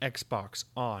Xbox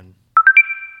On.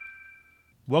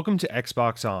 Welcome to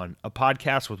Xbox On, a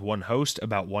podcast with one host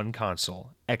about one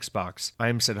console, Xbox. I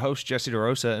am said host, Jesse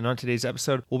DeRosa, and on today's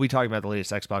episode, we'll be talking about the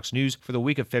latest Xbox news for the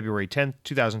week of February 10th,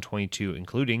 2022,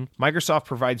 including Microsoft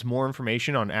provides more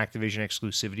information on Activision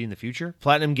exclusivity in the future,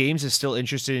 Platinum Games is still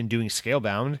interested in doing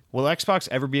Scalebound, will Xbox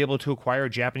ever be able to acquire a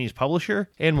Japanese publisher,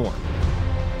 and more.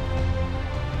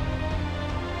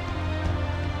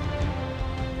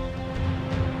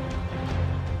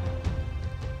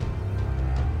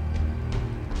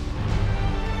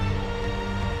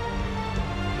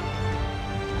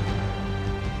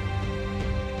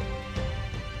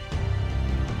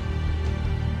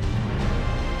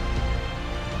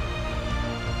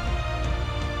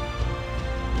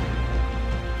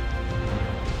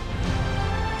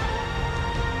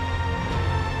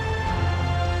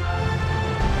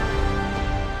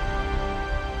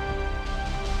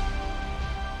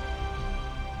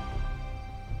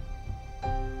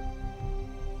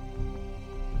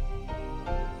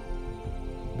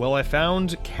 Well, I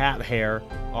found cat hair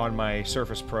on my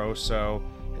Surface Pro, so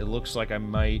it looks like I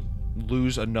might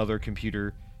lose another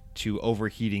computer to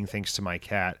overheating thanks to my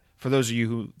cat. For those of you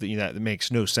who that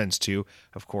makes no sense to,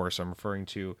 of course, I'm referring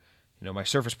to, my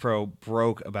Surface Pro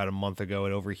broke about a month ago.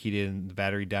 It overheated and the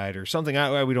battery died or something.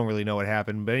 We don't really know what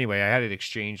happened. But anyway, I had it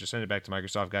exchanged. I sent it back to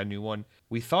Microsoft, got a new one.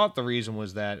 We thought the reason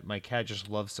was that my cat just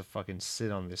loves to fucking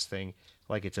sit on this thing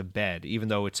like it's a bed, even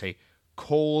though it's a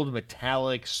cold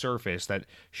metallic surface that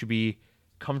should be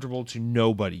comfortable to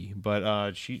nobody,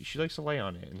 but she likes to lay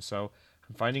on it, and so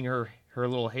I'm finding her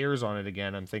little hairs on it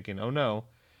again. I'm thinking, oh no,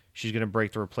 she's gonna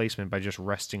break the replacement by just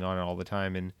resting on it all the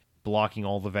time and blocking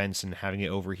all the vents and having it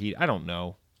overheat. I don't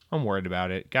know. I'm worried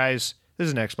about it, guys. This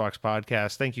is an Xbox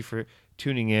podcast. Thank you for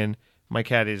tuning in. My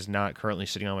cat is not currently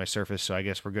sitting on my Surface, so I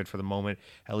guess we're good for the moment,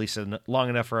 at least long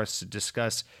enough for us to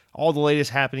discuss all the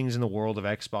latest happenings in the world of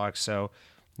Xbox. So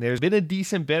there's been a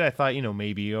decent bit. I thought,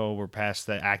 maybe, we're past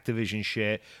the Activision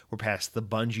shit. We're past the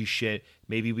Bungie shit.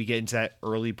 Maybe we get into that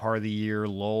early part of the year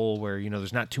lull where,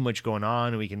 there's not too much going on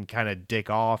and we can kind of dick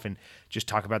off and just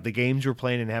talk about the games we're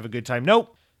playing and have a good time.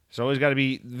 Nope. It's always got to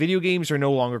be, video games are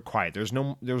no longer quiet. There's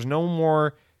no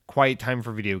more quiet time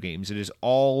for video games. It is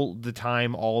all the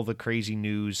time, all the crazy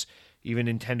news. Even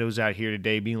Nintendo's out here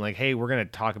today being like, hey, we're going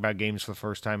to talk about games for the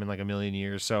first time in like a million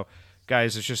years. So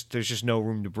guys, there's just no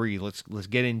room to breathe. Let's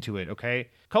get into it, okay?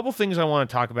 A couple things I want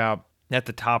to talk about at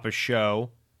the top of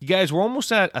show. You guys, we're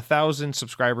almost at 1,000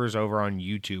 subscribers over on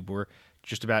YouTube. We're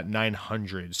just about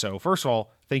 900. So first of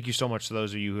all, thank you so much to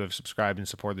those of you who have subscribed and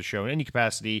support the show in any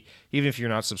capacity. Even if you're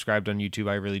not subscribed on YouTube,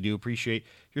 I really do appreciate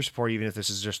your support, even if this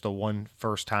is just the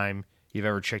first time you've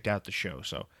ever checked out the show.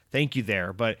 So thank you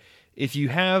there. But if you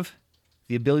have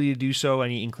the ability to do so,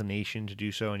 any inclination to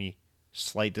do so, any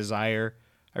slight desire,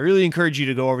 I really encourage you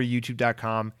to go over to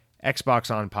youtube.com,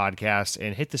 Xbox On Podcast,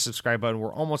 and hit the subscribe button.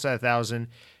 We're almost at 1,000.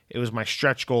 It was my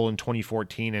stretch goal in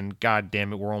 2014, and god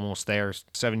damn it, we're almost there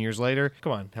 7 years later.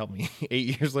 Come on, help me.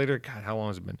 8 years later? God, how long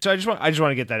has it been? So I just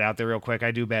want to get that out there real quick.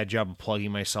 I do a bad job of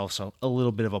plugging myself, so a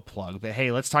little bit of a plug. But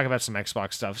hey, let's talk about some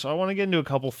Xbox stuff. So I want to get into a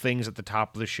couple things at the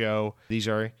top of the show. These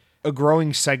are a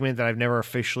growing segment that I've never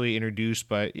officially introduced,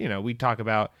 but, we talk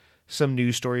about some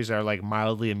news stories that are like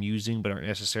mildly amusing, but aren't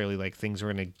necessarily like things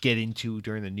we're going to get into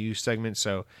during the news segment.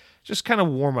 So just kind of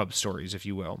warm up stories, if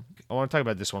you will. I want to talk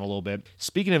about this one a little bit.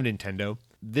 Speaking of Nintendo,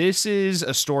 this is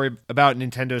a story about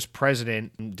Nintendo's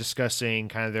president discussing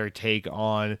kind of their take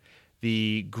on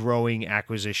the growing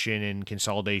acquisition and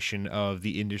consolidation of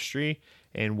the industry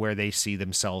and where they see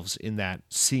themselves in that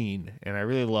scene. And I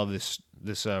really love this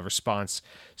response.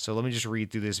 So let me just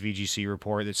read through this VGC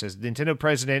report that says Nintendo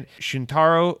President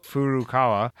Shuntaro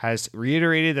Furukawa has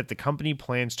reiterated that the company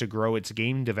plans to grow its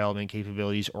game development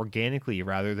capabilities organically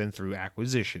rather than through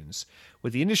acquisitions.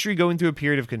 With the industry going through a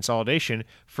period of consolidation,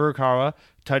 Furukawa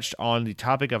touched on the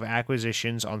topic of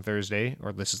acquisitions on Thursday,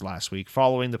 or this is last week,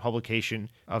 following the publication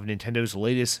of Nintendo's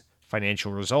latest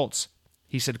financial results.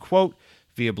 He said, quote,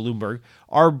 via Bloomberg,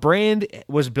 "Our brand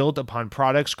was built upon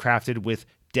products crafted with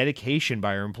dedication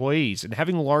by our employees, and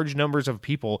having large numbers of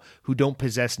people who don't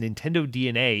possess Nintendo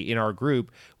DNA in our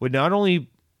group would not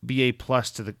be a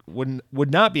plus to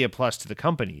the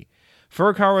company."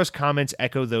 Furukawa's comments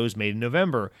echo those made in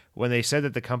November, when they said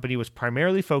that the company was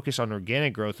primarily focused on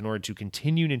organic growth in order to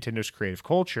continue Nintendo's creative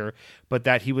culture, but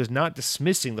that he was not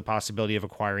dismissing the possibility of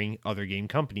acquiring other game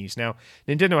companies. Now,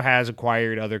 Nintendo has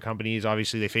acquired other companies.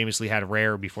 Obviously, they famously had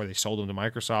Rare before they sold them to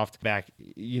Microsoft back,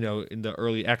 in the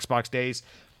early Xbox days.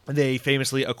 They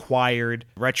famously acquired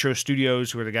Retro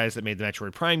Studios, who are the guys that made the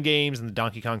Metroid Prime games and the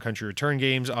Donkey Kong Country Return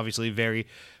games. Obviously,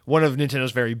 one of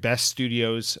Nintendo's very best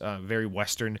studios, very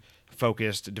Western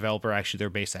focused developer. Actually, they're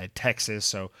based out of Texas,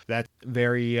 so that's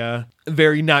very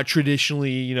not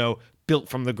traditionally, built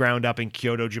from the ground up in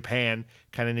Kyoto, Japan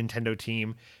kind of Nintendo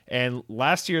team. And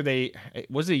last year, a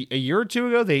year or two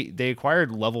ago, they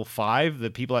acquired Level 5, the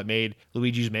people that made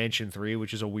Luigi's Mansion 3,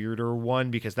 which is a weirder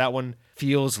one because that one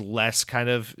feels less kind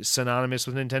of synonymous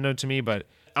with Nintendo to me. But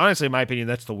honestly, in my opinion,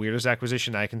 that's the weirdest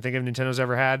acquisition I can think of Nintendo's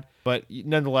ever had. But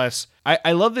nonetheless,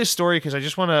 I love this story because I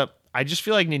just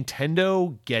feel like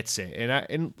Nintendo gets it.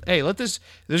 And hey, there's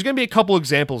going to be a couple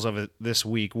examples of it this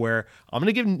week where I'm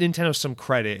going to give Nintendo some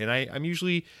credit. And I'm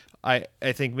usually, I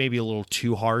think maybe a little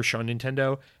too harsh on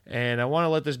Nintendo. And I want to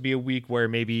let this be a week where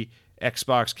maybe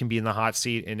Xbox can be in the hot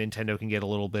seat and Nintendo can get a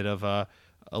little bit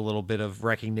of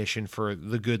recognition for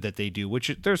the good that they do,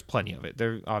 which there's plenty of it.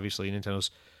 They're obviously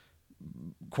Nintendo's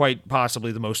quite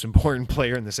possibly the most important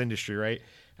player in this industry, right?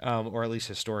 Or at least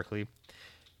historically.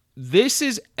 This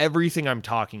is everything I'm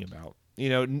talking about.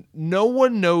 No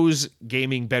one knows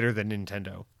gaming better than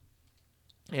Nintendo.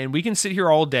 And we can sit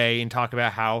here all day and talk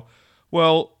about how,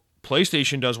 well,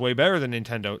 PlayStation does way better than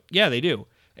Nintendo. Yeah, they do.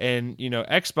 And,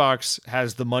 Xbox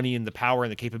has the money and the power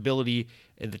and the capability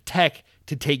and the tech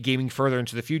to take gaming further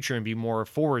into the future and be more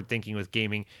forward thinking with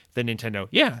gaming than Nintendo.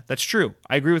 Yeah, that's true.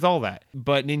 I agree with all that.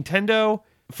 But Nintendo,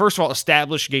 first of all,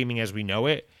 established gaming as we know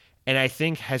it, and I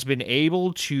think has been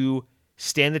able to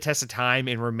stand the test of time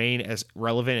and remain as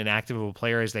relevant and active of a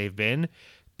player as they've been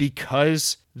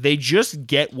because they just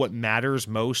get what matters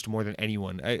most more than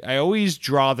anyone. I always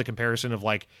draw the comparison of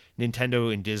like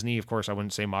Nintendo and Disney. Of course, I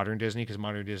wouldn't say modern Disney because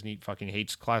modern Disney fucking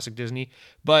hates classic Disney.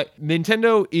 But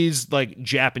Nintendo is like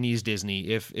Japanese Disney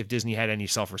if Disney had any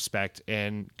self-respect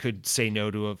and could say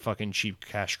no to a fucking cheap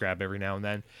cash grab every now and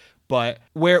then. But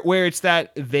where it's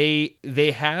that they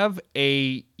have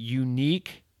a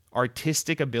unique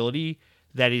artistic ability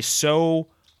that is so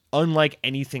unlike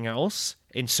anything else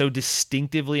and so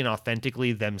distinctively and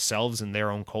authentically themselves and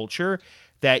their own culture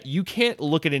that you can't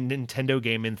look at a Nintendo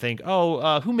game and think,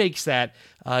 who makes that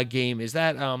game? Is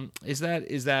that the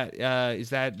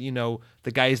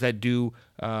guys that do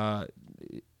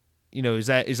is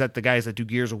that the guys that do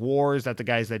Gears of War? Is that the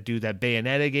guys that do that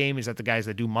Bayonetta game? Is that the guys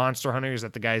that do Monster Hunter? Is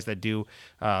that the guys that do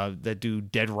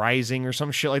Dead Rising or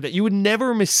some shit like that? You would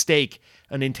never mistake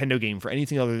a Nintendo game for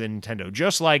anything other than Nintendo.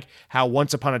 Just like how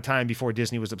once upon a time before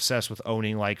Disney was obsessed with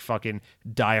owning like fucking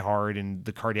Die Hard and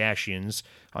the Kardashians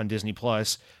on Disney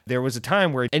Plus, there was a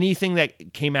time where anything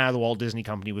that came out of the Walt Disney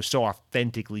Company was so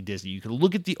authentically Disney. You could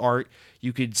look at the art,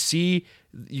 you could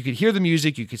hear the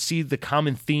music, you could see the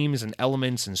common themes and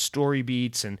elements and story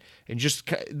beats and just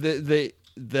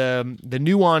the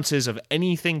nuances of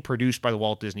anything produced by the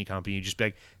Walt Disney Company. You just be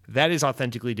like, that is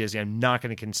authentically Disney. I'm not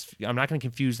going to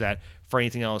confuse that for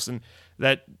anything else. And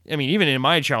that, I mean, even in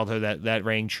my childhood, that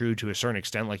rang true to a certain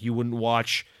extent. Like you wouldn't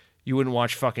watch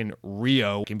fucking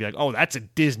Rio and be like, oh, that's a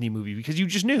Disney movie because you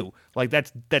just knew. Like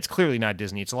that's clearly not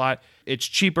Disney. It's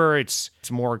cheaper. It's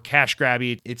more cash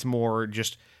grabby. It's more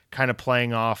just kind of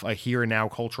playing off a here and now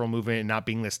cultural movement and not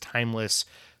being this timeless,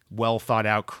 well thought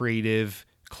out, creative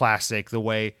classic the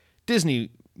way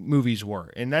Disney movies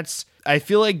were. And I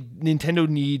feel like Nintendo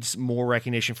needs more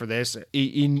recognition for this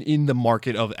in the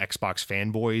market of Xbox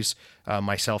fanboys,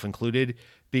 myself included,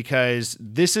 because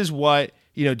this is what,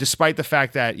 despite the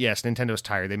fact that yes, Nintendo's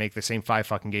tired, they make the same 5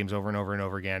 fucking games over and over and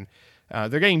over again.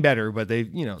 They're getting better, but they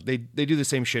do the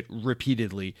same shit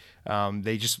repeatedly.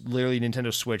 They just literally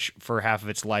Nintendo Switch for half of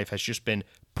its life has just been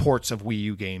ports of Wii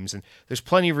U games, and there's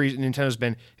plenty of reasons Nintendo's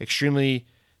been extremely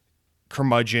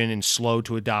curmudgeon and slow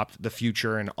to adopt the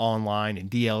future and online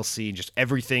and DLC and just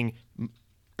everything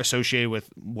associated with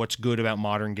what's good about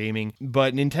modern gaming.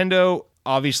 But Nintendo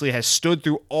obviously has stood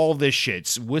through all this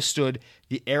shit, withstood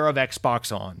the era of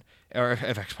Xbox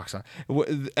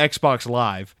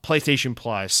Live, PlayStation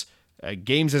Plus,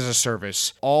 games as a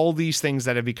service, all these things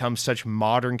that have become such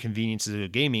modern conveniences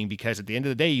of gaming, because at the end of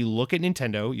the day, you look at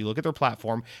Nintendo, you look at their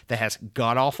platform that has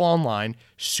god-awful online,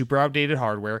 super outdated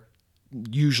hardware,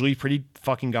 usually pretty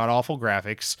fucking god-awful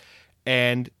graphics,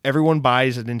 and everyone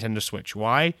buys a Nintendo Switch.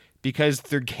 Why? Because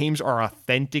their games are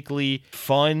authentically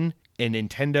fun and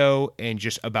Nintendo and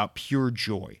just about pure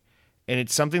joy. And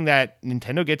it's something that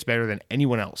Nintendo gets better than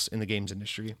anyone else in the games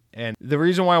industry. And the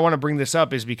reason why I want to bring this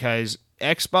up is because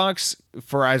Xbox,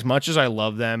 for as much as I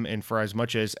love them and for as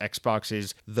much as Xbox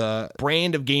is the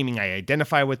brand of gaming I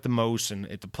identify with the most, and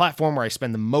it's the platform where I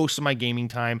spend the most of my gaming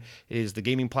time, it is the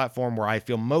gaming platform where I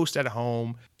feel most at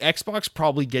home, Xbox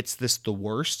probably gets this the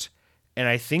worst. And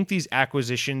I think these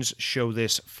acquisitions show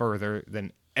this further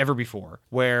than ever before,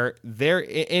 where they're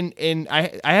and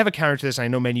I have a counter to this. I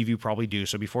know many of you probably do.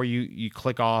 So before you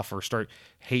click off or start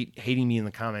hating me in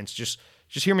the comments, just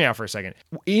Just hear me out for a second.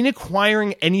 In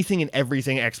acquiring anything and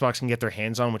everything Xbox can get their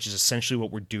hands on, which is essentially what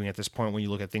we're doing at this point when you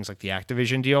look at things like the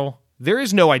Activision deal, there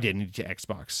is no identity to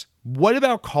Xbox. What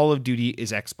about Call of Duty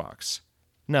is Xbox?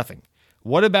 Nothing.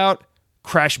 What about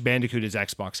Crash Bandicoot is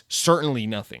Xbox? Certainly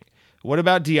nothing. What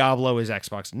about Diablo is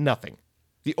Xbox? Nothing.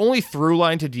 The only through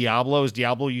line to Diablo is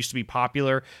Diablo used to be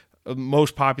popular,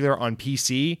 most popular on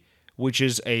PC, which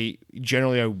is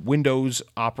generally a Windows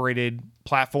operated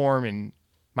platform, and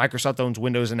Microsoft owns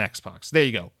Windows and Xbox. There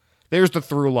you go. There's the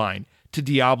through line to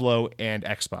Diablo and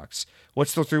Xbox.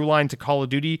 What's the through line to Call of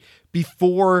Duty?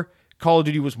 Before Call of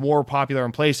Duty was more popular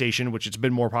on PlayStation, which it's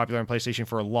been more popular on PlayStation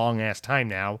for a long ass time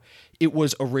now, it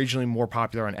was originally more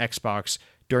popular on Xbox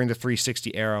during the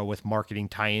 360 era with marketing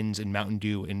tie-ins and Mountain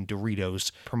Dew and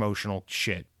Doritos promotional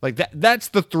shit. Like that's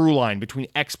the through line between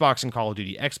Xbox and Call of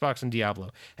Duty, Xbox and Diablo,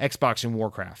 Xbox and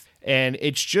Warcraft. And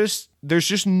there's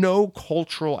just no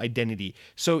cultural identity.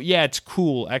 So yeah, it's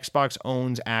cool. Xbox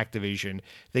owns Activision.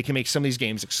 They can make some of these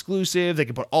games exclusive. They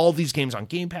can put all these games on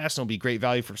Game Pass and it'll be great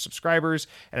value for subscribers.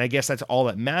 And I guess that's all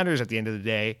that matters at the end of the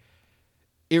day.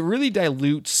 It really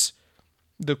dilutes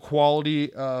the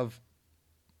quality of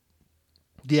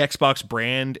the Xbox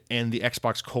brand and the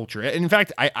Xbox culture. And in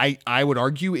fact, I would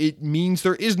argue it means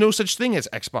there is no such thing as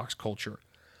Xbox culture.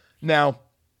 Now,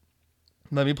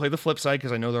 let me play the flip side,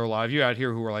 because I know there are a lot of you out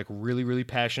here who are like really, really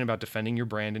passionate about defending your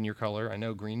brand and your color. I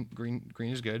know green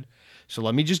is good. So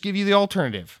let me just give you the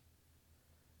alternative.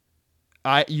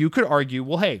 You could argue,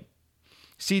 well, hey,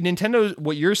 see,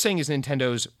 what you're saying is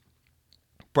Nintendo's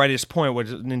brightest point, what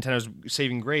Nintendo's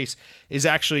saving grace, is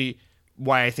actually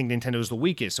why I think Nintendo is the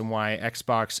weakest, and why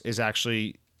Xbox is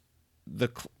actually the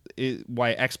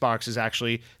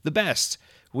best,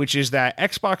 which is that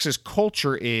Xbox's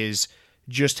culture is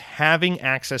just having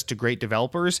access to great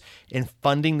developers and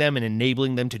funding them and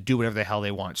enabling them to do whatever the hell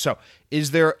they want. So is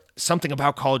there something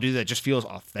about Call of Duty that just feels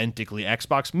authentically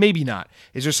Xbox? Maybe not.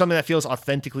 Is there something that feels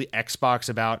authentically Xbox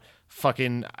about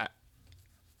fucking,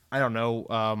 I don't know,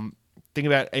 think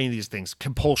about any of these things.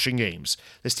 Compulsion Games.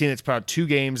 This team that's put out 2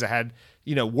 games that had,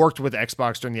 worked with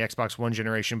Xbox during the Xbox One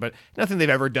generation, but nothing they've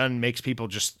ever done makes people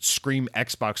just scream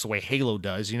Xbox the way Halo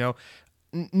does,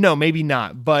 No, maybe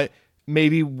not. But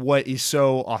maybe what is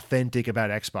so authentic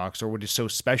about Xbox, or what is so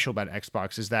special about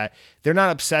Xbox, is that they're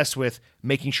not obsessed with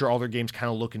making sure all their games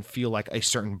kind of look and feel like a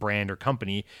certain brand or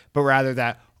company, but rather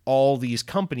that all these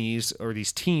companies or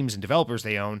these teams and developers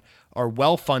they own are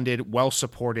well-funded,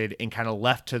 well-supported, and kind of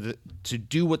left to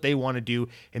do what they want to do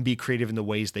and be creative in the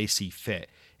ways they see fit.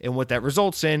 And what that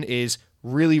results in is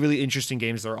really, really interesting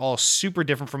games. They're all super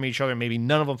different from each other. Maybe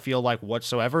none of them feel like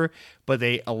whatsoever, but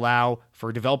they allow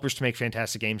for developers to make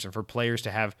fantastic games and for players to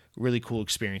have really cool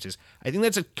experiences. I think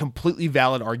that's a completely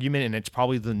valid argument, and it's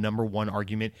probably the number one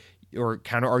argument or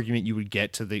counter argument you would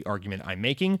get to the argument I'm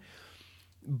making.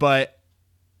 But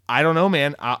I don't know,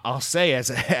 man. I'll say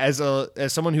as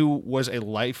someone who was a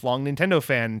lifelong Nintendo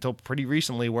fan until pretty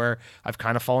recently, where I've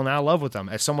kind of fallen out of love with them,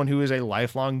 as someone who is a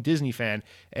lifelong Disney fan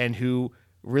and who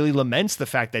really laments the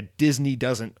fact that Disney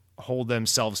doesn't hold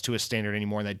themselves to a standard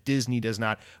anymore, and that Disney does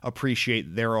not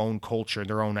appreciate their own culture,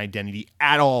 their own identity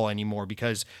at all anymore,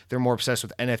 because they're more obsessed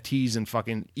with NFTs and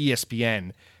fucking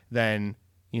ESPN than,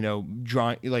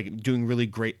 doing really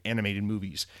great animated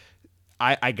movies.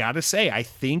 I gotta say, I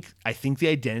think the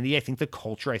identity, I think the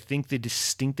culture, I think the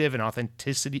distinct and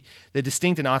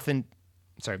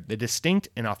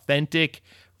authentic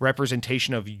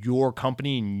representation of your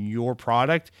company and your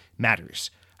product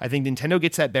matters. I think Nintendo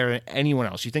gets that better than anyone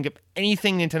else. You think of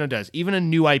anything Nintendo does, even a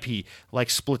new IP like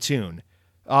Splatoon.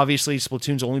 Obviously,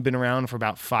 Splatoon's only been around for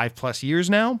about 5+ years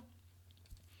now.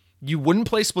 You wouldn't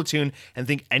play Splatoon and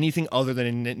think anything other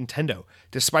than Nintendo,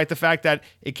 despite the fact that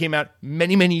it came out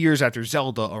many, many years after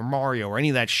Zelda or Mario or any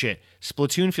of that shit.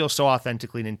 Splatoon feels so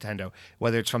authentically Nintendo,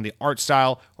 whether it's from the art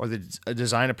style or the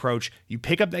design approach. You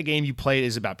pick up that game, you play it,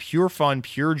 is about pure fun,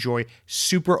 pure joy,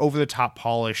 super over-the-top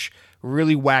polish,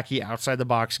 really wacky,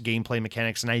 outside-the-box gameplay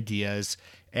mechanics and ideas,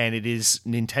 and it is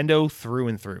Nintendo through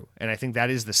and through. And I think that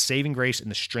is the saving grace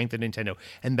and the strength of Nintendo.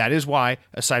 And that is why,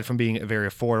 aside from being a very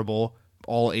affordable,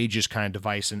 all ages kind of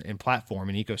device and platform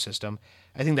and ecosystem,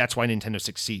 I think that's why Nintendo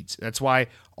succeeds. That's why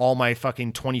all my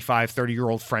fucking 25,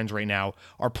 30-year-old friends right now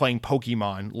are playing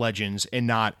Pokemon Legends and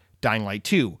not Dying Light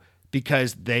 2,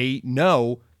 because they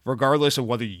know, regardless of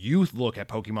whether you look at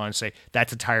Pokemon and say,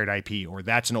 that's a tired IP, or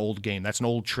that's an old game, that's an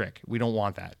old trick, we don't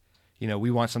want that. We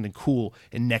want something cool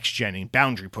and next-gen and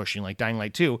boundary pushing like Dying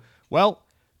Light 2. Well,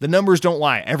 the numbers don't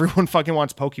lie. Everyone fucking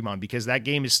wants Pokemon, because that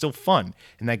game is still fun,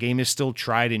 and that game is still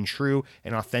tried and true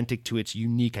and authentic to its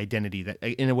unique identity, that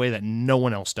in a way that no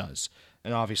one else does.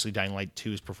 And obviously Dying Light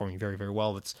 2 is performing very, very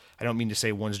well. I don't mean to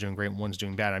say one's doing great and one's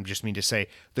doing bad. I just mean to say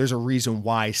there's a reason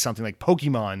why something like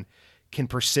Pokemon can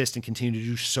persist and continue to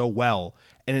do so well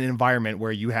in an environment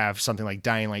where you have something like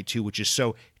Dying Light 2, which is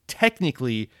so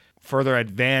technically further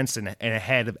advanced and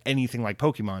ahead of anything like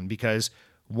Pokemon, because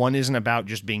one isn't about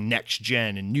just being next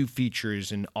gen and new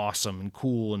features and awesome and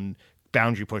cool and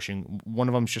boundary pushing. One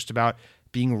of them's just about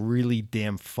being really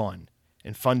damn fun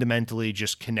and fundamentally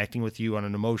just connecting with you on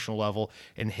an emotional level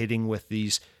and hitting with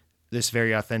this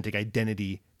very authentic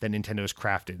identity that Nintendo has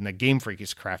crafted and that Game Freak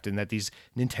has crafted and that these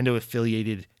Nintendo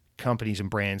affiliated companies and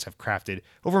brands have crafted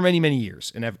over many, many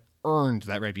years and have earned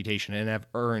that reputation and have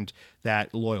earned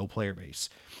that loyal player base.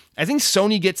 I think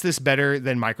Sony gets this better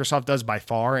than Microsoft does by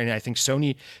far, and I think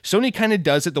Sony kind of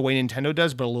does it the way Nintendo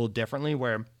does, but a little differently,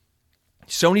 where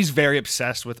Sony's very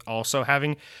obsessed with also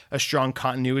having a strong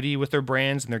continuity with their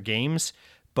brands and their games,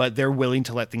 but they're willing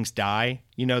to let things die.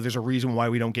 You know, there's a reason why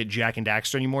we don't get Jak and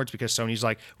Daxter anymore. It's because Sony's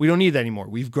like, we don't need that anymore.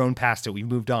 We've grown past it. We've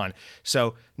moved on.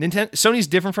 So Sony's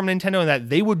different from Nintendo in that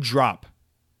they would drop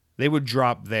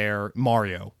their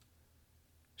Mario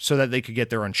so that they could get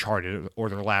their Uncharted or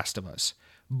their Last of Us.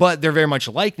 But they're very much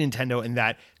like Nintendo in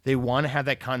that they want to have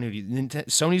that continuity.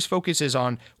 Sony's focus is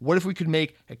on, what if we could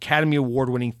make Academy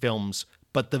Award-winning films,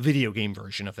 but the video game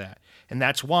version of that? And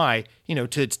that's why, you know,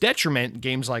 to its detriment,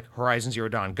 games like Horizon Zero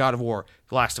Dawn, God of War,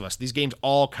 The Last of Us, these games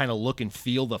all kind of look and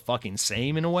feel the fucking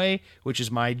same in a way, which is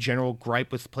my general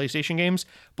gripe with PlayStation games.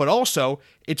 But also,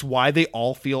 it's why they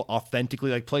all feel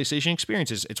authentically like PlayStation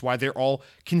experiences. It's why they're all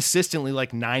consistently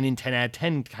like 9 and 10 out of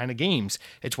 10 kind of games.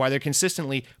 It's why they're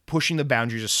consistently pushing the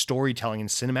boundaries of storytelling and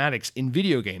cinematics in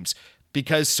video games,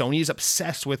 because Sony is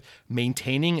obsessed with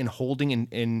maintaining and holding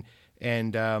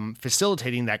and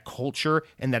facilitating that culture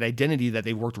and that identity that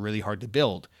they worked really hard to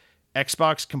build.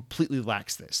 Xbox completely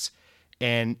lacks this.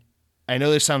 And I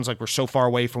know this sounds like we're so far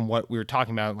away from what we were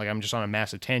talking about, like I'm just on a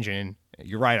massive tangent, and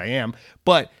you're right, I am.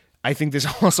 But I think this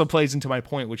also plays into my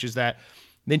point, which is that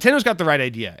Nintendo's got the right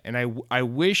idea, and I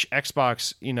wish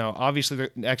Xbox, you know, obviously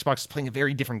Xbox is playing a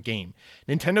very different game.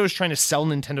 Nintendo is trying to sell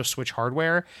Nintendo Switch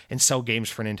hardware and sell games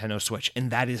for Nintendo Switch,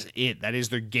 and that is it. That is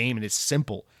their game, and it's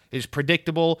simple. It is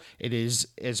predictable. It is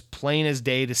as plain as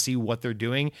day to see what they're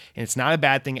doing, and it's not a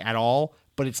bad thing at all,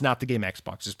 but it's not the game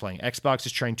Xbox is playing. Xbox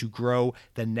is trying to grow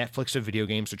the Netflix of video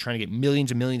games. They're trying to get millions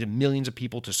and millions and millions of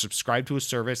people to subscribe to a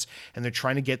service, and they're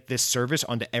trying to get this service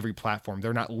onto every platform.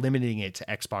 They're not limiting it to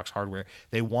Xbox hardware.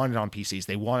 They want it on PCs.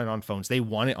 They want it on phones. They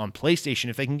want it on PlayStation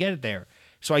if they can get it there.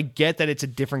 So I get that it's a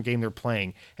different game they're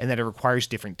playing and that it requires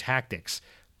different tactics.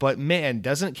 But man,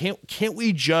 can't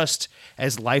we just,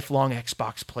 as lifelong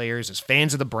Xbox players, as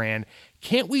fans of the brand,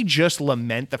 can't we just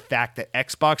lament the fact that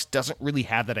Xbox doesn't really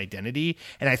have that identity?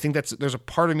 And I think there's a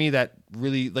part of me that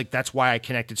really, like, that's why I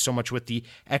connected so much with the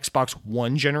Xbox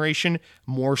One generation,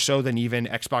 more so than even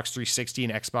Xbox 360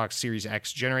 and Xbox Series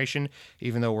X generation,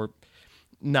 even though we're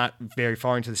not very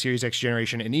far into the Series X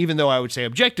generation. And even though I would say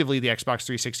objectively the Xbox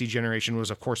 360 generation was,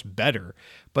 of course, better.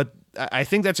 But I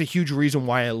think that's a huge reason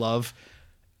why I love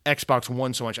Xbox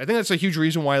One so much. I think that's a huge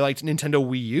reason why I liked Nintendo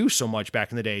Wii U so much back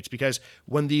in the day. It's because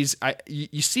when you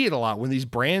see it a lot, when these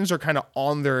brands are kind of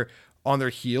on their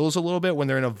heels a little bit, when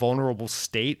they're in a vulnerable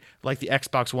state, like the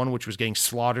Xbox One, which was getting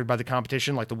slaughtered by the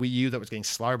competition, like the Wii U that was getting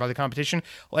slaughtered by the competition,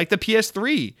 like the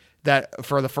PS3 that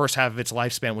for the first half of its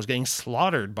lifespan was getting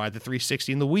slaughtered by the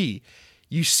 360 and the Wii.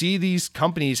 You see these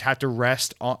companies have to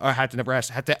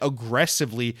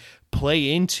aggressively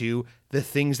play into the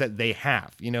things that they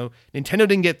have. You know, Nintendo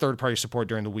didn't get third-party support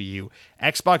during the Wii U.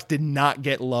 Xbox did not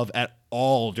get love at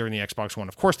all during the Xbox One.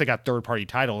 Of course, they got third-party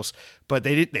titles, but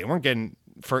they weren't getting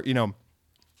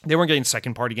they weren't getting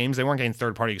second-party games. They weren't getting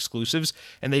third-party exclusives,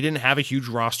 and they didn't have a huge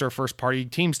roster of first-party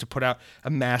teams to put out a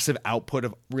massive output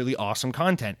of really awesome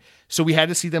content. So we had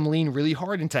to see them lean really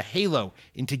hard into Halo,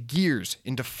 into Gears,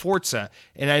 into Forza.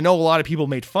 And I know a lot of people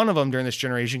made fun of them during this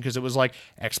generation because it was like,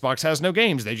 Xbox has no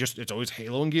games. It's always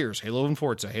Halo and Gears, Halo and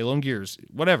Forza, Halo and Gears,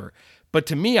 whatever. But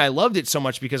to me, I loved it so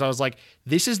much because I was like,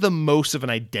 this is the most of an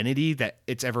identity that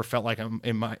it's ever felt like,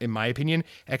 in my opinion,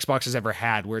 Xbox has ever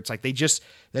had, where it's like they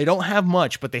don't have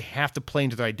much, but they have to play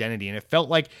into their identity. And it felt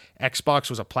like Xbox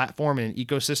was a platform and an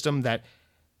ecosystem that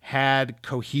had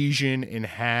cohesion and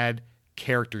had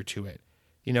character to it.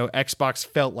 You know, Xbox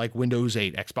felt like Windows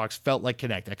 8. Xbox felt like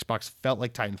Kinect. Xbox felt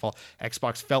like Titanfall.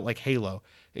 Xbox felt like Halo.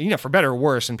 You know, for better or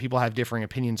worse, and people have differing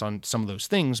opinions on some of those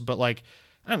things, but like,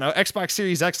 I don't know, Xbox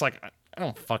Series X, like, I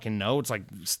don't fucking know. It's like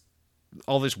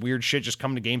all this weird shit just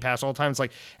coming to Game Pass all the time. It's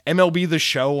like MLB The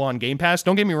Show on Game Pass.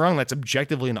 Don't get me wrong, that's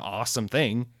objectively an awesome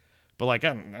thing. But like,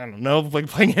 I don't know, like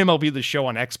playing MLB The Show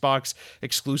on Xbox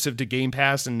exclusive to Game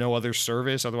Pass and no other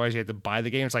service. Otherwise you have to buy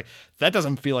the game. It's like, that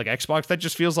doesn't feel like Xbox. That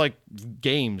just feels like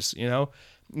games, you know?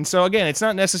 And so again, it's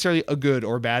not necessarily a good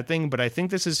or bad thing, but I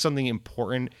think this is something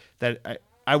important that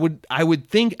I would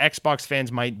think Xbox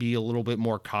fans might be a little bit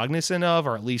more cognizant of,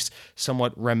 or at least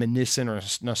somewhat reminiscent or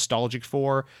nostalgic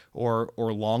for, or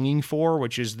longing for,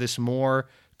 which is this more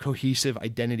cohesive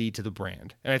identity to the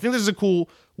brand. And I think this is a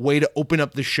cool way to open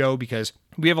up the show, because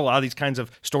we have a lot of these kinds of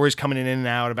stories coming in and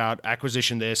out about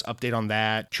acquisition this, update on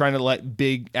that, trying to let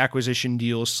big acquisition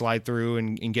deals slide through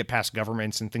and get past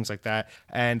governments and things like that.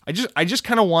 And I just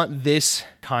kind of want this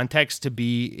context to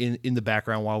be in the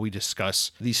background while we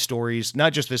discuss these stories,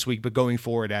 not just this week, but going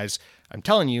forward. As I'm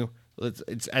telling you,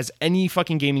 it's as any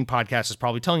fucking gaming podcast is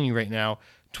probably telling you right now,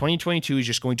 2022 is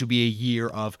just going to be a year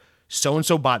of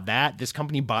so-and-so bought that, this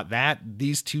company bought that,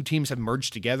 these two teams have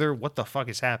merged together, what the fuck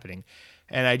is happening?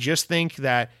 And I just think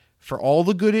that for all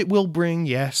the good it will bring,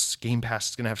 yes, Game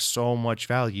Pass is going to have so much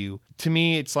value. To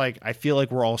me, it's like, I feel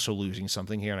like we're also losing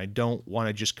something here, and I don't want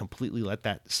to just completely let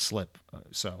that slip.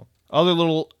 So, other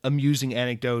little amusing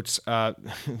anecdotes,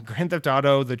 Grand Theft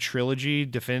Auto, the Trilogy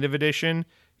Definitive Edition,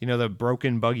 you know, the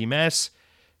broken, buggy mess,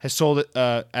 has sold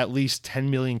at least 10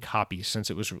 million copies since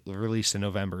it was released in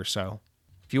November, so...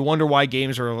 If you wonder why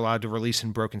games are allowed to release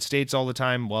in broken states all the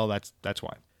time, well, that's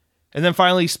why. And then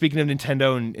finally, speaking of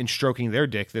Nintendo and stroking their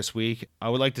dick this week, I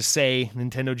would like to say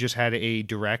Nintendo just had a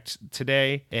Direct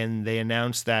today, and they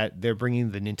announced that they're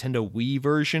bringing the Nintendo Wii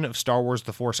version of Star Wars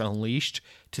The Force Unleashed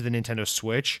to the Nintendo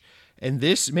Switch. And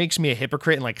this makes me a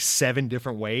hypocrite in like 7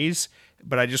 different ways.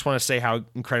 But I just want to say how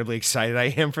incredibly excited I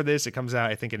am for this. It comes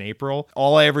out, I think, in April.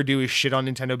 All I ever do is shit on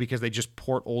Nintendo because they just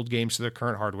port old games to their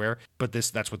current hardware. But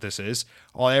that's what this is.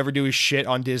 All I ever do is shit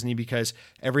on Disney because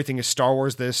everything is Star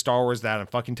Wars this, Star Wars that. I'm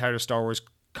fucking tired of Star Wars.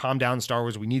 Calm down, Star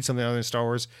Wars. We need something other than Star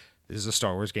Wars. This is a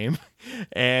Star Wars game.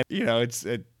 And, you know, it's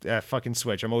a fucking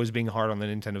Switch. I'm always being hard on the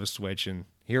Nintendo Switch, and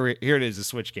here it is, the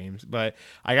Switch games. But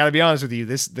I got to be honest with you,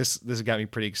 this got me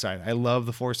pretty excited. I love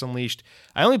The Force Unleashed.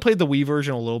 I only played the Wii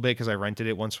version a little bit because I rented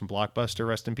it once from Blockbuster,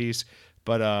 rest in peace.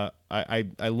 But I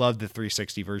love the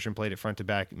 360 version, played it front to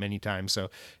back many times. So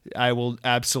I will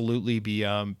absolutely be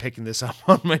picking this up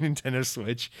on my Nintendo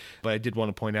Switch. But I did want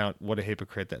to point out what a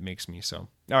hypocrite that makes me. So,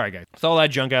 all right, guys. With all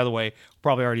that junk out of the way,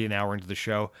 probably already an hour into the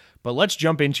show. But let's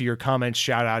jump into your comments,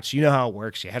 shout outs. You know how it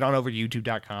works. You head on over to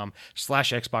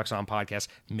youtube.com/XboxOnPodcast.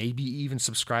 Maybe even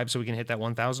subscribe so we can hit that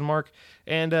 1,000 mark.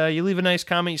 And you leave a nice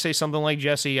comment. You say something like,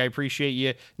 Jesse, I appreciate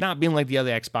you not being like the other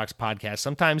Xbox podcasts.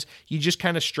 Sometimes you just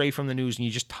kind of stray from the news and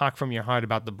you just talk from your heart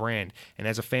about the brand. And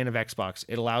as a fan of Xbox,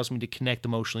 it allows me to connect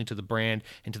emotionally to the brand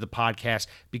and to the podcast,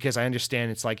 because I understand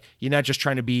it's like you're not just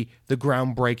trying to be the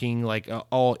groundbreaking, like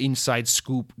all inside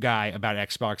scoop guy about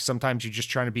Xbox. Sometimes you're just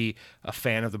trying to be a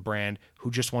fan of the brand who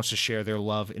just wants to share their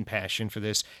love and passion for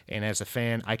this. And as a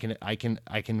fan, I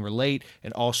can relate.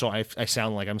 And also I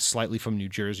sound like I'm slightly from New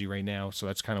Jersey right now, so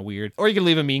that's kind of weird. Or you can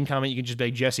leave a mean comment. You can just be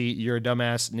like, Jesse, you're a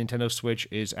dumbass. Nintendo Switch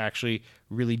is actually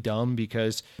really dumb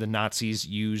because the Nazis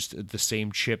used the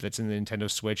same chip that's in the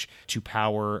Nintendo Switch to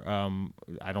power,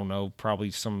 I don't know, probably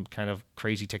some kind of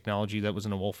crazy technology that was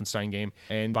in a Wolfenstein game.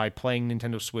 And by playing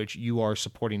Nintendo Switch, you are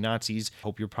supporting Nazis.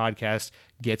 Hope your podcast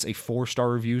gets a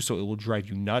 4-star review, so it will drive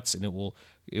you nuts and it will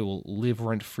live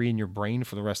rent-free in your brain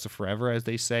for the rest of forever, as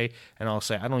they say. And I'll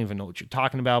say, I don't even know what you're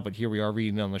talking about, but here we are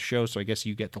reading it on the show, so I guess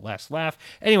you get the last laugh.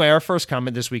 Anyway, our first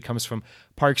comment this week comes from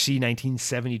Parksy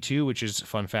 1972, which is a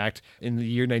fun fact. In the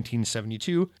year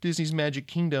 1972, Disney's Magic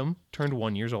Kingdom turned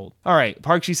 1 year old. All right,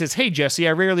 Parksy says, hey, Jesse,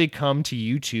 I rarely come to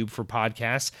YouTube for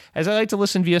podcasts, as I like to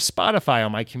listen via Spotify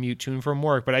on my commute to and from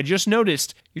work, but I just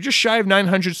noticed you're just shy of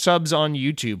 900 subs on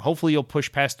YouTube. Hopefully you'll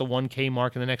push past the 1K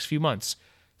mark in the next few months.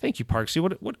 Thank you, Parksy.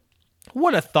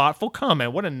 What a thoughtful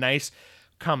comment. What a nice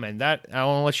comment. That, I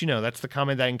want to let you know, that's the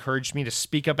comment that encouraged me to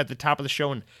speak up at the top of the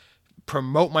show and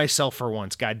promote myself for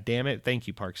once. God damn it. Thank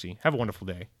you, Parksy. Have a wonderful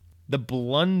day. The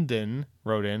Blunden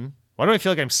wrote in. Why do I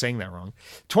feel like I'm saying that wrong?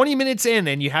 20 minutes in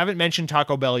and you haven't mentioned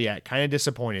Taco Bell yet. Kind of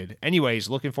disappointed. Anyways,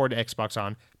 looking forward to Xbox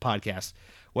On podcast.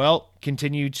 Well,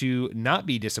 continue to not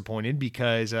be disappointed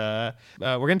because we're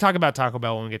going to talk about Taco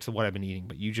Bell when we get to what I've been eating,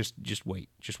 but you just wait.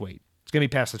 Just wait. It's going to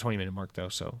be past the 20-minute mark, though,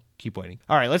 so keep waiting.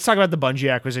 All right, let's talk about the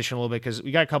Bungie acquisition a little bit, because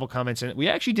we got a couple comments in it. We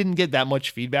actually didn't get that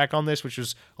much feedback on this, which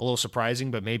was a little surprising,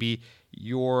 but maybe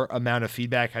your amount of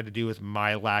feedback had to do with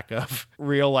my lack of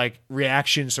real like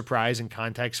reaction, surprise, and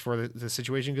context for the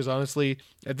situation. Because honestly,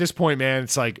 at this point, man,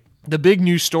 it's like the big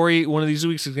news story one of these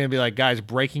weeks is going to be like, guys,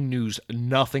 breaking news.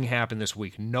 Nothing happened this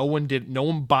week. No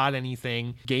one bought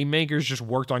anything. Game makers just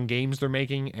worked on games they're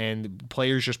making, and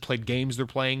players just played games they're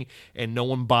playing, and no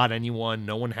one bought anyone.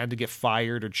 No one had to get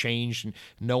fired or changed, and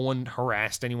no one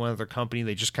harassed anyone at their company.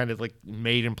 They just kind of like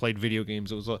made and played video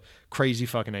games. It was a crazy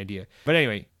fucking idea. But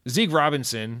anyway, Zeke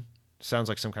Robinson, sounds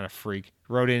like some kind of freak,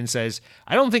 wrote in and says,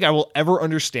 I don't think I will ever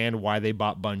understand why they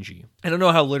bought Bungie. I don't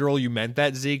know how literal you meant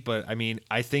that, Zeke, but I mean,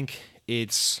 I think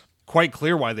it's quite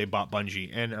clear why they bought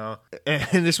Bungie.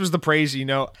 And this was the praise,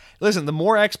 listen, the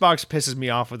more Xbox pisses me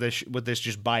off with this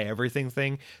just buy everything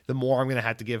thing, the more I'm going to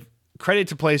have to give credit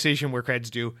to PlayStation where credit's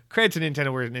due, credit to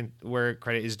Nintendo where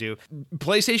credit is due.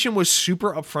 PlayStation was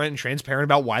super upfront and transparent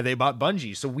about why they bought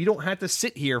Bungie, so we don't have to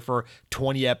sit here for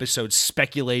 20 episodes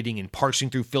speculating and parsing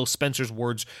through Phil Spencer's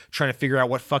words, trying to figure out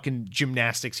what fucking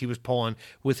gymnastics he was pulling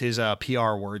with his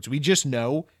PR words. We just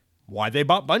know why they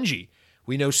bought Bungie.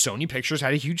 We know Sony Pictures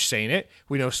had a huge say in it.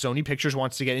 We know Sony Pictures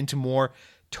wants to get into more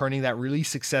turning that really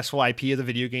successful IP of the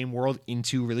video game world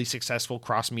into really successful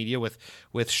cross-media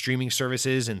with streaming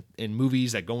services and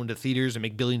movies that go into theaters and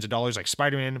make billions of dollars like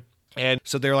Spider-Man. And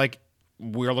so they're like,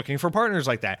 we're looking for partners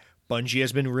like that. Bungie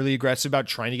has been really aggressive about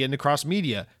trying to get into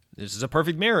cross-media. This is a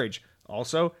perfect marriage.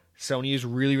 Also, Sony is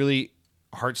really, really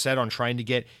heart set on trying to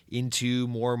get into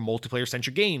more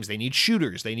multiplayer-centric games. They need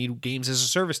shooters. They need games as a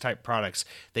service type products.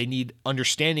 They need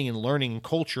understanding and learning and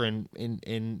culture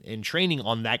and training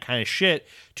on that kind of shit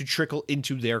to trickle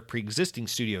into their pre-existing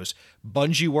studios.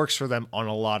 Bungie works for them on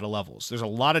a lot of levels. There's a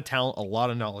lot of talent, a lot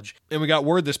of knowledge. And we got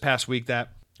word this past week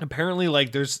that apparently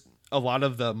like there's a lot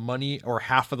of the money or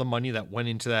half of the money that went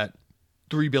into that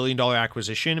 $3 billion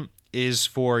acquisition is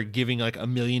for giving like $1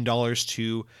 million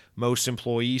to most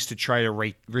employees to try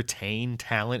to retain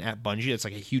talent at Bungie. That's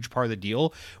like a huge part of the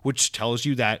deal, which tells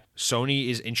you that Sony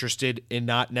is interested in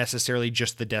not necessarily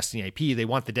just the Destiny IP. They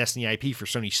want the Destiny IP for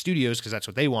Sony Studios because that's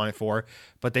what they want it for,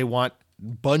 but they want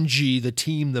Bungie, the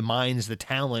team, the minds, the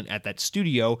talent at that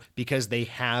studio because they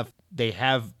have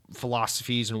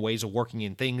philosophies and ways of working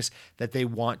in things that they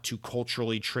want to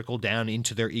culturally trickle down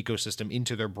into their ecosystem,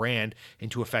 into their brand, and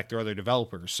to affect their other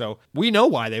developers. So we know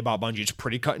why they bought Bungie. It's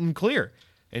pretty cut and clear.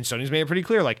 And Sony's made it pretty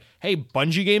clear, like, hey,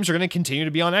 Bungie games are going to continue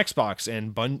to be on Xbox,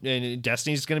 and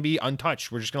Destiny's going to be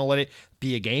untouched. We're just going to let it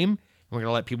be a game. We're going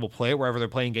to let people play it wherever they're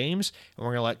playing games, and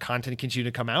we're going to let content continue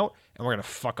to come out, and we're going to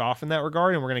fuck off in that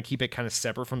regard, and we're going to keep it kind of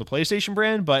separate from the PlayStation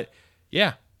brand. But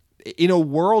yeah, in a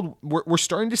world, we're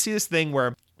starting to see this thing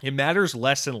where it matters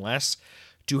less and less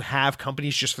to have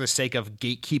companies just for the sake of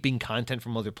gatekeeping content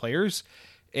from other players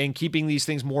and keeping these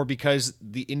things more because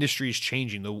the industry is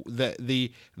changing.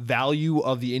 The value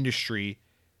of the industry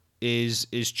is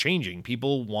changing.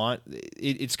 People want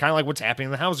it's kind of like what's happening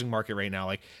in the housing market right now.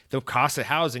 Like the cost of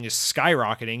housing is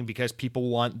skyrocketing because people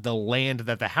want the land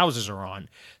that the houses are on.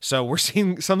 So we're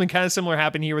seeing something kind of similar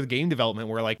happen here with game development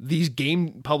where like these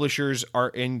game publishers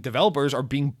and developers are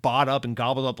being bought up and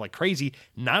gobbled up like crazy,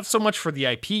 not so much for the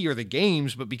IP or the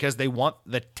games, but because they want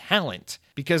the talent.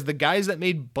 Because the guys that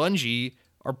made Bungie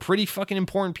are pretty fucking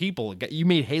important people. You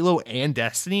made Halo and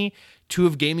Destiny, two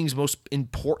of gaming's most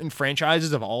important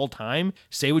franchises of all time.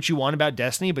 Say what you want about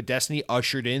Destiny, but Destiny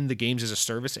ushered in the games as a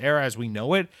service era as we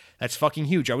know it. That's fucking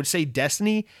huge. I would say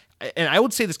Destiny, and I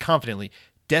would say this confidently,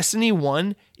 Destiny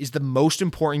 1 is the most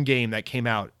important game that came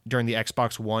out during the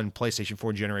Xbox One, PlayStation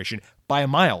 4 generation by a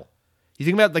mile. You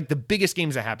think about like the biggest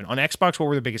games that happened. On Xbox, what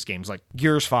were the biggest games? Like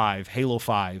Gears 5, Halo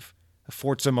 5,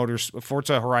 Forza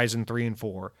Horizon 3 and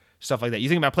 4. Stuff like that. You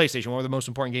think about PlayStation, what were the most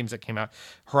important games that came out?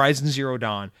 Horizon Zero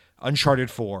Dawn, Uncharted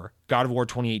 4, God of War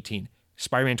 2018,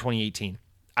 Spider-Man 2018.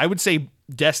 I would say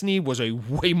Destiny was a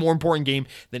way more important game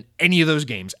than any of those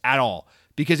games at all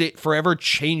because it forever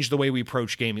changed the way we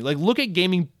approach gaming. Like, look at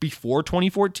gaming before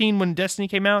 2014 when Destiny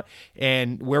came out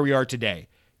and where we are today.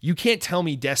 You can't tell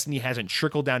me Destiny hasn't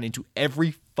trickled down into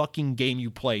every fucking game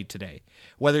you play today.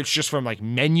 Whether it's just from like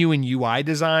menu and UI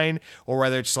design or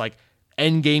whether it's like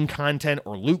end game content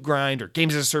or loot grind or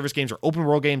games as a service games or open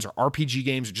world games or RPG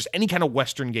games or just any kind of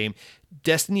Western game,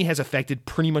 Destiny has affected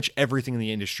pretty much everything in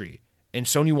the industry. And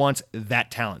Sony wants that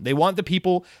talent. They want the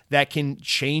people that can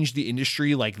change the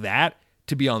industry like that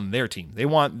to be on their team. They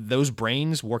want those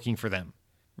brains working for them.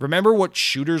 Remember what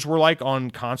shooters were like on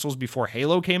consoles before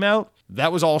Halo came out?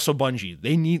 That was also Bungie.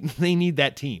 They need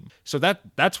that team. So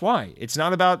that's why. It's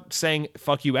not about saying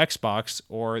fuck you Xbox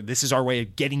or this is our way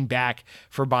of getting back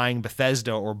for buying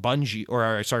Bethesda or Bungie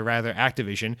or sorry, rather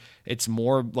Activision. It's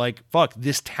more like fuck,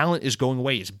 this talent is going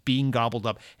away. It's being gobbled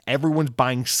up. Everyone's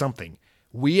buying something.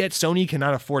 We at Sony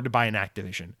cannot afford to buy an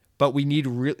Activision. But we need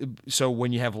so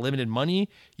when you have limited money,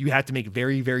 you have to make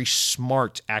very, very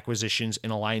smart acquisitions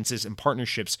and alliances and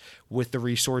partnerships with the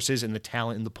resources and the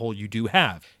talent and the pull you do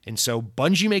have. And so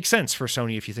Bungie makes sense for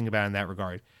Sony if you think about it in that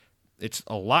regard. It's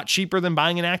a lot cheaper than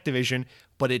buying an Activision,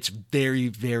 but it's very,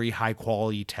 very high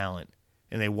quality talent.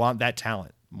 And they want that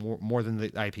talent more than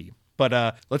the IP.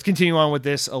 But let's continue on with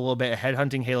this a little bit.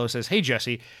 Headhunting Halo says, "Hey,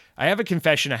 Jesse, I have a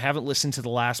confession. I haven't listened to the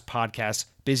last podcast.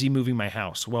 Busy moving my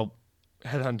house." Well,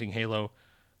 Headhunting Halo,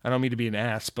 I don't mean to be an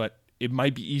ass, but it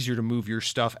might be easier to move your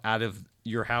stuff out of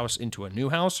your house into a new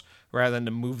house rather than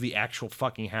to move the actual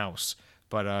fucking house.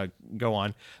 But go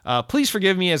on. Please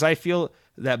forgive me as I feel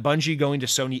that Bungie going to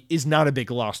Sony is not a big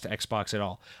loss to Xbox at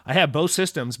all. I have both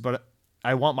systems, but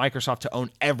I want Microsoft to own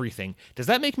everything. Does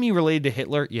that make me related to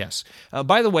Hitler? Yes.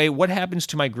 By the way, what happened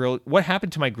to my grilled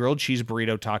cheese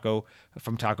burrito taco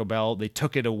from Taco Bell? They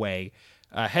took it away.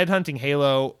 Headhunting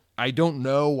Halo, I don't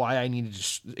know why I needed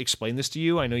to explain this to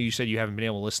you. I know you said you haven't been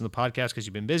able to listen to the podcast because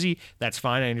you've been busy. That's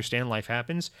fine. I understand life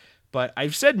happens. But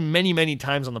I've said many, many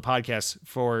times on the podcast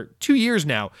for 2 years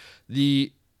now,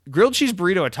 the grilled cheese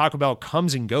burrito at Taco Bell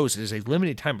comes and goes. It is a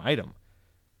limited time item.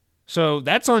 So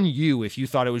that's on you if you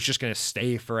thought it was just going to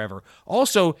stay forever.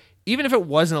 Also, even if it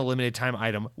wasn't a limited time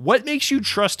item, what makes you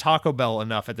trust Taco Bell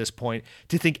enough at this point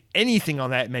to think anything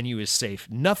on that menu is safe?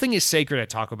 Nothing is sacred at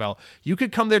Taco Bell. You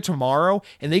could come there tomorrow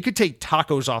and they could take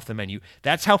tacos off the menu.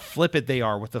 That's how flippant they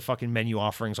are with the fucking menu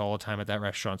offerings all the time at that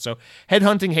restaurant. So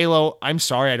Headhunting Halo, I'm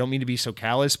sorry, I don't mean to be so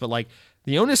callous, but like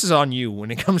the onus is on you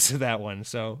when it comes to that one.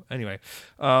 So anyway,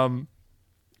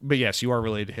 but yes, you are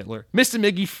related to Hitler. Mr.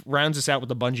 Miggy rounds us out with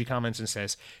the Bungie comments and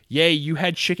says, "Yay, you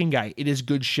had Chicken Guy. It is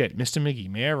good shit." Mr. Miggy,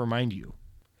 may I remind you,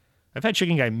 I've had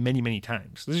Chicken Guy many, many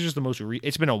times. This is just the most...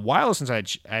 It's been a while since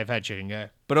I've had Chicken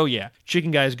Guy. But oh yeah, Chicken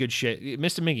Guy is good shit.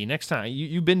 Mr. Miggy, next time,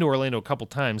 you've been to Orlando a couple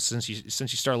times since you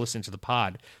started listening to the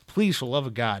pod. Please, for the love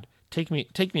of God, take me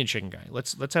to Chicken Guy.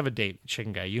 Let's have a date,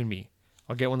 Chicken Guy, you and me.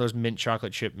 I'll get one of those mint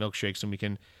chocolate chip milkshakes and we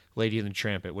can Lady and the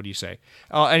Tramp it. What do you say?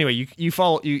 Anyway,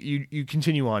 you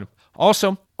continue on.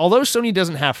 Also, although Sony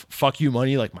doesn't have fuck you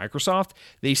money like Microsoft,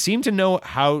 they seem to know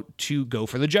how to go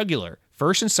for the jugular.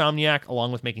 First Insomniac,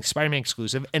 along with making Spider-Man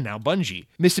exclusive, and now Bungie.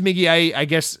 Mr. Miggy, I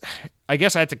guess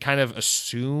I had to kind of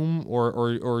assume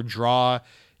or draw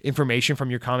information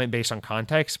from your comment based on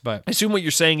context, but I assume what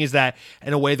you're saying is that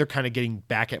in a way they're kind of getting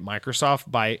back at Microsoft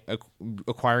by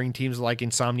acquiring teams like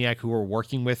Insomniac who were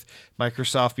working with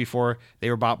Microsoft before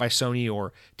they were bought by Sony,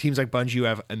 or teams like Bungie who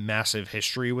have a massive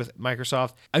history with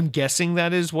Microsoft. I'm guessing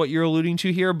that is what you're alluding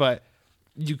to here, but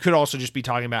you could also just be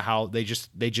talking about how they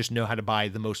just know how to buy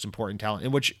the most important talent,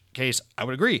 in which case I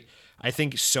would agree. I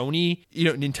think Sony,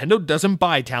 Nintendo doesn't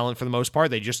buy talent for the most part.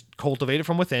 They just cultivate it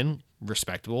from within.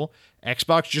 Respectable.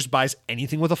 Xbox just buys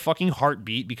anything with a fucking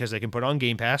heartbeat because they can put it on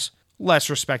Game Pass. Less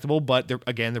respectable, but they're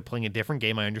playing a different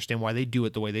game. I understand why they do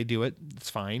it the way they do it. It's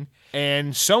fine.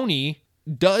 And Sony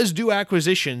does do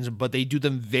acquisitions, but they do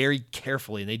them very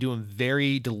carefully and they do them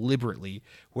very deliberately,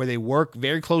 where they work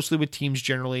very closely with teams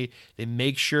generally. They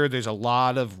make sure there's a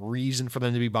lot of reason for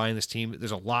them to be buying this team.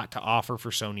 There's a lot to offer for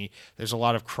Sony. There's a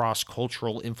lot of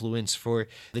cross-cultural influence for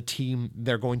the team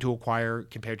they're going to acquire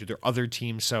compared to their other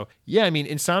teams. So yeah, I mean,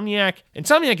 Insomniac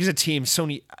is a team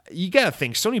Sony, you gotta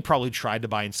think, Sony probably tried to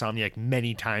buy Insomniac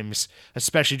many times,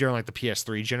 especially during like the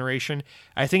PS3 generation.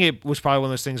 I think it was probably one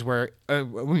of those things where,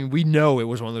 we know it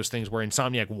was one of those things where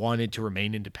Insomniac wanted to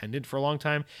remain independent for a long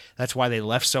time. That's why they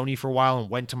left Sony for a while and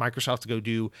went to Microsoft to go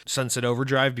do Sunset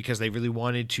Overdrive, because they really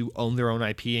wanted to own their own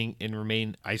IP and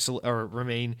remain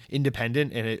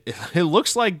independent. And it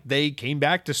looks like they came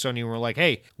back to Sony and were like,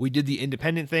 "Hey, we did the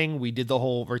independent thing. We did the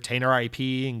whole retain our IP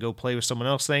and go play with someone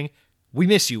else thing. We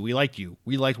miss you. We liked you.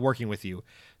 We liked working with you."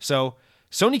 So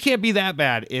Sony can't be that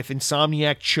bad if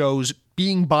Insomniac chose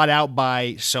being bought out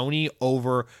by Sony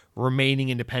over remaining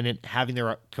independent, having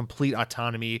their complete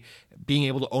autonomy, being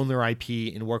able to own their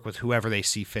IP and work with whoever they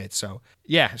see fit. So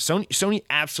yeah, Sony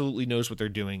absolutely knows what they're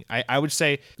doing. I would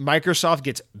say Microsoft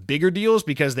gets bigger deals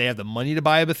because they have the money to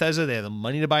buy a Bethesda, they have the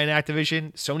money to buy an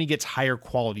Activision. Sony gets higher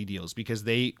quality deals because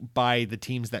they buy the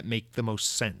teams that make the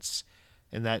most sense,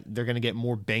 and that they're going to get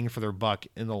more bang for their buck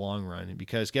in the long run.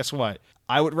 Because guess what?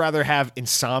 I would rather have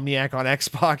Insomniac on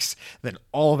Xbox than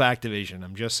all of Activision.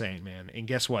 I'm just saying, man. And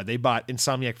guess what? They bought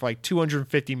Insomniac for like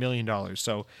 $250 million.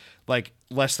 So like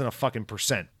less than a fucking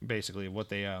percent, basically, of what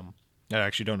they... I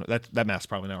actually don't know. That math's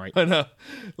probably not right. But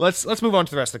let's move on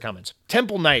to the rest of the comments.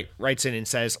 Temple Knight writes in and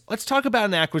says, "Let's talk about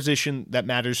an acquisition that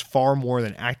matters far more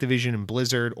than Activision and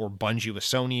Blizzard or Bungie with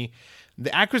Sony.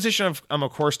 The acquisition I'm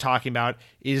of course talking about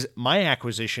is my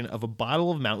acquisition of a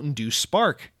bottle of Mountain Dew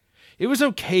Spark. It was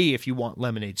okay if you want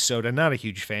lemonade soda, not a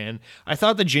huge fan. I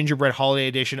thought the gingerbread holiday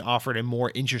edition offered a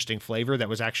more interesting flavor that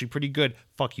was actually pretty good.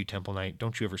 Fuck you, Temple Knight.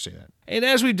 Don't you ever say that. And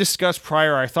as we discussed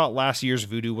prior, I thought last year's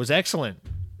Voodoo was excellent.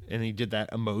 And he did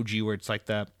that emoji where it's like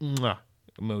the mwah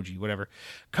emoji, whatever.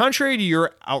 Contrary to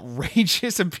your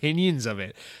outrageous opinions of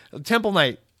it, Temple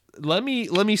Knight, let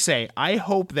me say, I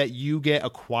hope that you get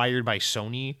acquired by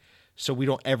Sony so we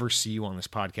don't ever see you on this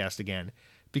podcast again.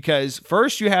 Because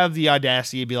first you have the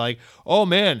audacity to be like, oh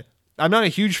man, I'm not a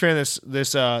huge fan of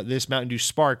this Mountain Dew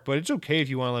Spark, but it's okay if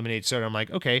you want a lemonade soda. I'm like,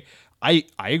 okay, I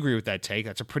agree with that take.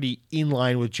 That's a pretty in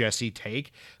line with Jesse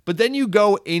take. But then you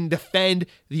go and defend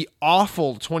the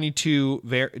awful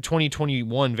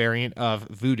 2021 variant of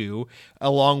Voodoo,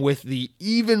 along with the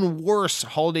even worse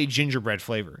holiday gingerbread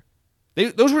flavor.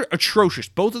 Those were atrocious.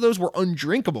 Both of those were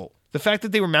undrinkable. The fact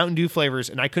that they were Mountain Dew flavors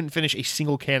and I couldn't finish a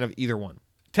single can of either one.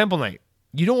 Temple Knight,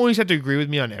 you don't always have to agree with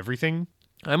me on everything.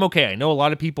 I'm okay. I know a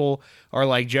lot of people are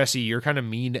like, Jesse, you're kind of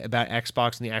mean about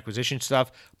Xbox and the acquisition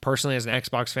stuff. Personally, as an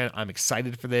Xbox fan, I'm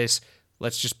excited for this.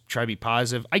 Let's just try to be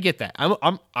positive. I get that.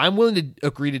 I'm willing to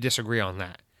agree to disagree on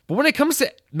that. But when it comes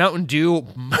to Mountain Dew,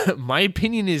 my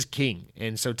opinion is king.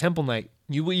 And so Temple Knight,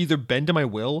 you will either bend to my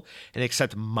will and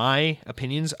accept my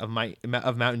opinions of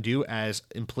Mountain Dew as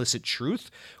implicit truth,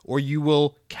 or you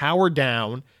will cower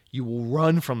down, you will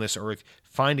run from this earth,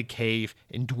 find a cave,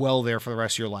 and dwell there for the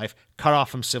rest of your life, cut off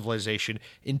from civilization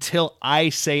until I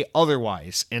say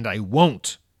otherwise, and I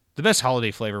won't. The best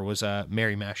holiday flavor was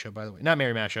Merry Mashup, by the way. Not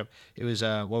Merry Mashup. It was,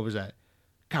 what was that?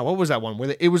 God, what was that one?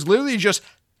 Where it was literally just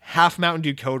half Mountain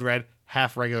Dew Code Red,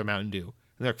 half regular Mountain Dew.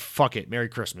 And they're like, fuck it, Merry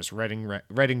Christmas, red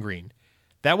and green.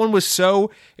 That one was it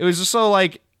was just so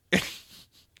like,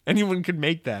 anyone could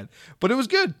make that. But it was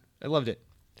good. I loved it.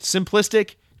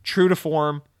 Simplistic, true to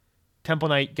form. Temple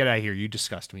Knight, get out of here. You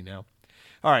disgust me now.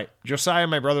 All right. Josiah,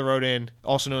 my brother, wrote in,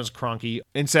 also known as Cronky,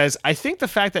 and says, I think the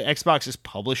fact that Xbox is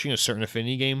publishing a certain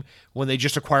Affinity game when they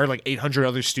just acquired like 800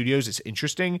 other studios is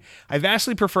interesting. I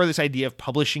vastly prefer this idea of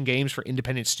publishing games for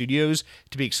independent studios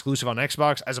to be exclusive on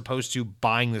Xbox as opposed to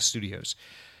buying the studios.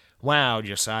 Wow,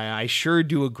 Josiah, I sure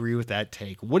do agree with that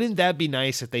take. Wouldn't that be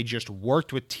nice if they just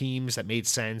worked with teams that made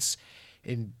sense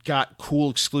and got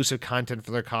cool exclusive content for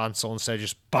their console instead of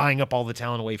just buying up all the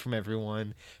talent away from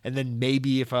everyone? And then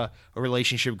maybe if a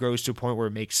relationship grows to a point where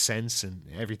it makes sense and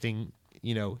everything,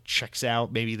 checks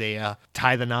out, maybe they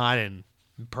tie the knot and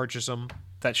purchase them.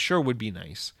 That sure would be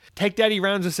nice. Tech Daddy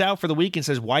rounds us out for the week and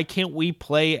says, why can't we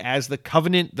play as the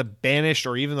Covenant, the Banished,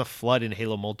 or even the Flood in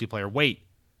Halo multiplayer? Wait,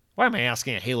 why am I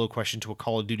asking a Halo question to a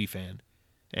Call of Duty fan?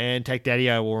 And Tech Daddy,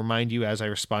 I will remind you as I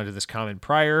respond to this comment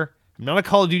prior, I'm not a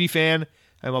Call of Duty fan.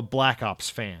 I'm a Black Ops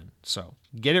fan. So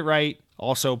get it right.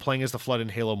 Also, playing as the Flood in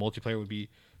Halo multiplayer would be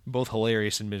both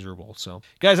hilarious and miserable. So,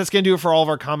 guys, that's going to do it for all of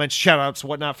our comments, shout-outs,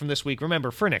 whatnot from this week.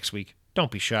 Remember, for next week,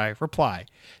 don't be shy. Reply.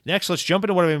 Next, let's jump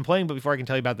into what I've been playing. But before I can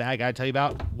tell you about that, I got to tell you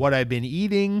about what I've been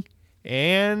eating.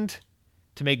 And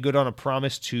to make good on a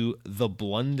promise to the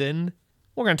Blunden,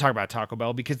 we're going to talk about Taco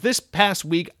Bell because this past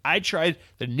week I tried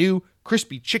the new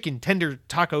crispy chicken tender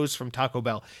tacos from Taco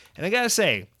Bell. And I got to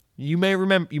say, you might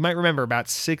remember about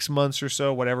 6 months or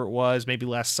so, whatever it was, maybe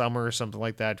last summer or something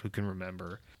like that. Who can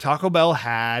remember? Taco Bell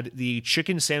had the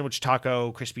chicken sandwich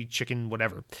taco, crispy chicken,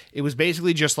 whatever. It was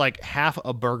basically just like half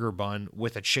a burger bun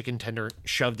with a chicken tender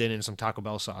shoved in and some Taco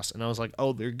Bell sauce. And I was like,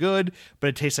 oh, they're good, but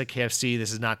it tastes like KFC.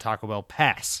 This is not Taco Bell.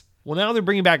 Pass. Well, now they're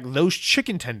bringing back those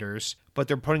chicken tenders, but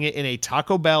they're putting it in a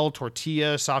Taco Bell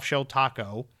tortilla soft shell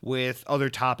taco with other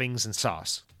toppings and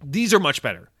sauce. These are much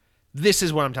better. This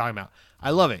is what I'm talking about. I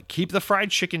love it. Keep the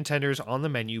fried chicken tenders on the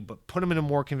menu, but put them in a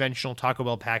more conventional Taco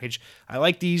Bell package. I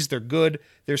like these. They're good.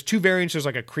 There's two variants. There's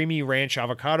like a creamy ranch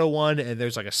avocado one, and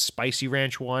there's like a spicy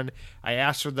ranch one. I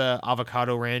asked for the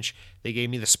avocado ranch. They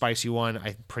gave me the spicy one,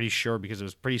 I'm pretty sure, because it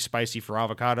was pretty spicy for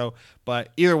avocado. But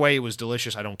either way, it was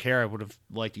delicious. I don't care. I would have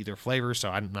liked either flavor, so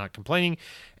I'm not complaining.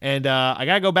 And I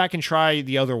got to go back and try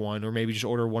the other one, or maybe just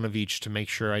order one of each to make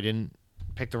sure I didn't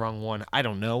pick the wrong one. I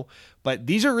don't know. But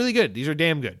these are really good. These are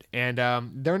damn good. And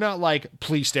they're not like,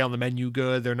 please stay on the menu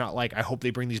good. They're not like, I hope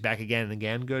they bring these back again and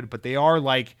again good. But they are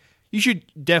like, you should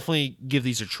definitely give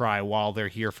these a try while they're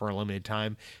here for a limited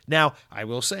time. Now, I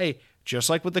will say, just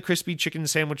like with the crispy chicken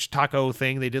sandwich taco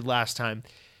thing they did last time,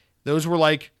 those were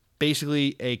like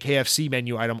basically a KFC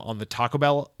menu item on the Taco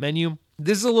Bell menu.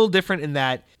 This is a little different in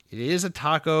that it is a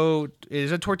taco, it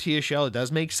is a tortilla shell. It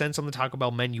does make sense on the Taco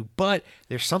Bell menu, but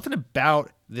there's something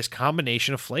about this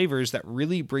combination of flavors that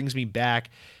really brings me back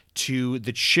to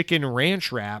the chicken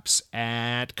ranch wraps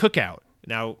at Cookout.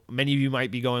 Now, many of you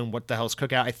might be going, what the hell is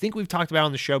Cookout? I think we've talked about it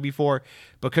on the show before,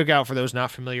 but Cookout, for those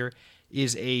not familiar,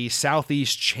 is a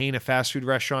Southeast chain of fast food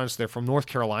restaurants. They're from North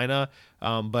Carolina,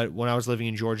 but when I was living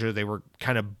in Georgia, they were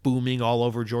kind of booming all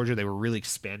over Georgia. They were really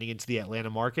expanding into the Atlanta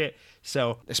market.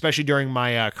 So especially during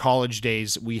my college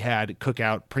days, we had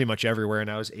Cookout pretty much everywhere,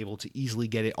 and I was able to easily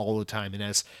get it all the time. And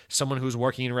as someone who was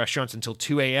working in restaurants until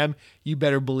 2 a.m., you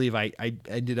better believe I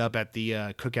ended up at the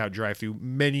Cookout drive-thru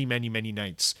many, many, many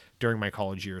nights during my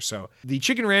college years. So the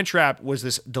chicken ranch wrap was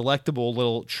this delectable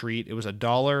little treat. It was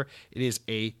 $1. It is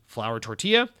a flour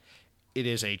tortilla. It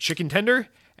is a chicken tender.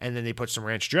 And then they put some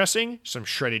ranch dressing, some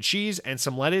shredded cheese, and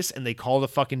some lettuce, and they call it a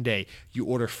fucking day. You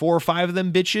order 4 or 5 of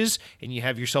them bitches, and you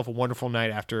have yourself a wonderful night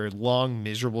after a long,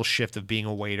 miserable shift of being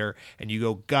a waiter, and you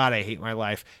go, God, I hate my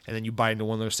life. And then you bite into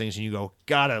one of those things, and you go,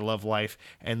 God, I love life.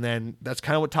 And then that's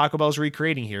kind of what Taco Bell's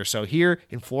recreating here. So here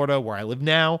in Florida, where I live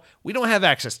now, we don't have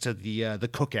access to the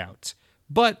Cookout.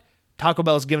 But Taco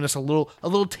Bell has given us a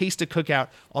little taste of Cookout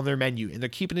on their menu, and they're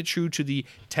keeping it true to the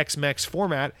Tex-Mex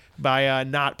format by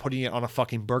not putting it on a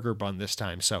fucking burger bun this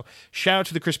time. So shout out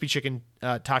to the crispy chicken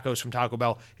tacos from Taco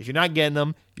Bell. If you're not getting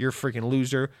them, you're a freaking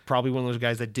loser. Probably one of those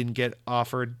guys that didn't get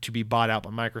offered to be bought out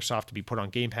by Microsoft to be put on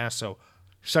Game Pass. So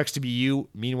sucks to be you.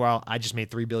 Meanwhile, I just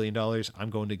made $3 billion. I'm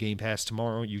going to Game Pass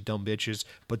tomorrow, you dumb bitches.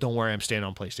 But don't worry, I'm staying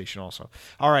on PlayStation also.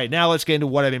 All right, now let's get into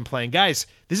what I've been playing. Guys,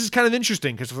 this is kind of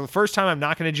interesting because for the first time, I'm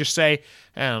not going to just say,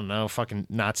 I don't know, fucking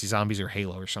Nazi zombies or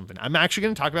Halo or something. I'm actually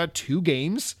going to talk about 2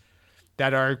 games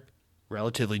that are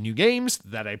relatively new games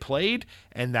that I played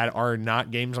and that are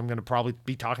not games I'm going to probably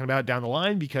be talking about down the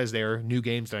line because they're new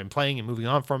games that I'm playing and moving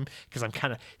on from because I'm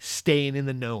kind of staying in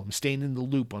the know. I'm staying in the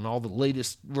loop on all the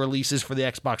latest releases for the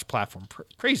Xbox platform.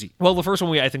 Crazy. Well, the first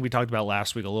one I think we talked about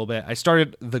last week a little bit. I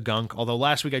started The Gunk, although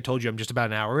last week I told you I'm just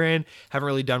about an hour in. Haven't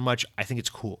really done much. I think it's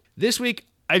cool. This week,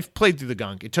 I've played through The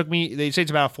Gunk. It took me, they say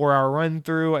it's about a 4-hour run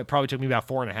through. It probably took me about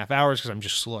 4.5 hours because I'm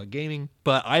just slow at gaming.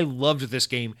 But I loved this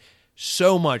game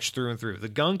so much through and through. The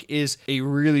Gunk is a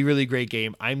really, really great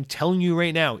game. I'm telling you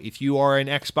right now, if you are an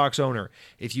Xbox owner,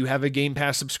 if you have a Game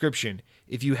Pass subscription,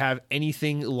 if you have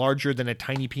anything larger than a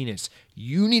tiny penis,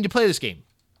 you need to play this game.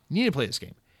 You need to play this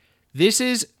game. This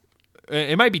is,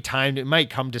 it might be timed. It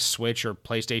might come to Switch or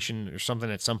PlayStation or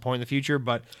something at some point in the future,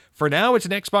 but for now, it's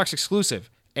an Xbox exclusive.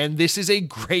 And this is a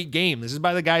great game. This is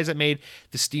by the guys that made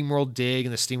the SteamWorld Dig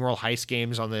and the SteamWorld Heist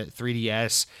games on the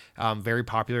 3DS, very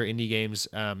popular indie games.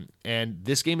 And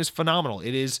this game is phenomenal.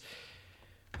 It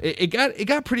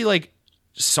got pretty like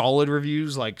solid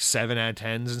reviews, like 7 out of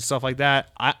 10s and stuff like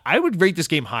that. I would rate this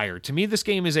game higher. To me, this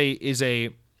game is a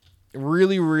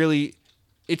really, really,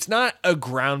 it's not a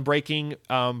groundbreaking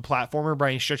platformer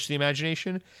by any stretch of the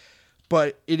imagination,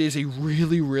 but it is a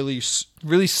really, really,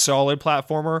 really solid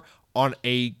platformer on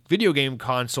a video game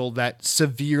console that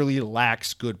severely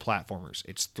lacks good platformers.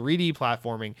 It's 3D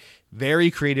platforming,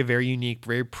 very creative, very unique,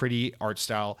 very pretty art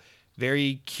style,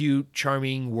 very cute,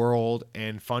 charming world,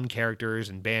 and fun characters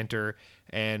and banter,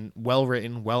 and well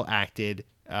written, well acted.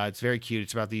 It's very cute.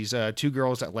 It's about these 2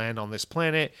 girls that land on this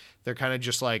planet. They're kind of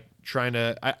just like trying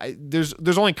to.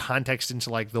 There's only context into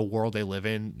like the world they live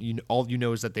in. All you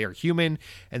know is that they are human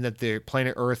and that the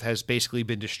planet Earth has basically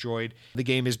been destroyed. The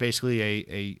game is basically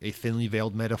a thinly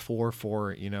veiled metaphor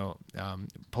for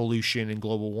pollution and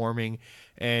global warming.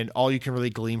 And all you can really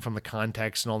glean from the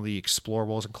context and all the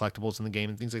explorables and collectibles in the game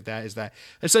and things like that is that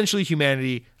essentially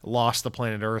humanity lost the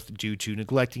planet Earth due to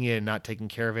neglecting it and not taking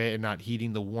care of it and not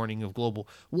heeding the warning of global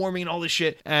warming and all this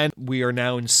shit. And we are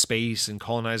now in space and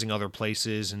colonizing other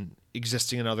places and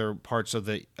existing in other parts of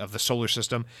the solar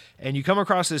system. And you come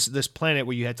across this planet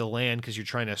where you had to land because you're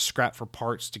trying to scrap for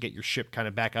parts to get your ship kind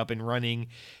of back up and running.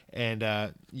 And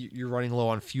you're running low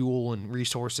on fuel and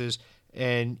resources.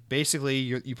 And basically,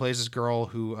 you play as this girl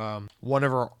who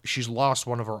she's lost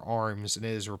one of her arms and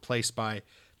is replaced by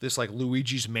this like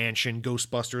Luigi's Mansion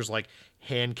Ghostbusters like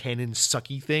hand cannon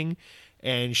sucky thing.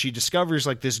 And she discovers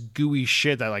like this gooey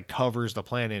shit that like covers the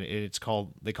planet.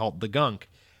 And they call it the Gunk.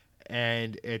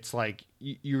 And it's like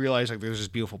you realize like there's this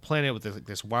beautiful planet with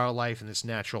this wildlife and this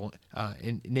natural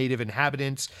native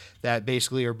inhabitants that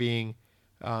basically are being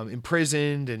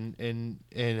imprisoned and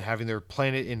having their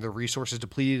planet and their resources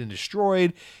depleted and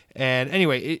destroyed. And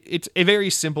anyway, it's a very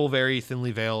simple, very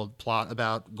thinly veiled plot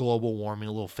about global warming,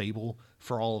 a little fable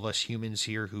for all of us humans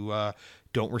here who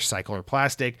don't recycle our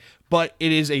plastic. But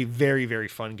it is a very, very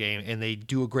fun game, and they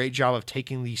do a great job of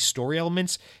taking these story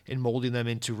elements and molding them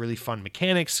into really fun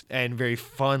mechanics and very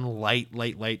fun,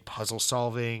 light puzzle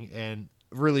solving and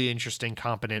really interesting,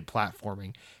 competent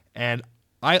platforming. And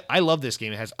I love this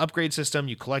game. It has upgrade system.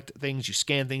 You collect things, you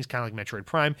scan things, kind of like Metroid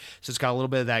Prime. So it's got a little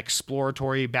bit of that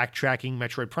exploratory, backtracking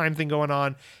Metroid Prime thing going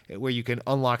on, where you can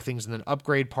unlock things and then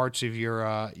upgrade parts of your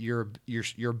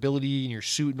ability and your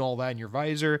suit and all that, and your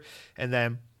visor. And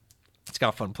then it's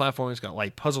got fun platforming. It's got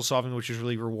light puzzle solving, which is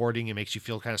really rewarding. It makes you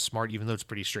feel kind of smart, even though it's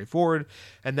pretty straightforward.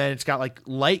 And then it's got like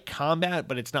light combat,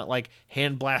 but it's not like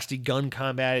hand blasty gun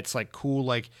combat. It's like cool,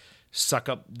 like suck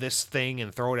up this thing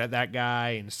and throw it at that guy,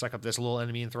 and suck up this little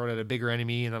enemy and throw it at a bigger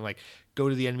enemy, and then like go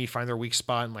to the enemy, find their weak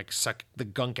spot, and like suck the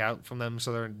gunk out from them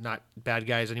so they're not bad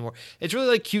guys anymore. It's really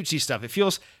like cutesy stuff. It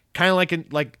feels kind of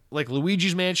like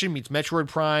Luigi's Mansion meets Metroid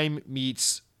Prime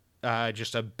meets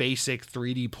just a basic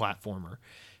 3D platformer.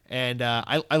 And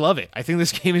I love it. I think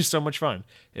this game is so much fun.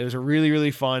 It was a really,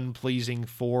 really fun, pleasing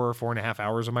 4.5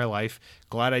 hours of my life.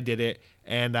 Glad I did it.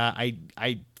 And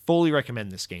I fully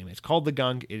recommend this game. It's called The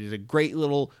Gunk. It is a great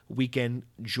little weekend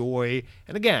joy.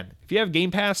 And again, if you have Game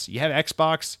Pass, you have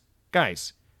Xbox,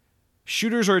 guys,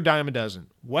 shooters are a dime a dozen.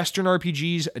 Western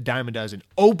RPGs, a dime a dozen.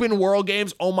 Open world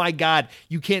games, oh my God.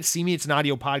 You can't see me, it's an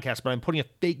audio podcast, but I'm putting a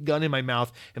fake gun in my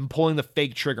mouth and pulling the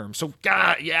fake trigger. I'm so,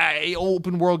 God, yeah,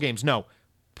 open world games. No,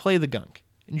 play The Gunk.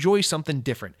 Enjoy something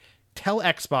different. Tell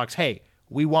Xbox, hey,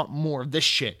 we want more of this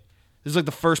shit. This is like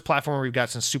the first platformer we've got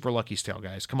since Super Lucky's Tale,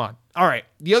 guys. Come on. All right.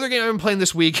 The other game I've been playing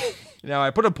this week. Now, I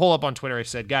put a poll up on Twitter. I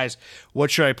said, guys, what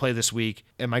should I play this week?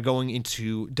 Am I going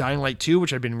into Dying Light 2,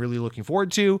 which I've been really looking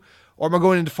forward to? Or am I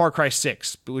going into Far Cry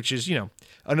 6, which is,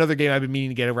 another game I've been meaning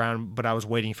to get around, but I was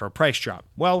waiting for a price drop.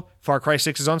 Well, Far Cry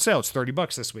 6 is on sale. It's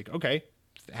 $30 this week. Okay.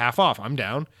 Half off. I'm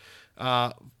down.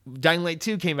 Dying Light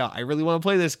 2 came out. I really want to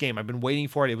play this game. I've been waiting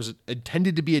for it. It was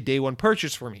intended to be a day one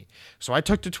purchase for me. So I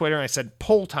took to Twitter and I said,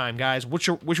 poll time, guys. Which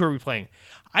are we playing?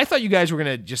 I thought you guys were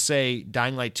going to just say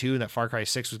Dying Light 2 and that Far Cry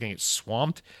 6 was going to get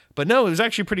swamped. But no, it was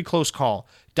actually a pretty close call.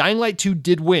 Dying Light 2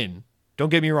 did win. Don't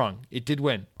get me wrong. It did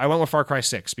win. I went with Far Cry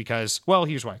 6 because, well,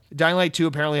 here's why. Dying Light 2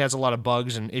 apparently has a lot of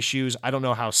bugs and issues. I don't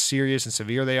know how serious and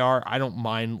severe they are. I don't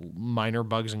mind minor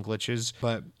bugs and glitches,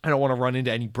 but I don't want to run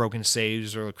into any broken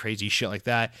saves or crazy shit like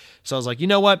that. So I was like, you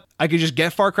know what? I could just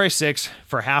get Far Cry 6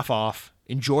 for half off,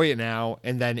 enjoy it now,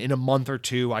 and then in a month or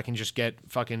two, I can just get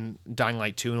fucking Dying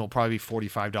Light 2, and it'll probably be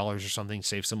 $45 or something,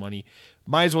 save some money.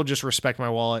 Might as well just respect my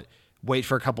wallet, wait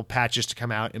for a couple patches to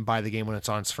come out and buy the game when it's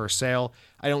on its first sale.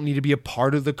 I don't need to be a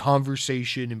part of the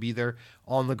conversation and be there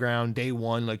on the ground day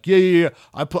one. Like, yeah.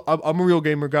 I'm a real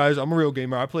gamer, guys. I'm a real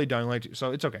gamer. I play Dying Light 2,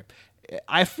 so it's okay.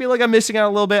 I feel like I'm missing out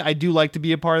a little bit. I do like to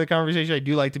be a part of the conversation. I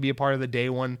do like to be a part of the day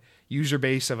one user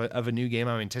base of a new game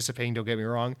I'm anticipating. Don't get me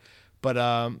wrong. But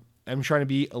I'm trying to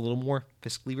be a little more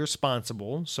fiscally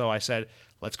responsible. So I said,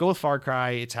 let's go with Far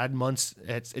Cry. It's had months.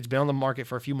 It's been on the market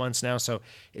for a few months now, so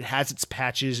it has its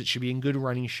patches. It should be in good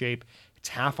running shape. It's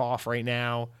half off right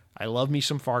now. I love me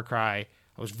some Far Cry.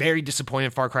 I was very disappointed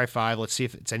in Far Cry 5. Let's see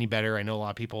if it's any better. I know a lot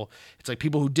of people, it's like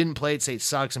people who didn't play it say it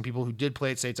sucks, and people who did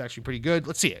play it say it's actually pretty good.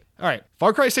 Let's see it. All right.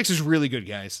 Far Cry 6 is really good,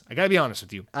 guys. I got to be honest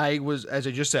with you. I was, as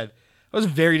I just said, I was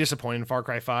very disappointed in Far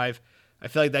Cry 5. I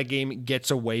feel like that game gets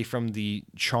away from the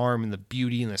charm and the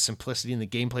beauty and the simplicity and the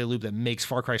gameplay loop that makes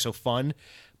Far Cry so fun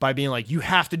by being like, you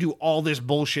have to do all this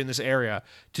bullshit in this area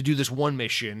to do this one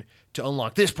mission to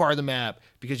unlock this part of the map,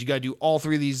 because you got to do all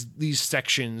three of these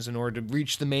sections in order to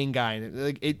reach the main guy.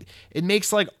 And it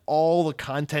makes like all the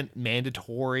content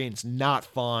mandatory, and it's not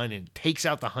fun, and it takes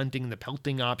out the hunting and the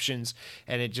pelting options,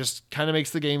 and it just kind of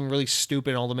makes the game really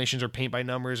stupid. All the missions are paint by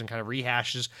numbers and kind of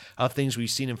rehashes of things we've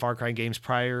seen in Far Cry games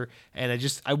prior, and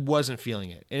I wasn't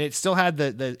feeling it. And it still had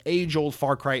the age-old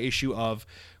Far Cry issue of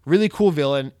really cool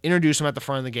villain, introduce him at the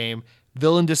front of the game,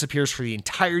 villain disappears for the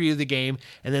entirety of the game,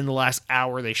 and then the last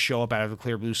hour they show up out of the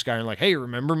clear blue sky and like, hey,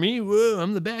 remember me? Whoa,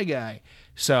 I'm the bad guy.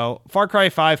 So Far Cry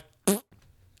 5,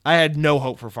 I had no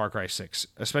hope for Far Cry 6,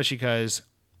 especially because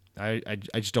I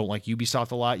just don't like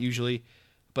Ubisoft a lot usually.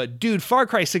 But dude, Far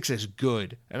Cry 6 is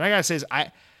good. And I gotta say,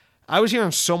 I was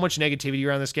hearing so much negativity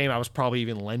around this game, I was probably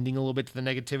even lending a little bit to the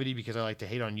negativity because I like to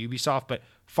hate on Ubisoft, but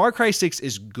Far Cry 6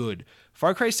 is good.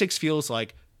 Far Cry 6 feels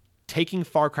like taking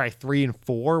Far Cry 3 and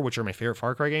 4, which are my favorite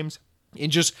Far Cry games, and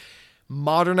just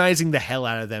modernizing the hell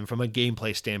out of them from a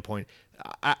gameplay standpoint.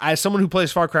 As someone who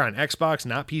plays Far Cry on Xbox,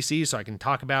 not PC, so I can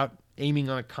talk about aiming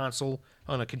on a console,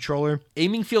 on a controller,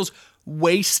 aiming feels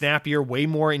way snappier, way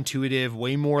more intuitive,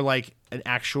 way more like an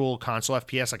actual console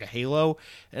FPS like a Halo,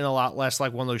 and a lot less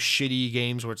like one of those shitty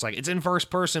games where it's like it's in first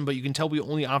person, but you can tell we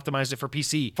only optimized it for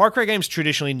PC. Far Cry games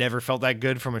traditionally never felt that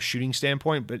good from a shooting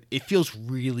standpoint, but it feels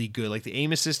really good. Like the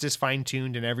aim assist is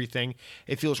fine-tuned and everything.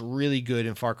 It feels really good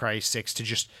in Far Cry 6 to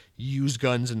just use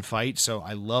guns and fight, so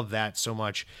I love that so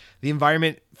much. The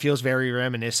environment feels very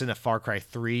reminiscent of Far Cry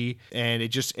 3, and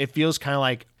it feels kind of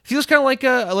like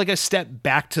a step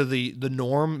back to the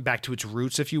norm, back to its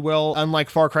roots, if you will. Unlike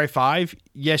Far Cry 5,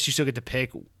 yes, you still get to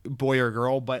pick boy or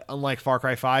girl, but unlike Far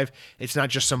Cry 5, it's not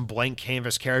just some blank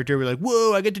canvas character. We're like,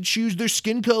 whoa, I get to choose their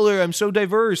skin color. I'm so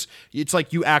diverse. It's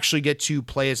like you actually get to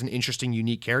play as an interesting,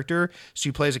 unique character. So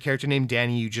you play as a character named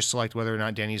Danny. You just select whether or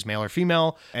not Danny's male or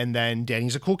female, and then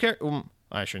Danny's a cool character.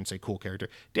 I shouldn't say cool character.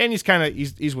 Danny's kind of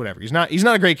he's whatever. He's not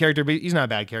a great character, but he's not a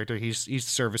bad character. He's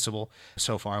serviceable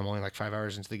so far. I'm only like 5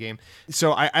 hours into the game,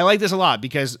 so I like this a lot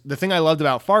because the thing I loved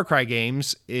about Far Cry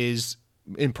games is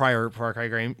in prior Far Cry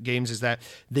games is that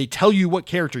they tell you what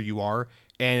character you are.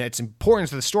 And it's important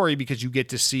to the story because you get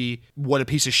to see what a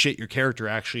piece of shit your character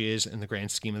actually is in the grand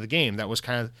scheme of the game. That was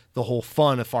kind of the whole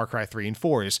fun of Far Cry 3 and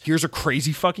 4 is here's a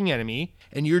crazy fucking enemy,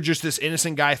 and you're just this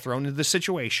innocent guy thrown into this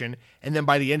situation. And then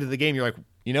by the end of the game, you're like,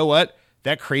 you know what?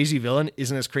 That crazy villain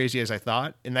isn't as crazy as I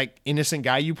thought. And that innocent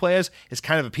guy you play as is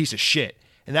kind of a piece of shit.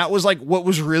 And that was like what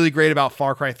was really great about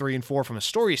Far Cry 3 and 4 from a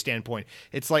story standpoint.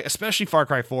 It's like, especially Far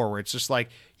Cry 4, where it's just like,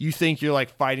 you think you're like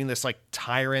fighting this like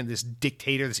tyrant, this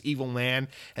dictator, this evil man.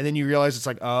 And then you realize it's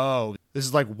like, oh, this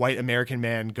is like white American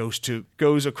man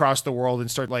goes across the world and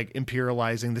start like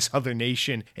imperializing this other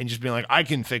nation and just being like, I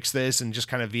can fix this. And just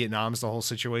kind of Vietnam's the whole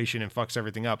situation and fucks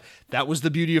everything up. That was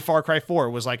the beauty of Far Cry 4.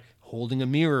 It was like holding a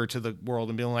mirror to the world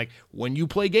and being like, when you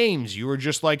play games, you are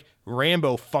just like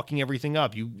Rambo fucking everything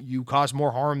up. You cause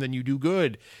more harm than you do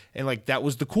good. And like, that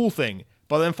was the cool thing.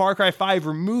 But then Far Cry 5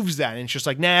 removes that, and it's just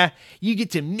like, nah, you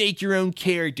get to make your own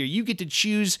character. You get to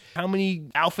choose how many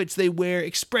outfits they wear,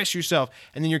 express yourself.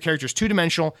 And then your character's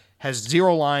two-dimensional, has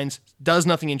 0 lines, does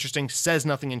nothing interesting, says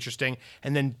nothing interesting,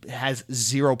 and then has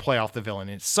 0 play off the villain.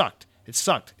 And it sucked. It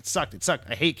sucked.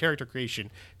 I hate character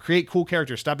creation. Create cool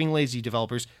characters. Stop being lazy,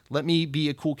 developers. Let me be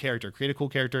a cool character. Create a cool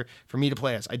character for me to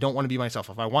play as. I don't want to be myself.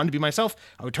 If I wanted to be myself,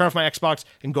 I would turn off my Xbox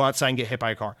and go outside and get hit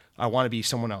by a car. I want to be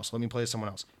someone else. Let me play as someone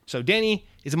else. So Danny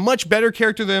is a much better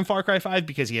character than Far Cry 5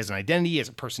 because he has an identity, he has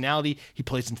a personality, he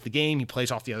plays into the game, he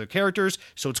plays off the other characters,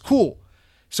 so it's cool.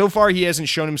 So far, he hasn't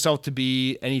shown himself to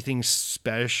be anything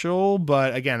special,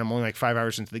 but again, I'm only like 5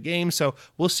 hours into the game, so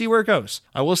we'll see where it goes.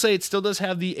 I will say it still does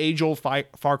have the age-old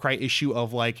Far Cry issue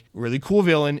of like really cool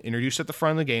villain introduced at the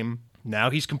front of the game. Now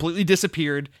he's completely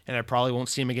disappeared, and I probably won't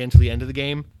see him again until the end of the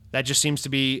game. That just seems to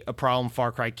be a problem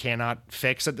Far Cry cannot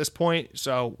fix at this point,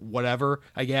 so whatever,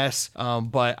 I guess.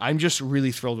 But I'm just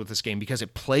really thrilled with this game because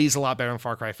it plays a lot better than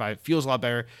Far Cry 5. It feels a lot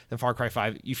better than Far Cry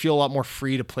 5. You feel a lot more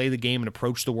free to play the game and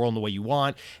approach the world in the way you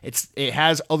want. It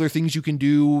has other things you can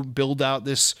do, build out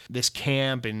this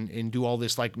camp and do all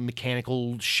this like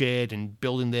mechanical shit and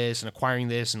building this and acquiring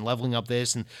this and leveling up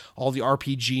this and all the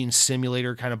RPG and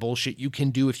simulator kind of bullshit you can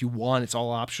do if you want. It's all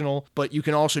optional. But you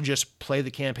can also just play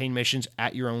the campaign missions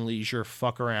at your own leisure,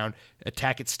 fuck around,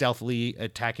 attack it stealthily,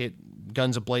 attack it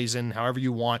guns a-blazing, however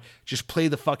you want. Just play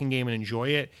the fucking game and enjoy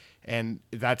it. And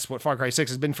that's what Far Cry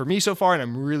 6 has been for me so far, and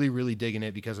I'm really, really digging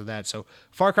it because of that. So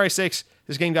Far Cry 6,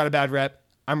 this game got a bad rep.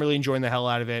 I'm really enjoying the hell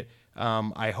out of it.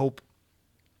 I hope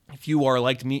if you are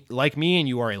like me and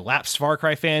you are a lapsed Far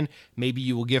Cry fan, maybe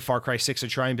you will give Far Cry 6 a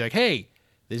try and be like, hey,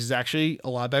 this is actually a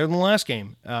lot better than the last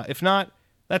game. If not,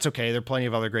 that's okay. There are plenty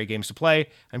of other great games to play.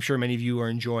 I'm sure many of you are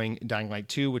enjoying Dying Light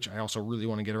 2, which I also really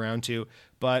want to get around to,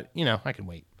 but, you know, I can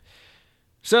wait.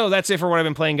 So that's it for what I've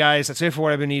been playing, guys. That's it for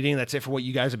what I've been eating. That's it for what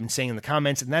you guys have been saying in the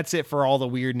comments, and that's it for all the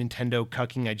weird Nintendo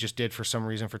cucking I just did for some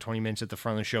reason for 20 minutes at the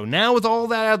front of the show. Now with all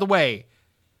that out of the way,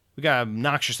 we got an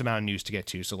obnoxious amount of news to get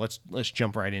to, so let's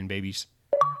jump right in, babies.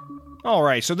 All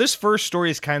right, so this first story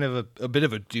is kind of a bit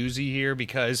of a doozy here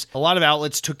because a lot of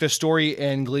outlets took this story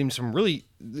and gleaned some really,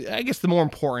 I guess, the more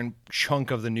important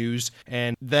chunk of the news,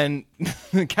 and then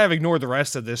kind of ignored the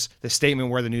rest of this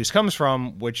statement where the news comes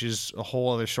from, which is a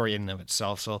whole other story in and of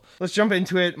itself. So let's jump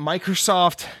into it.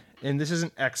 Microsoft, and this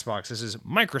isn't Xbox, this is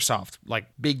Microsoft, like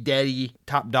Big Daddy,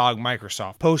 top dog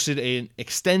Microsoft, posted an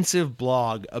extensive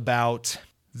blog about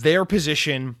their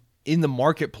position in the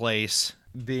marketplace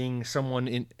being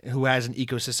someone who has an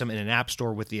ecosystem and an app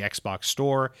store with the Xbox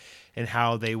Store, and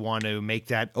how they want to make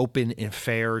that open and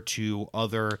fair to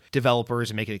other developers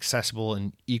and make it accessible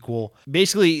and equal.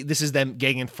 Basically, this is them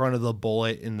getting in front of the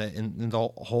bullet in the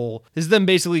whole. This is them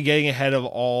basically getting ahead of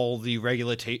all the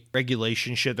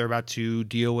regulation shit they're about to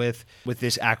deal with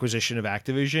this acquisition of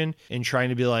Activision, and trying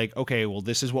to be like, okay, well,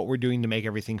 this is what we're doing to make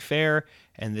everything fair,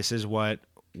 and this is what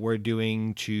we're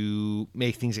doing to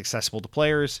make things accessible to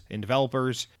players and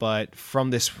developers. But from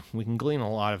this, we can glean a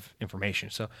lot of information.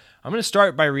 So I'm going to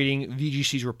start by reading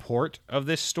VGC's report of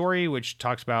this story, which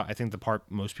talks about, I think, the part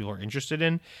most people are interested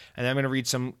in. And then I'm going to read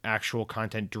some actual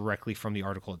content directly from the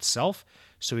article itself,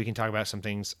 so we can talk about some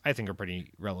things I think are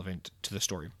pretty relevant to the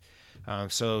story.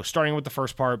 So starting with the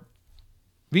first part,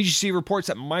 VGC reports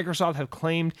that Microsoft have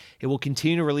claimed it will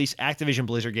continue to release Activision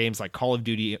Blizzard games like Call of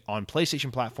Duty on PlayStation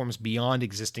platforms beyond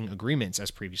existing agreements,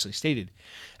 as previously stated.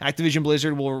 Activision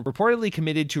Blizzard will reportedly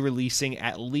committed to releasing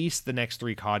at least the next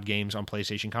 3 COD games on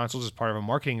PlayStation consoles as part of a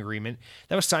marketing agreement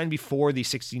that was signed before the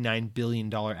 $69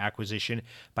 billion acquisition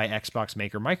by Xbox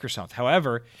maker Microsoft.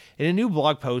 However, in a new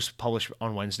blog post published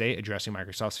on Wednesday addressing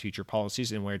Microsoft's future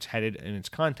policies and where it's headed in its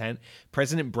content,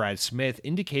 President Brad Smith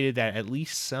indicated that at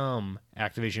least some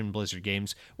Activision Blizzard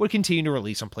games would continue to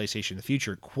release on PlayStation in the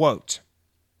future. Quote,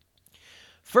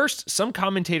 "First, some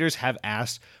commentators have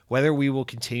asked whether we will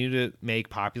continue to make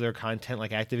popular content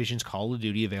like Activision's Call of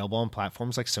Duty available on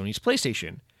platforms like Sony's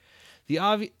PlayStation.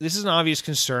 This is an obvious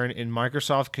concern, and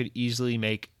Microsoft could easily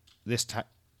make this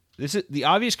the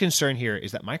obvious concern here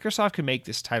is that Microsoft could make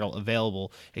this title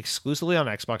available exclusively on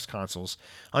Xbox consoles,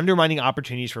 undermining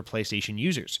opportunities for PlayStation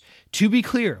users. To be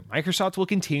clear, Microsoft will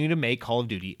continue to make Call of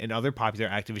Duty and other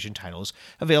popular Activision titles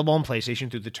available on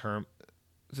PlayStation through the term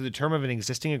of an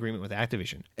existing agreement with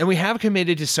Activision. And we have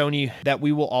committed to Sony that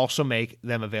we will also make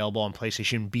them available on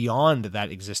PlayStation beyond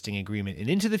that existing agreement and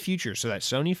into the future so that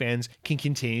Sony fans can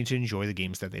continue to enjoy the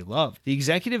games that they love." The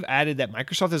executive added that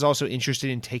Microsoft is also interested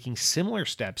in taking similar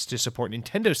steps to support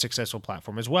Nintendo's successful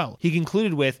platform as well. He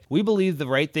concluded with, "We believe the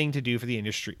right thing to do for the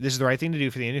industry. This is the right thing to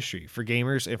do for the industry, for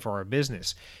gamers, and for our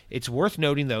business." It's worth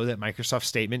noting, though, that Microsoft's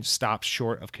statement stops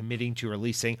short of committing to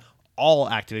releasing all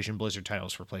Activision Blizzard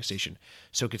titles for PlayStation,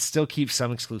 so it could still keep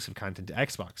some exclusive content to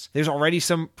Xbox. There's already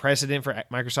some precedent for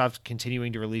Microsoft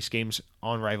continuing to release games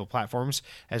on rival platforms,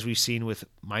 as we've seen with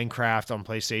Minecraft on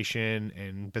PlayStation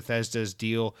and Bethesda's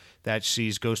deal that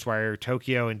sees Ghostwire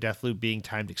Tokyo and Deathloop being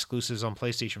timed exclusives on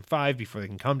PlayStation 5 before they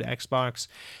can come to Xbox.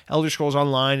 Elder Scrolls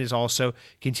Online is also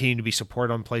continuing to be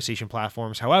supported on PlayStation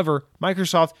platforms. However,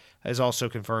 Microsoft has also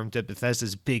confirmed that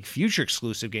Bethesda's big future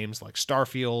exclusive games like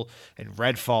Starfield and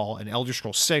Redfall and Elder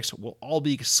Scrolls 6 will all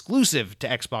be exclusive to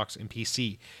Xbox and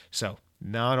PC. So,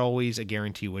 not always a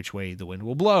guarantee which way the wind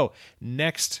will blow.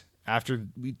 Next, after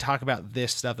we talk about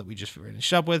this stuff that we just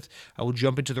finished up with, I will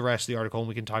jump into the rest of the article and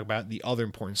we can talk about the other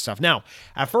important stuff. Now,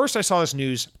 at first I saw this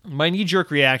news, my knee-jerk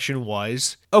reaction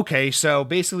was, okay, so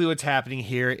basically what's happening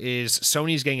here is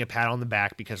Sony's getting a pat on the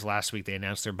back because last week they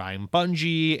announced they're buying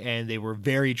Bungie, and they were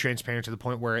very transparent to the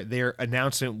point where their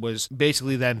announcement was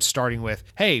basically them starting with,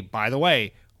 hey, by the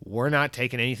way, we're not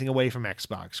taking anything away from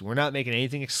Xbox. We're not making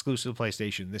anything exclusive to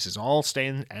PlayStation. This is all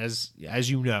staying as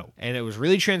you know. And it was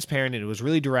really transparent and it was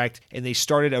really direct. And they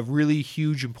started a really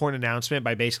huge, important announcement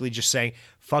by basically just saying,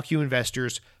 fuck you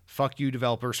investors, fuck you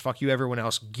developers, fuck you everyone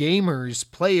else. Gamers,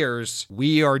 players,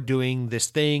 we are doing this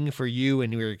thing for you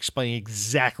and we're explaining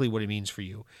exactly what it means for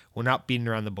you. We're not beating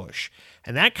around the bush.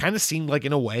 And that kind of seemed like,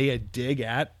 in a way, a dig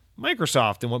at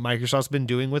Microsoft and what Microsoft's been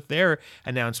doing with their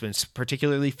announcements,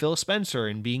 particularly Phil Spencer,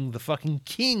 and being the fucking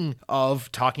king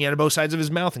of talking out of both sides of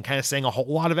his mouth and kind of saying a whole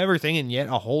lot of everything and yet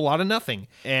a whole lot of nothing.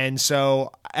 And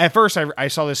so at first I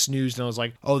saw this news and I was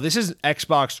like, oh, this is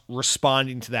Xbox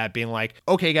responding to that, being like,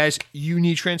 okay, guys, you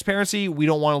need transparency. We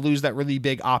don't want to lose that really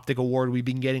big optic award we've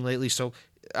been getting lately. So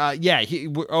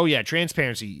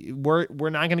transparency. We're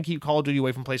not going to keep Call of Duty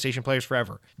away from PlayStation players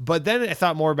forever. But then I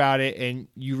thought more about it, and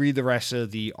you read the rest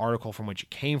of the article from which it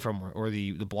came from, or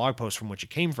the blog post from which it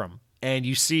came from, and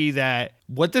you see that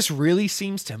what this really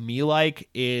seems to me like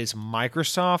is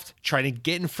Microsoft trying to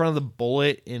get in front of the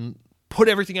bullet and put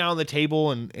everything out on the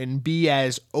table and be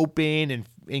as open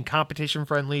and competition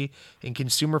friendly and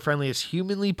consumer friendly as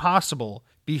humanly possible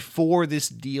before this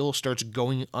deal starts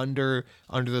going under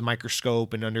the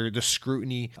microscope and under the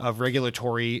scrutiny of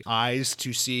regulatory eyes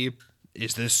to see,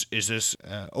 is this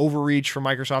overreach for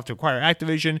Microsoft to acquire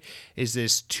Activision? Is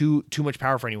this too much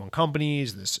power for any one company?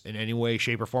 Is this in any way,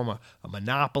 shape, or form a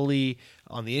monopoly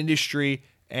on the industry?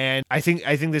 And I think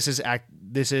this is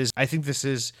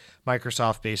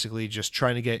Microsoft basically just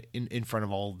trying to get in front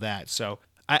of all of that. So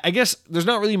I guess there's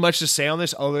not really much to say on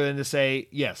this other than to say,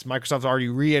 yes, Microsoft's already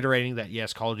reiterating that,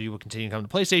 yes, Call of Duty will continue to come to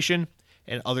PlayStation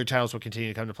and other titles will continue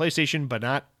to come to PlayStation, but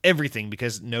not everything,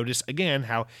 because notice again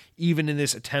how even in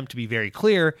this attempt to be very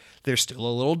clear, they're still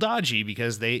a little dodgy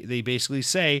because they basically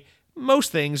say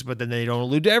most things, but then they don't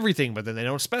allude to everything, but then they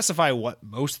don't specify what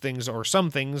most things or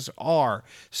some things are.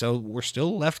 So we're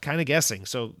still left kind of guessing.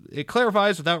 So it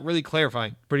clarifies without really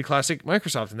clarifying. Pretty classic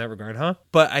Microsoft in that regard, huh?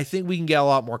 But I think we can get a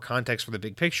lot more context for the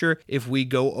big picture if we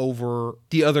go over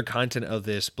the other content of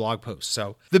this blog post.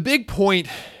 So the big point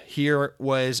here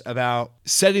was about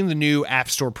setting the new App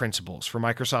Store principles for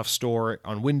Microsoft Store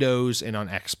on Windows and on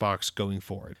Xbox going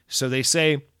forward. So they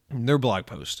say in their blog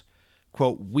post,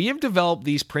 quote, "We have developed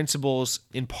these principles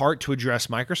in part to address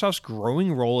Microsoft's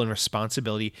growing role and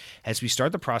responsibility as we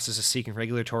start the process of seeking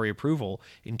regulatory approval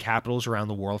in capitals around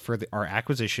the world for our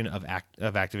acquisition of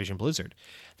Activision Blizzard.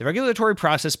 The regulatory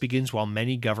process begins while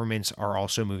many governments are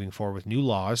also moving forward with new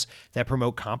laws that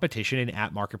promote competition in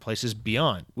app marketplaces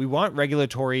beyond. We want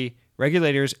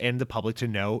regulators and the public to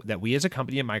know that we as a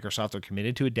company at Microsoft are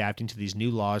committed to adapting to these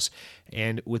new laws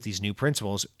and with these new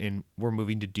principles, and we're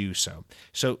moving to do so."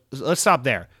 So let's stop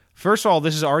there. First of all,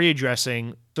 this is already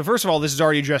addressing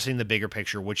the bigger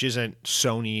picture, which isn't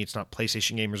Sony, it's not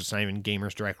PlayStation gamers, it's not even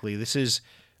gamers directly. This is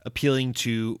appealing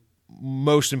to,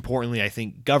 most importantly, I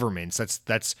think, governments.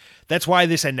 That's why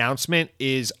this announcement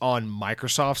is on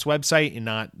Microsoft's website and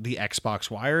not the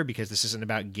Xbox Wire, because this isn't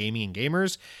about gaming and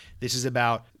gamers. This is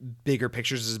about bigger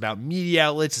pictures. This is about media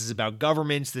outlets. This is about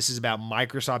governments. This is about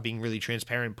Microsoft being really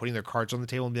transparent and putting their cards on the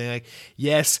table and being like,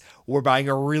 yes, we're buying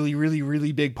a really, really,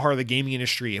 really big part of the gaming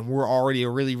industry, and we're already a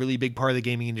really, really big part of the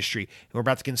gaming industry. And we're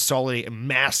about to consolidate a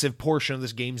massive portion of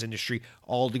this games industry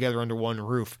all together under one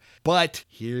roof. But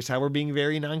here's how we're being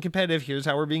very non-competitive. Here's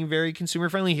how we're being very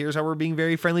consumer-friendly. Here's how we're being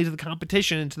very friendly to the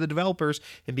competition and to the developers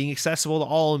and being accessible to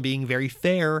all and being very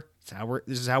fair.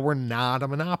 This is how we're not a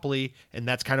monopoly, and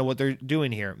that's kind of what they're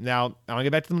doing here. Now, I'll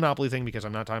get back to the monopoly thing because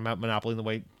I'm not talking about monopoly in the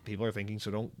way people are thinking,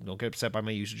 so don't get upset by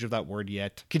my usage of that word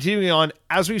yet. Continuing on,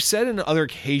 as we've said in other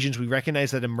occasions, we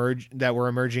recognize that we're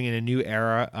emerging in a new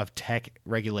era of tech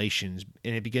regulations,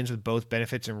 and it begins with both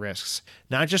benefits and risks,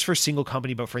 not just for a single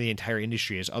company, but for the entire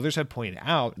industry. As others have pointed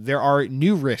out, there are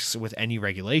new risks with any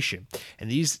regulation,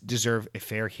 and these deserve a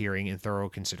fair hearing and thorough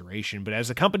consideration. But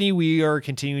as a company, we are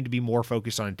continuing to be more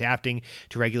focused on adapting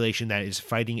to regulation that is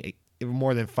fighting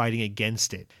more than fighting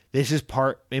against it. This is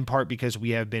in part because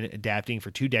we have been adapting for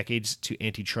 2 decades to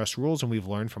antitrust rules, and we've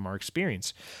learned from our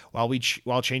experience.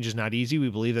 While change is not easy, we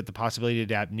believe that the possibility to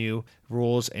adapt new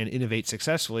rules and innovate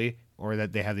successfully, or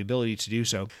that they have the ability to do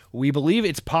so. We believe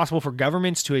it's possible for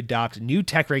governments to adopt new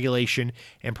tech regulation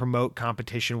and promote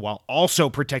competition while also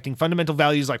protecting fundamental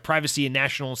values like privacy and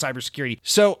national cybersecurity.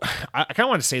 So I kind of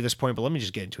want to say this point, but let me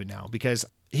just get into it now, because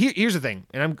here's the thing,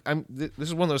 and this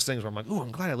is one of those things where I'm like, oh,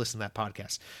 I'm glad I listened to that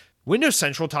podcast. Windows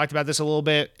Central talked about this a little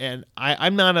bit, and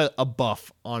I'm not a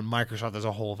buff on Microsoft as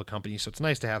a whole of a company, so it's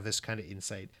nice to have this kind of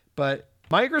insight. But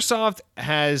Microsoft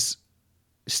has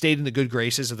stayed in the good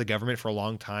graces of the government for a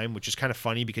long time, which is kind of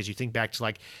funny because you think back to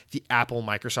like the Apple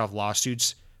Microsoft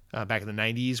lawsuits back in the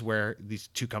 90s where these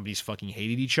two companies fucking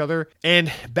hated each other.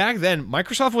 And back then,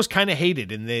 Microsoft was kind of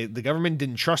hated, and the government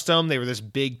didn't trust them. They were this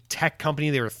big tech company.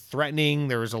 They were threatening.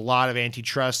 There was a lot of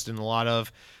antitrust and a lot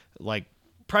of like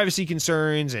privacy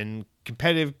concerns and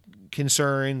competitive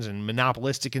concerns and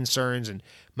monopolistic concerns. And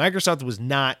Microsoft was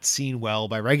not seen well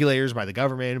by regulators, by the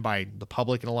government, by the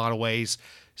public in a lot of ways.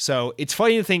 So it's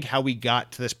funny to think how we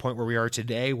got to this point where we are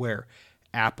today, where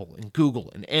Apple and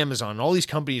Google and Amazon and all these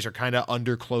companies are kind of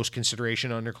under close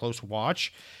consideration, under close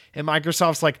watch. And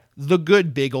Microsoft's like the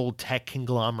good big old tech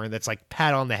conglomerate that's like,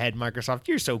 pat on the head, Microsoft,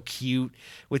 you're so cute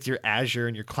with your Azure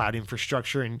and your cloud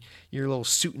infrastructure and your little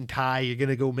suit and tie. You're going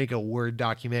to go make a Word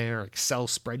document or Excel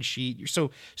spreadsheet. You're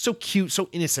so cute, so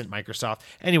innocent, Microsoft.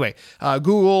 Anyway,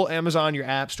 Google, Amazon, your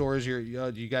app stores,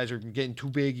 you guys are getting too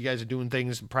big. You guys are doing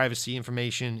things, privacy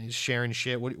information, sharing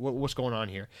shit. What's going on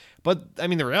here? But I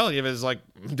mean, the reality of it is like,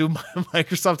 dude,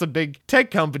 Microsoft's a big tech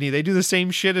company. They do the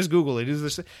same shit as Google. They do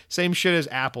the same shit as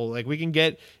Apple. Like, we can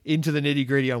get into the nitty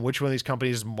gritty on which one of these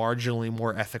companies is marginally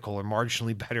more ethical or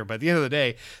marginally better. But at the end of the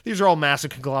day, these are all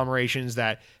massive conglomerations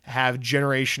that have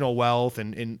generational wealth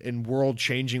and world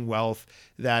changing wealth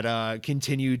that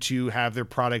continue to have their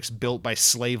products built by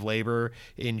slave labor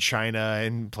in China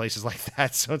and places like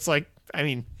that. So it's like, I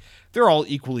mean, they're all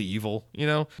equally evil, you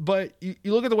know? But you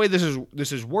look at the way this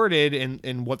is worded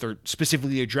and what they're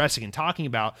specifically addressing and talking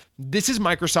about. This is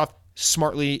Microsoft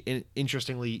smartly and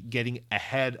interestingly getting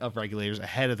ahead of regulators,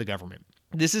 ahead of the government.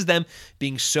 This is them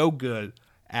being so good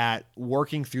at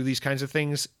working through these kinds of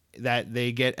things that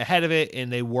they get ahead of it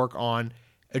and they work on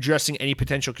addressing any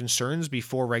potential concerns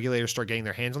before regulators start getting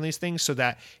their hands on these things, so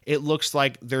that it looks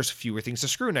like there's fewer things to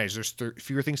scrutinize, there's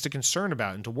fewer things to concern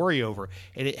about and to worry over,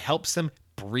 and it helps them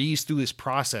breeze through this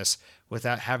process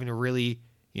without having to really,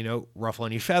 ruffle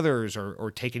any feathers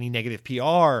or take any negative PR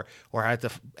or have to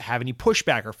have any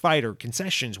pushback or fight or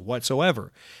concessions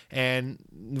whatsoever. And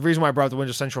the reason why I brought up the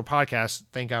Windows Central podcast,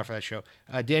 thank God for that show,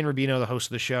 Dan Rubino, the host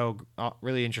of the show,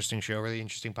 really interesting show, really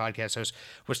interesting podcast host,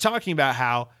 was talking about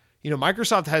how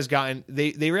Microsoft has gotten,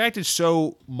 they reacted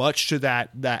so much to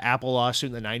that Apple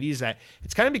lawsuit in the 90s that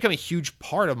it's kind of become a huge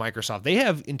part of Microsoft. They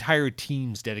have entire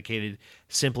teams dedicated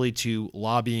simply to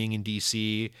lobbying in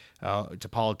DC, to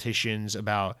politicians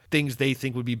about things they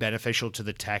think would be beneficial to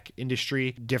the tech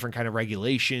industry, different kind of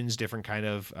regulations, different kind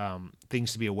of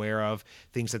things to be aware of,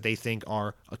 things that they think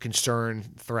are a concern,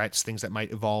 threats, things that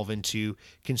might evolve into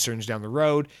concerns down the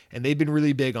road. And they've been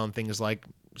really big on things like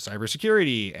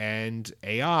cybersecurity and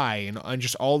AI and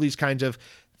just all these kinds of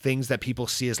things that people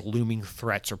see as looming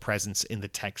threats or presence in the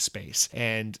tech space.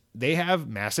 And they have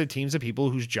massive teams of people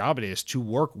whose job it is to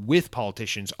work with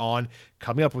politicians on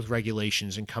coming up with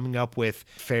regulations and coming up with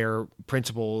fair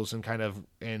principles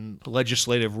and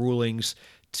legislative rulings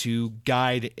to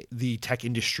guide the tech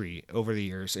industry over the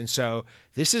years. And so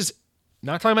this is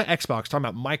not talking about Xbox, talking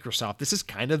about Microsoft. This is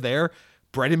kind of their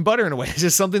bread and butter in a way. This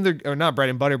is something or not bread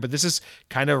and butter, but this is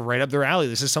kind of right up their alley.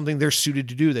 This is something they're suited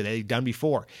to do that they've done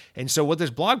before. And so what this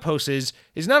blog post is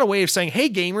not a way of saying, hey,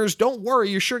 gamers, don't worry,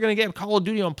 you're sure going to get Call of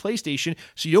Duty on PlayStation,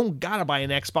 so you don't got to buy an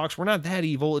Xbox. We're not that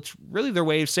evil. It's really their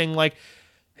way of saying, like,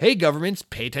 hey, governments,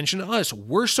 pay attention to us.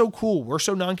 We're so cool. We're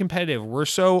so non-competitive. We're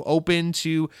so open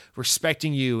to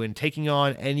respecting you and taking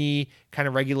on any kind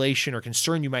of regulation or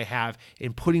concern you might have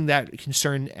and putting that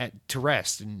concern to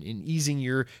rest and easing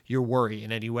your worry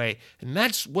in any way. And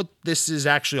that's what this is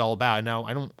actually all about. Now,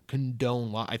 I don't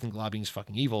condone, I think lobbying is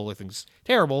fucking evil. I think it's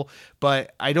terrible,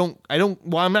 but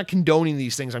I'm not condoning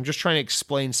these things. I'm just trying to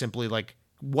explain simply like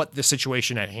what the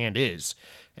situation at hand is.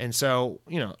 And so,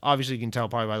 obviously you can tell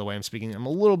probably by the way I'm speaking, I'm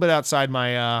a little bit outside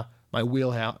my my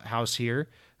wheelhouse here,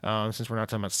 since we're not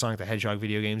talking about Sonic the Hedgehog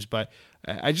video games. But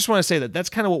I just want to say that that's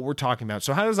kind of what we're talking about.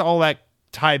 So how does all that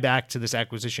tie back to this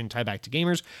acquisition, tie back to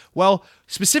gamers? Well,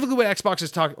 specifically what Xbox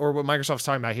is talking, or what Microsoft's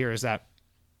talking about here, is that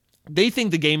they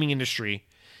think the gaming industry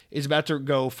is about to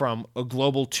go from a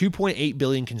global 2.8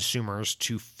 billion consumers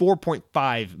to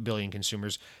 4.5 billion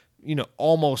consumers,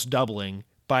 almost doubling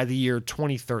by the year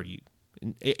 2030.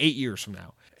 8 years from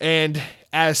now. And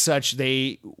as such,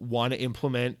 they want to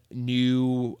implement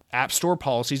new App Store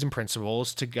policies and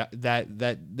principles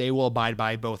that they will abide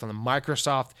by both on the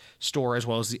Microsoft Store as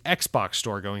well as the Xbox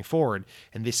Store going forward.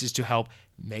 And this is to help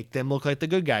make them look like the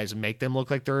good guys and make them look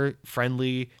like they're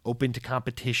friendly, open to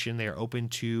competition. They're open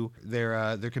to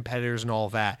their competitors and all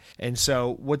of that. And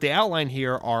so what they outline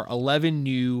here are 11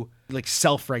 new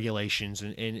self-regulations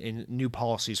and new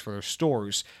policies for their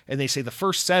stores. And they say the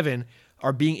first 7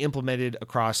 are being implemented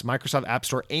across Microsoft App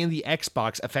Store and the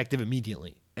Xbox effective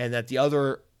immediately, and that the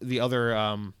other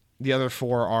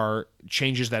 4 are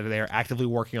changes that they are actively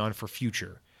working on for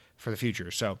the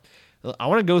future. So I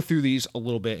want to go through these a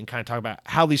little bit and kind of talk about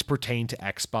how these pertain to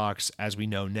Xbox as we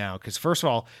know now. Because first of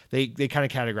all, they kind of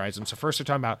categorize them. So first they're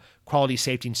talking about quality,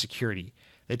 safety, and security.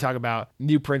 They talk about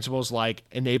new principles like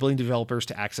enabling developers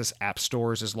to access app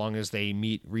stores as long as they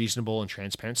meet reasonable and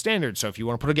transparent standards. So if you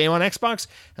want to put a game on Xbox,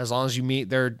 as long as you meet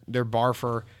their bar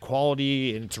for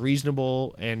quality and it's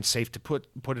reasonable and safe to put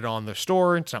it on the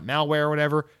store, it's not malware or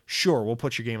whatever, sure, we'll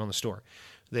put your game on the store.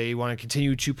 They want to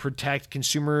continue to protect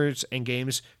consumers and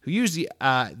games who use the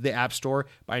App Store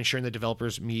by ensuring that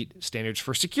developers meet standards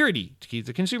for security to keep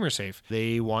the consumer safe.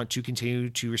 They want to continue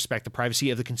to respect the privacy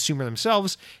of the consumer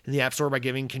themselves in the App Store by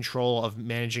giving control of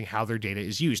managing how their data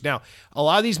is used. Now, a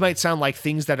lot of these might sound like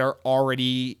things that are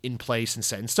already in place and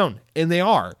set in stone, and they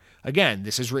are. Again,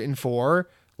 this is written for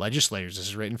legislators. This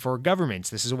is written for governments.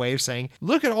 This is a way of saying,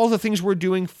 look at all the things we're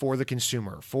doing for the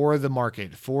consumer, for the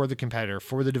market, for the competitor,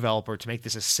 for the developer to make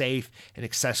this a safe and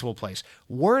accessible place.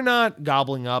 We're not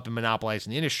gobbling up and monopolizing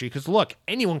the industry because, look,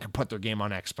 anyone can put their game on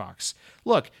Xbox.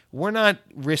 Look, we're not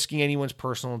risking anyone's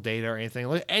personal data or anything.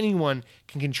 Look, anyone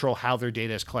can control how their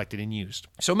data is collected and used.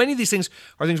 So many of these things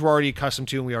are things we're already accustomed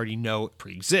to and we already know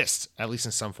pre-exists, at least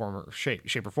in some form or shape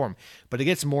or form. But it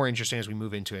gets more interesting as we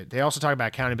move into it. They also talk about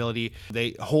accountability.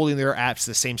 They holding their apps to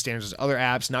the same standards as other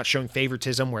apps, not showing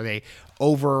favoritism where they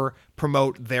over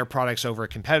promote their products over a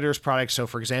competitor's product. So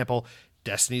for example,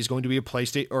 Destiny is going to be a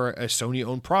PlayStation or a Sony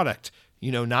owned product,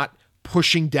 not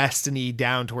pushing Destiny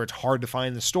down to where it's hard to find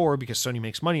in the store because Sony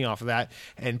makes money off of that,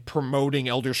 and promoting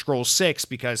Elder Scrolls 6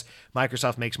 because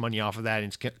Microsoft makes money off of that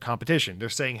in competition. They're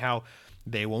saying how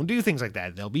they won't do things like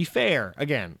that. They'll be fair.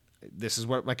 Again, this is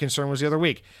what my concern was the other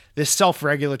week. This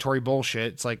self-regulatory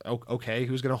bullshit. It's like, okay,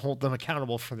 who's going to hold them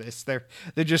accountable for this? They're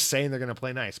just saying they're going to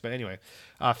play nice. But anyway,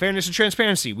 fairness and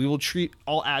transparency. We will treat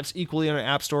all apps equally on our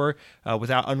app store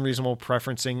without unreasonable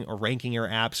preferencing or ranking our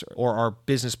apps or our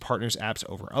business partners' apps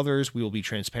over others. We will be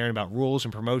transparent about rules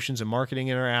and promotions and marketing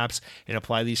in our apps and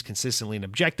apply these consistently and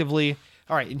objectively.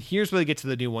 All right, and here's where they get to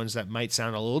the new ones that might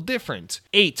sound a little different.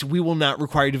 8, we will not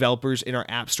require developers in our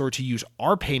app store to use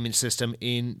our payment system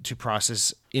to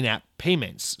process in-app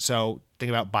payments. So think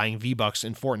about buying V-Bucks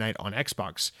in Fortnite on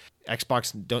Xbox.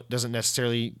 Xbox doesn't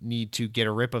necessarily need to get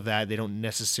a rip of that. They don't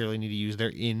necessarily need to use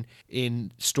their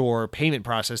in-store payment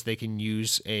process. They can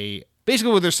use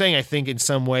basically what they're saying, I think, in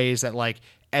some ways that like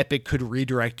Epic could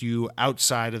redirect you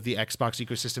outside of the Xbox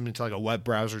ecosystem into like a web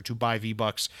browser to buy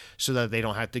V-Bucks so that they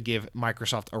don't have to give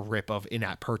Microsoft a rip of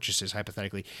in-app purchases,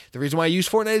 hypothetically. The reason why I use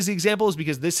Fortnite as the example is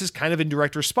because this is kind of in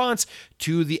direct response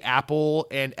to the Apple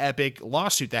and Epic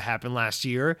lawsuit that happened last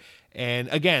year. And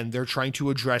again, they're trying to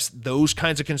address those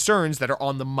kinds of concerns that are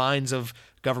on the minds of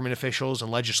government officials and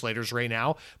legislators right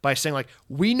now by saying like,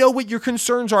 we know what your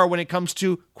concerns are when it comes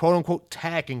to quote unquote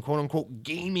tech and quote unquote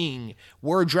gaming.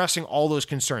 We're addressing all those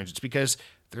concerns. It's because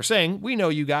they're saying, we know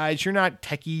you guys, you're not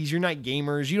techies, you're not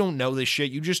gamers, you don't know this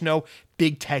shit. You just know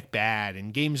big tech bad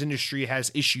and games industry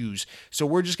has issues. So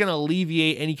we're just going to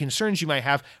alleviate any concerns you might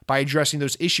have by addressing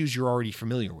those issues you're already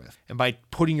familiar with. And by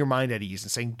putting your mind at ease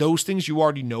and saying those things you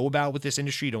already know about with this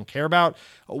industry you don't care about,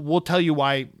 we'll tell you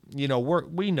why,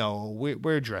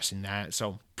 we're addressing that.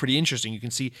 So pretty interesting. You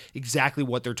can see exactly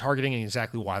what they're targeting and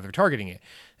exactly why they're targeting it.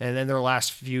 And then their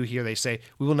last few here, they say,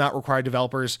 we will not require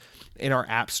developers in our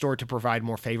app store to provide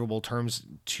more favorable terms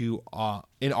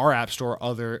in our app store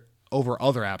over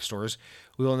other app stores.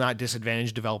 We will not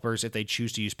disadvantage developers if they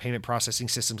choose to use payment processing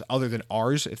systems other than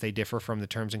ours if they differ from the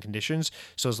terms and conditions.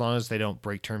 So as long as they don't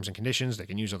break terms and conditions, they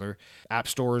can use other app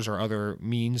stores or other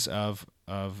means of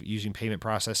using payment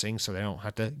processing so they don't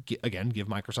have to, give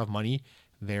Microsoft money.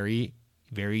 Very,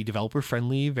 very developer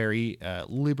friendly, very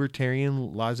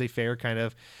libertarian, laissez-faire kind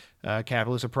of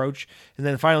capitalist approach. And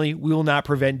then finally, we will not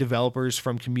prevent developers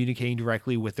from communicating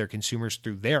directly with their consumers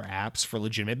through their apps for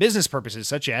legitimate business purposes,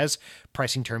 such as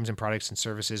pricing terms and products and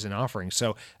services and offerings.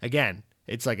 So again,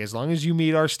 it's like, as long as you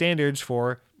meet our standards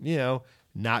for,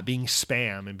 not being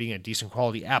spam and being a decent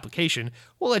quality application,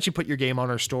 we'll let you put your game on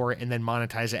our store and then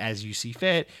monetize it as you see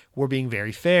fit. We're being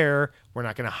very fair. We're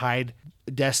not going to hide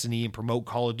Destiny and promote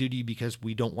Call of Duty because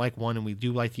we don't like one and we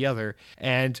do like the other.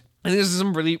 And this is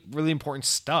some really, really important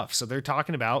stuff. So they're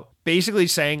talking about basically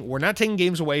saying we're not taking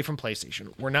games away from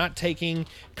PlayStation. We're not taking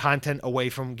content away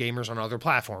from gamers on other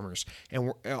platforms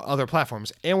and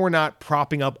we're not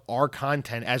propping up our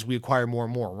content as we acquire more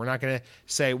and more. We're not going to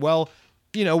say, well,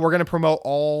 we're going to promote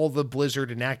all the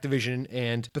Blizzard and Activision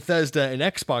and Bethesda and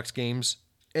Xbox games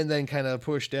and then kind of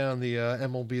push down the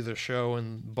MLB The Show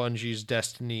and Bungie's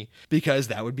Destiny, because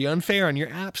that would be unfair on your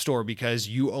app store because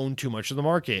you own too much of the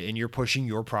market and you're pushing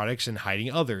your products and hiding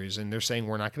others. And they're saying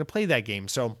we're not going to play that game.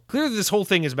 So clearly this whole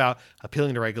thing is about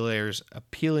appealing to regulators,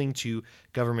 appealing to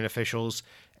government officials.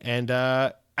 And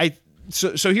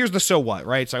so here's the so what,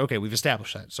 right? It's like, okay, we've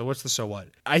established that. So what's the so what?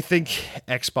 I think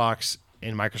Xbox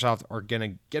and Microsoft are going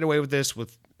to get away with this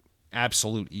with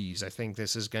absolute ease. I think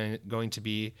this is going to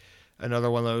be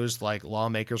another one of those, like,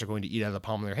 lawmakers are going to eat out of the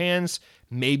palm of their hands.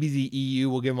 Maybe the EU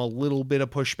will give them a little bit of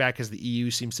pushback because the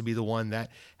EU seems to be the one that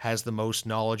has the most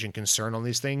knowledge and concern on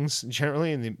these things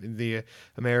generally. And the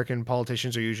American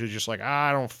politicians are usually just like,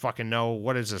 I don't fucking know.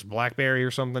 What is this, BlackBerry or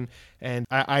something? And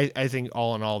I think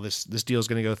all in all, this deal is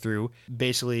going to go through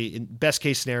basically in best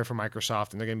case scenario for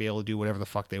Microsoft, and they're going to be able to do whatever the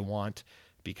fuck they want,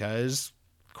 because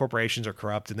corporations are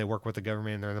corrupt and they work with the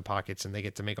government and they're in the pockets and they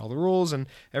get to make all the rules and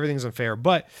everything's unfair.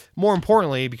 But more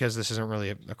importantly, because this isn't really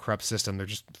a corrupt system, they're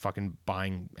just fucking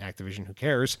buying Activision. Who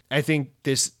cares? I think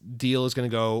this deal is going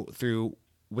to go through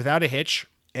without a hitch.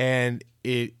 And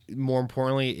more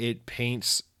importantly, it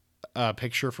paints a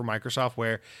picture for Microsoft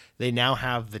where they now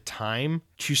have the time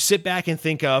to sit back and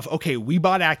think of, okay, we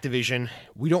bought Activision.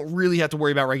 We don't really have to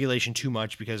worry about regulation too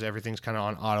much because everything's kind of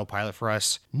on autopilot for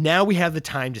us. Now we have the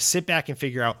time to sit back and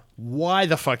figure out, why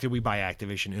the fuck did we buy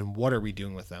Activision and what are we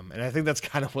doing with them? And I think that's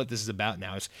kind of what this is about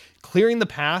now. It's clearing the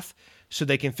path so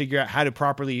they can figure out how to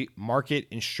properly market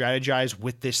and strategize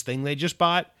with this thing they just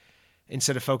bought,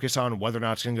 instead of focus on whether or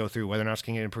not it's going to go through, whether or not it's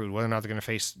going to get approved, whether or not they're going to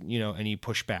face, any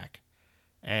pushback.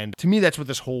 And to me, that's what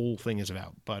this whole thing is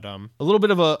about. But a little bit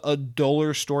of a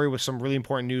duller story with some really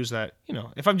important news that,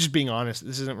 if I'm just being honest,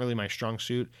 this isn't really my strong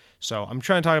suit. So I'm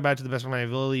trying to talk about it to the best of my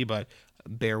ability, but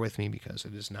bear with me because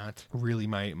it is not really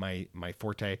my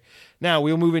forte. Now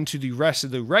we'll move into the rest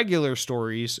of the regular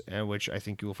stories, which I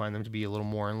think you will find them to be a little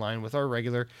more in line with our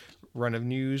regular run of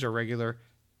news, or regular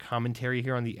commentary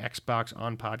here on the Xbox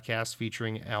On podcast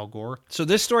featuring Al Gore. So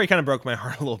this story kind of broke my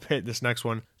heart a little bit, this next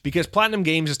one, because Platinum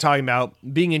Games is talking about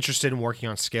being interested in working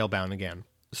on Scalebound again.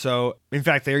 So, in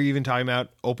fact, they're even talking about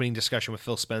opening discussion with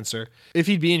Phil Spencer, if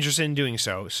he'd be interested in doing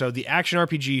so. So the action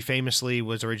RPG famously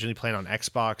was originally planned on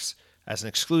Xbox as an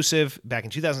exclusive back in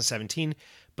 2017,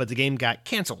 but the game got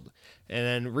canceled. And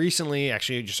then recently,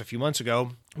 actually just a few months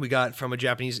ago, we got from a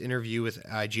Japanese interview with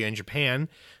IGN Japan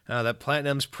that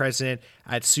Platinum's president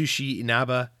Atsushi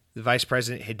Inaba, the vice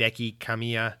president Hideki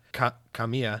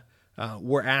Kamiya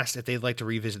were asked if they'd like to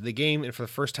revisit the game, and for the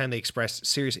first time they expressed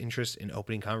serious interest in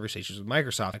opening conversations with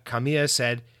Microsoft. Kamiya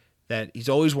said that he's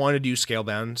always wanted to do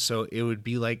Scalebound, so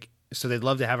they'd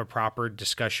love to have a proper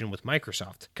discussion with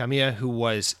Microsoft. Kamiya, who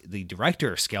was the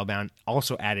director of Scalebound,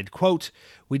 also added, quote,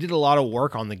 "We did a lot of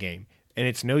work on the game, and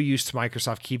it's no use to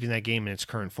Microsoft keeping that game in its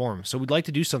current form, so we'd like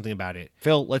to do something about it.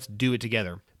 Phil, let's do it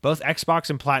together." Both Xbox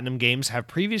and Platinum Games have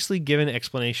previously given an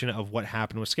explanation of what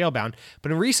happened with Scalebound,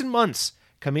 but in recent months,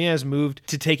 Kamiya has moved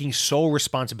to taking sole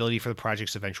responsibility for the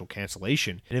project's eventual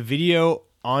cancellation. In a video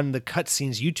on the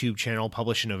Cutscenes YouTube channel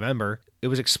published in November, it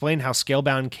was explained how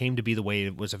Scalebound came to be the way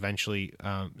it was eventually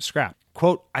scrapped.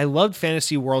 Quote, "I loved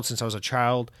Fantasy World since I was a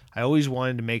child. I always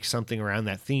wanted to make something around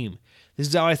that theme. This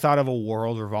is how I thought of a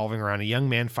world revolving around a young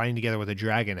man fighting together with a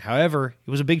dragon. However, it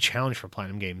was a big challenge for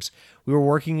Platinum Games. We were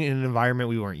working in an environment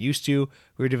we weren't used to.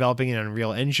 We were developing an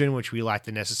Unreal Engine, which we lacked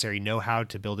the necessary know-how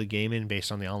to build a game in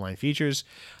based on the online features.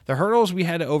 The hurdles we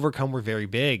had to overcome were very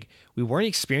big. We weren't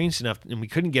experienced enough, and we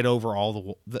couldn't get over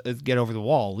the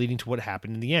wall, leading to what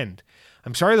happened in the end.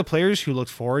 I'm sorry to the players who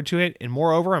looked forward to it, and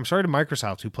moreover, I'm sorry to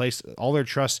Microsoft, who placed all their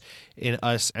trust in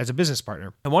us as a business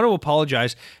partner. I want to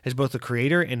apologize as both a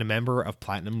creator and a member of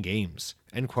Platinum Games."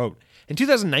 End quote. In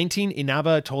 2019,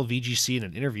 Inaba told VGC in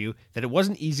an interview that it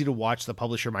wasn't easy to watch the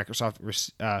publisher Microsoft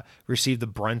receive the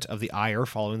brunt of the ire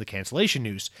following the cancellation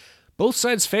news. "Both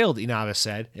sides failed," Inaba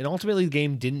said, "and ultimately the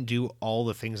game didn't do all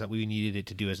the things that we needed it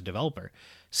to do as a developer."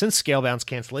 Since Scalebound's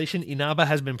cancellation, Inaba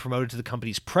has been promoted to the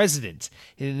company's president.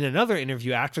 And in another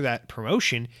interview after that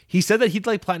promotion, he said that he'd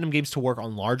like Platinum Games to work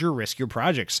on larger, riskier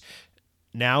projects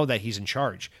now that he's in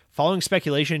charge. Following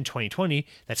speculation in 2020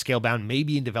 that Scalebound may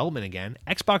be in development again,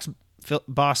 Xbox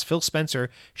boss Phil Spencer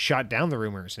shot down the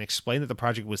rumors and explained that the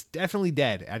project was definitely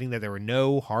dead, adding that there were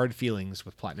no hard feelings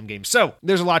with Platinum Games. So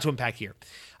there's a lot to unpack here.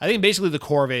 I think basically the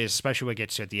core of it is especially what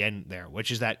gets to at the end there,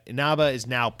 which is that Inaba is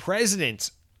now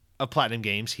president of Platinum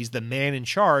Games. He's the man in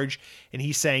charge, and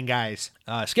he's saying, guys,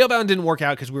 Scalebound didn't work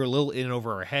out because we were a little in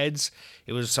over our heads.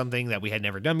 It was something that we had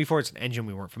never done before. It's an engine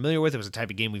we weren't familiar with. It was a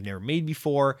type of game we've never made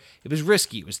before. It was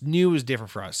risky. It was new. It was different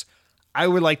for us. I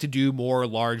would like to do more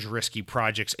large, risky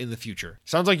projects in the future.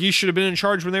 Sounds like you should have been in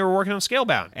charge when they were working on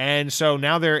Scalebound. And so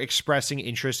now they're expressing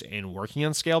interest in working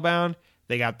on Scalebound.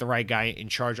 They got the right guy in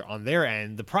charge on their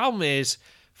end. The problem is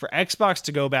for Xbox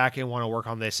to go back and want to work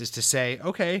on this is to say,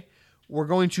 okay, we're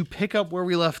going to pick up where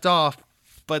we left off,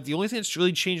 but the only thing that's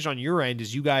really changed on your end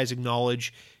is you guys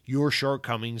acknowledge your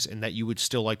shortcomings and that you would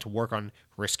still like to work on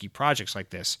risky projects like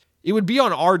this. It would be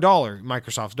on our dollar,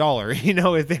 Microsoft's dollar,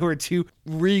 if they were to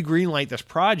re-greenlight this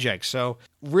project. So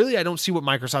really, I don't see what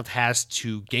Microsoft has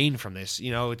to gain from this.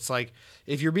 It's like,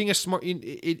 if you're being a smart,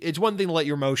 it's one thing to let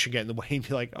your emotion get in the way and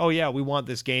be like, oh yeah, we want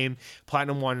this game.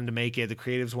 Platinum wanted to make it. The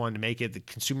creatives wanted to make it. The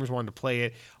consumers wanted to play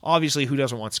it. Obviously, who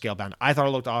doesn't want Scalebound? I thought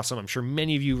it looked awesome. I'm sure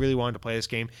many of you really wanted to play this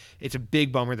game. It's a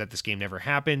big bummer that this game never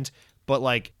happened. But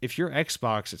like, if you're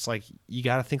Xbox, it's like, you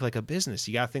got to think like a business.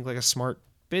 You got to think like a smart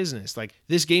business. Like,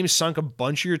 this game sunk a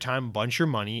bunch of your time, a bunch of your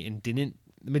money, and didn't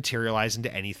materialize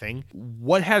into anything.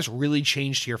 What has really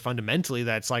changed here fundamentally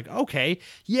that's like, okay,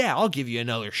 yeah, I'll give you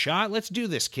another shot. Let's do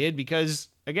this, kid. Because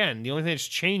again, the only thing that's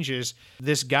changed is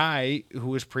this guy who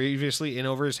was previously in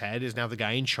over his head is now the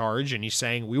guy in charge, and he's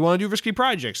saying, we want to do risky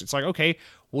projects. It's like, okay,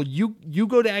 well, you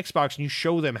go to Xbox and you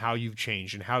show them how you've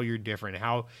changed and how you're different,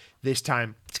 how this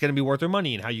time it's going to be worth their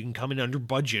money, and how you can come in under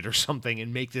budget or something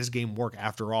and make this game work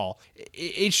after all.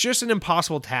 It's just an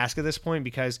impossible task at this point,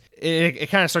 because it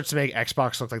kind of starts to make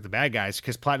Xbox look like the bad guys,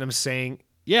 because Platinum's saying,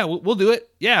 yeah, we'll do it.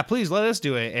 Yeah, please let us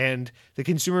do it. And the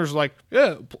consumers are like,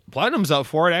 yeah, Platinum's up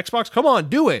for it. Xbox, come on,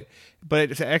 do it.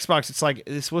 But to Xbox, it's like,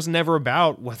 this was never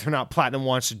about whether or not Platinum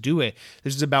wants to do it.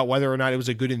 This is about whether or not it was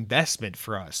a good investment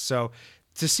for us. So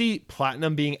To see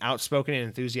Platinum being outspoken and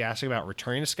enthusiastic about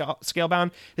returning to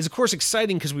Scalebound is, of course,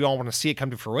 exciting because we all want to see it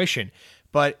come to fruition.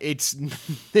 But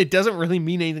it doesn't really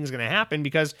mean anything's going to happen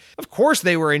because, of course,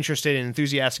 they were interested and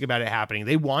enthusiastic about it happening.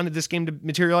 They wanted this game to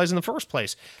materialize in the first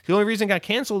place. The only reason it got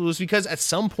canceled was because at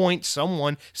some point,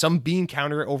 some bean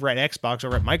counter over at Xbox,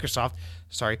 over at Microsoft,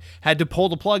 had to pull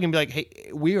the plug and be like,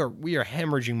 hey, we are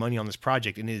hemorrhaging money on this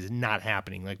project and it is not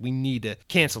happening. Like, we need to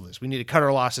cancel this. We need to cut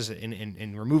our losses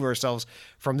and remove ourselves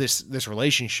from this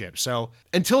relationship. So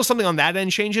until something on that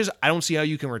end changes, I don't see how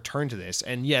you can return to this.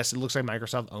 And yes, it looks like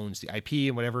Microsoft owns the IP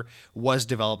and whatever was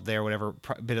developed there, whatever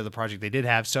bit of the project they did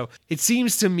have. So it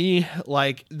seems to me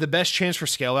like the best chance for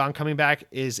Scalebound coming back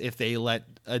is if they let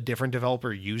a different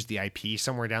developer use the IP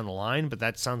somewhere down the line, but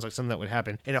that sounds like something that would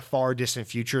happen in a far distant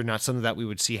future, not something that we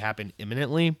would see happen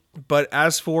imminently. But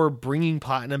as for bringing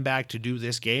Platinum back to do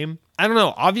this game, I don't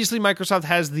know. Obviously, Microsoft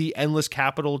has the endless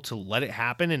capital to let it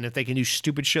happen, and if they can do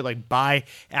stupid shit like buy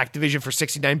Activision for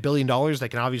 $69 billion, they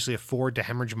can obviously afford to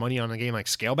hemorrhage money on a game like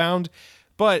Scalebound.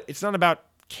 But it's not about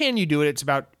can you do it, it's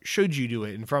about should you do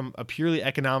it. And from a purely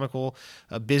economical,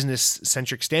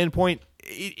 business-centric standpoint,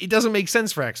 it doesn't make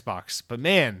sense for Xbox. But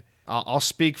man, I'll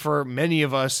speak for many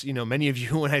of us, many of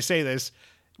you when I say this,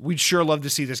 we'd sure love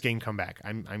to see this game come back.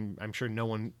 I'm sure no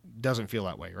one doesn't feel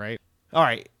that way, right? All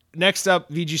right. Next up,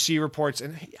 VGC reports,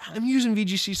 and I'm using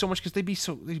VGC so much because they'd be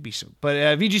so. But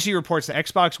VGC reports that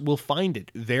Xbox will find it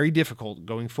very difficult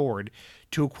going forward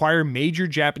to acquire major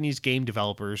Japanese game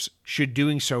developers, should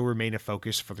doing so remain a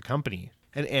focus for the company.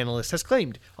 An analyst has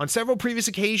claimed on several previous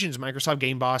occasions, Microsoft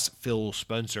game boss Phil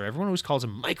Spencer, everyone always calls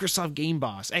him Microsoft game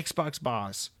boss, Xbox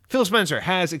boss, Phil Spencer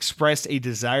has expressed a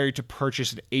desire to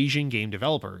purchase an Asian game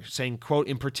developer, saying, quote,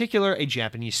 in particular, a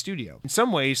Japanese studio. In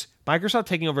some ways, Microsoft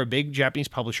taking over a big Japanese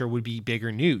publisher would be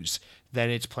bigger news than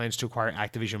its plans to acquire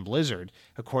Activision Blizzard,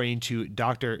 according to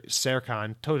Dr.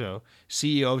 Serkan Toto,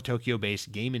 CEO of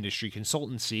Tokyo-based game industry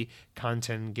consultancy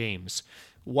Kanten Games.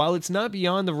 While it's not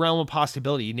beyond the realm of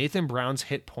possibility, Nathan Brown's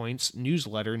Hit Points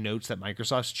newsletter notes that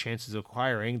Microsoft's chances of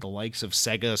acquiring the likes of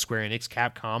Sega, Square Enix,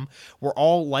 Capcom were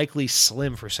all likely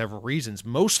slim for several reasons,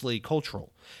 mostly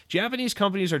cultural. Japanese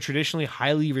companies are traditionally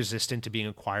highly resistant to being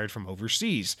acquired from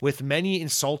overseas, with many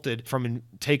insulted from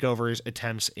takeovers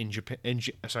attempts in Japan.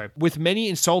 With many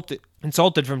insulted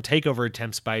from takeover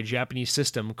attempts by a Japanese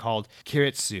system called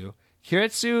Keiretsu.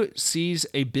 Keiretsu sees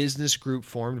a business group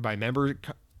formed by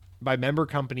member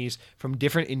companies from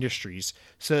different industries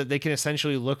so that they can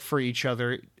essentially look for each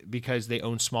other because they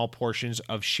own small portions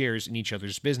of shares in each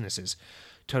other's businesses,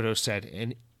 Toto said.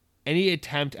 And any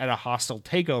attempt at a hostile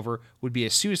takeover would be a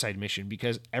suicide mission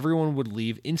because everyone would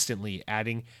leave instantly,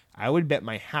 adding, I would bet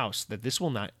my house that this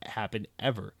will not happen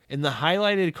ever. In the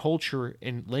highlighted culture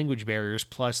and language barriers,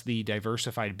 plus the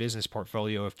diversified business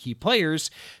portfolio of key players,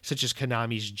 such as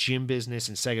Konami's gym business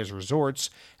and Sega's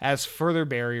resorts, as further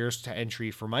barriers to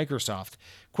entry for Microsoft.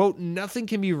 Quote, nothing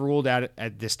can be ruled out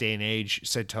at this day and age,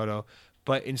 said Toto.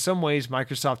 But in some ways,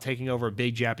 Microsoft taking over a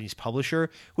big Japanese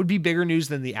publisher would be bigger news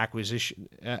than the acquisition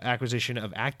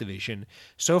of Activision.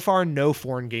 So far, no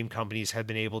foreign game companies have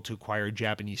been able to acquire a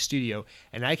Japanese studio,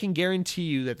 and I can guarantee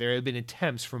you that there have been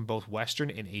attempts from both Western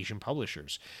and Asian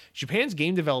publishers. Japan's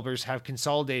game developers have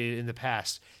consolidated in the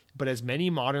past, but as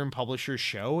many modern publishers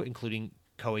show, including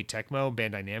Koei Tecmo,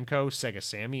 Bandai Namco, Sega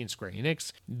Sammy, and Square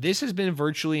Enix, this has been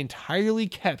virtually entirely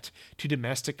kept to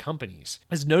domestic companies.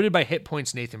 As noted by Hit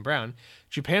Point's Nathan Brown,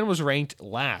 Japan was ranked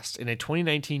last in a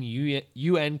 2019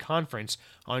 UN conference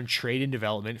on trade and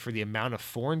development for the amount of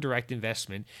foreign direct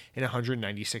investment in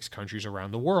 196 countries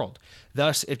around the world.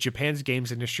 Thus, if Japan's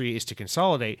games industry is to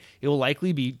consolidate, it will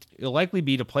likely be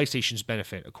to PlayStation's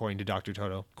benefit, according to Dr.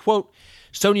 Toto. Quote,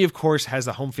 Sony, of course, has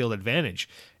the home field advantage,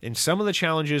 and some of the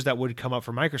challenges that would come up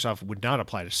for Microsoft would not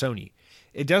apply to Sony.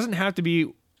 It doesn't have to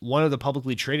be one of the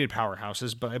publicly traded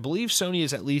powerhouses, but I believe Sony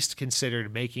is at least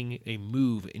considered making a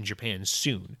move in Japan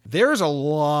soon. There's a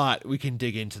lot we can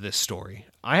dig into this story.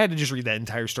 I had to just read that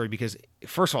entire story because,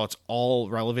 first of all, it's all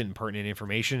relevant and pertinent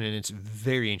information, and it's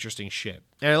very interesting shit.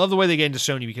 And I love the way they get into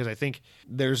Sony because I think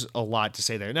there's a lot to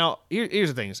say there. Now, here's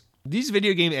the things. These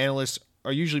video game analysts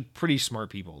are usually pretty smart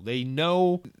people. They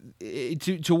know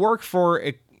to work for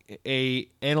a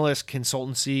analyst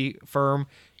consultancy firm,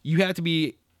 you have to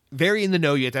be very in the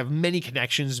know. You have to have many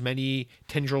connections, many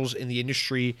tendrils in the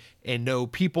industry, and know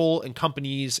people and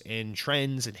companies and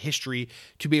trends and history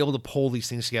to be able to pull these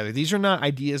things together. These are not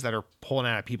ideas that are pulling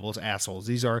out of people's assholes.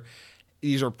 These are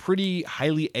pretty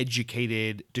highly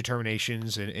educated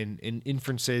determinations and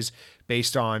inferences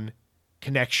based on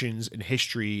connections and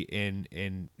history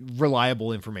and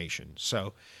reliable information.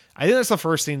 So I think that's the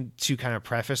first thing to kind of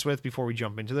preface with before we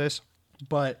jump into this.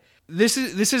 But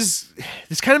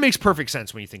this kind of makes perfect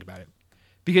sense when you think about it,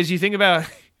 because you think about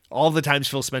all the times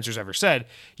Phil Spencer's ever said,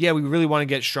 yeah, we really want to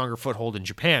get stronger foothold in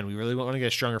Japan. We really want to get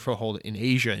a stronger foothold in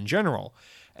Asia in general.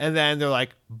 And then they're like,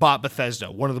 bought Bethesda,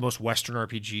 one of the most Western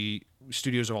RPG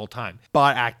studios of all time.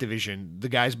 Bought Activision, the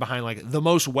guys behind like the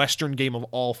most Western game of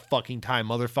all fucking time.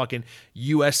 Motherfucking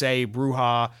USA,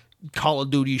 Bruja, Call of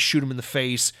Duty, shoot them in the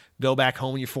face, go back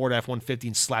home in your Ford F-150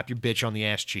 and slap your bitch on the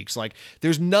ass cheeks. Like,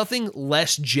 there's nothing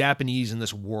less Japanese in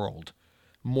this world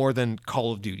more than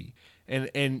Call of Duty. And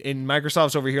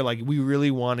Microsoft's over here like, we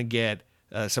really want to get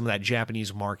some of that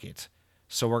Japanese market.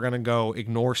 So we're going to go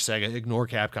ignore Sega, ignore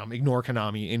Capcom, ignore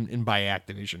Konami, and buy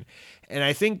Activision. And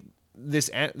I think these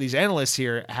analysts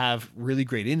here have really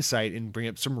great insight and bring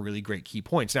up some really great key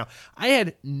points. Now, I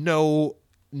had no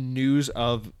news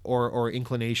of or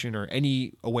inclination or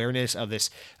any awareness of this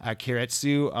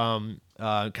Keiretsu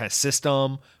kind of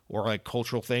system or like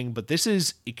cultural thing, but this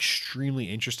is extremely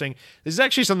interesting. This is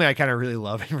actually something I kind of really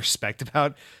love and respect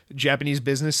about Japanese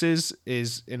businesses,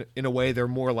 is in a way they're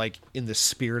more like in the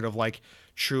spirit of like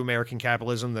true American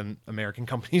capitalism than American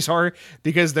companies are,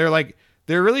 because they're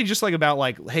really just like about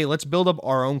like, hey, let's build up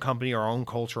our own company, our own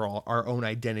culture, our own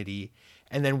identity,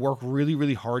 and then work really,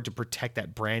 really hard to protect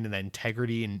that brand and that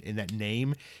integrity and that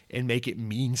name and make it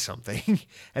mean something.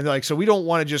 And they're like, so we don't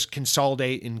want to just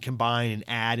consolidate and combine and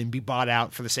add and be bought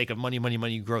out for the sake of money,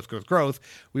 growth.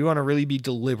 We want to really be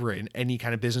deliberate in any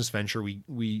kind of business venture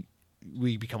we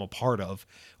become a part of.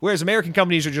 Whereas American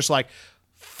companies are just like,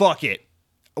 fuck it.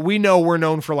 We know we're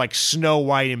known for like Snow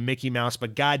White and Mickey Mouse,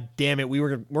 but god damn it,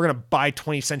 we're gonna buy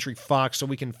 20th Century Fox so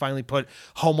we can finally put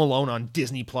Home Alone on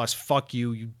Disney Plus. Fuck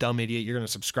you, you dumb idiot. You're gonna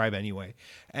subscribe anyway.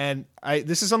 And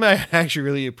this is something I actually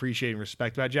really appreciate and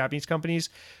respect about Japanese companies.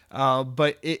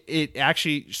 But it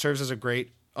actually serves as a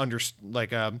great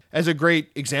as a great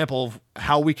example of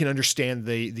how we can understand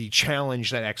the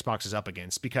challenge that Xbox is up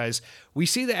against, because we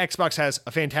see that Xbox has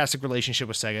a fantastic relationship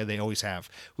with Sega. They always have.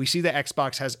 We see that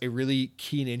Xbox has a really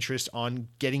keen interest on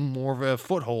getting more of a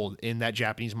foothold in that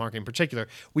Japanese market in particular.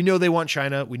 We know they want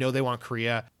China. We know they want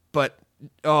Korea, but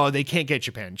they can't get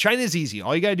Japan. China is easy.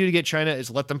 All you got to do to get China is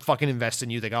let them fucking invest in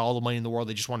you. They got all the money in the world.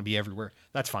 They just want to be everywhere.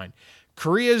 That's fine.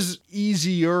 Korea's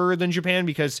easier than Japan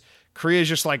because Korea is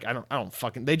just like, in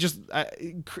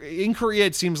Korea,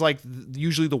 it seems like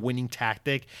usually the winning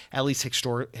tactic, at least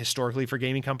historically for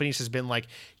gaming companies, has been like,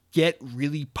 get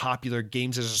really popular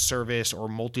games as a service or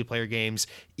multiplayer games,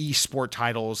 esport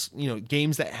titles,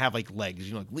 games that have like legs,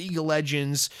 like League of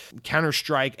Legends,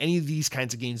 Counter-Strike, any of these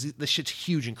kinds of games. This shit's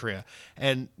huge in Korea.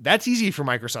 And that's easy for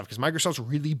Microsoft because Microsoft's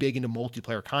really big into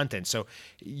multiplayer content. So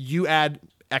you add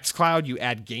xCloud, you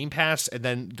add Game Pass, and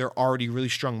then they're already really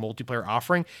strong multiplayer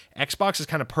offering. Xbox is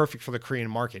kind of perfect for the Korean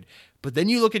market. But then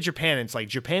you look at Japan, and it's like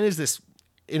Japan is this,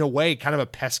 in a way, kind of a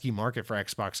pesky market for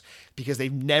Xbox because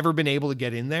they've never been able to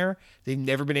get in there. They've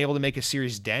never been able to make a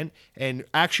serious dent. And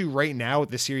actually right now with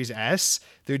the Series S,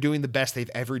 they're doing the best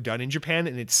they've ever done in Japan,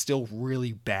 and it's still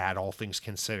really bad, all things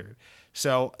considered.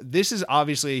 So this is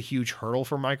obviously a huge hurdle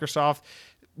for Microsoft.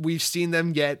 We've seen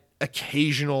them get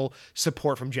occasional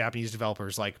support from Japanese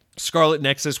developers. Like Scarlet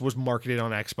Nexus was marketed on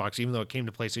Xbox, even though it came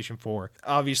to PlayStation 4.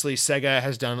 Obviously, Sega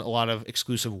has done a lot of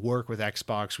exclusive work with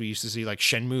Xbox. We used to see like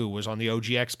Shenmue was on the OG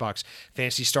Xbox.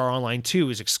 Phantasy Star Online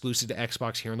 2 is exclusive to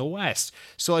Xbox here in the West.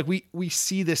 So like we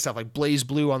see this stuff, like Blaze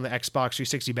Blue on the Xbox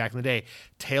 360 back in the day.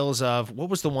 Tales of, what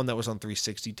was the one that was on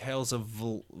 360? Tales of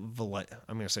I'm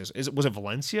going to say, was it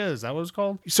Valencia? Is that what it's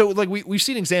called? So like we've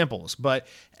seen examples, but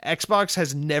Xbox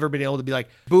has never been able to be like,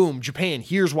 boom, Japan,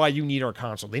 here's why you need our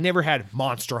console. They never had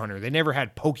Monster Hunter. They never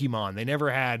had Pokemon. They never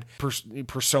had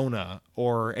Persona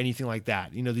or anything like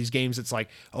that. These games, it's like,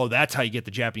 oh, that's how you get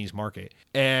the Japanese market.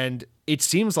 And it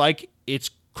seems like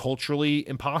it's culturally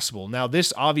impossible. Now,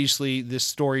 this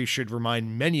story should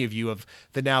remind many of you of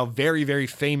the now very, very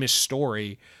famous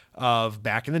story of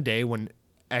back in the day when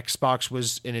Xbox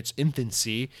was in its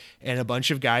infancy and a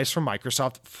bunch of guys from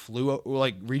Microsoft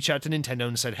reached out to Nintendo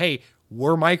and said, hey,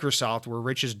 we're Microsoft, we're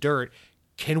rich as dirt,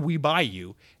 can we buy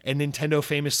you? And Nintendo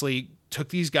famously took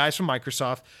these guys from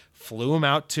Microsoft, flew them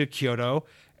out to Kyoto,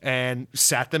 and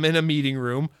sat them in a meeting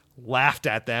room, laughed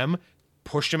at them,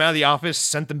 pushed them out of the office,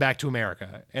 sent them back to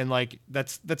America. And like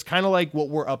that's kind of like what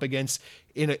we're up against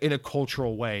in a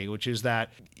cultural way, which is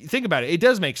that, think about it, it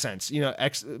does make sense.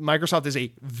 Microsoft is a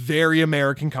very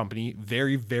American company,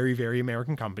 very, very, very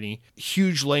American company,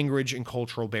 huge language and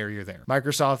cultural barrier there.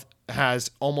 Microsoft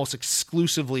has almost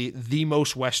exclusively the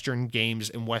most Western games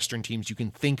and Western teams you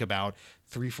can think about.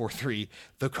 343,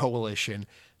 The Coalition,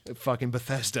 fucking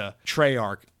Bethesda,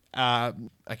 Treyarch. I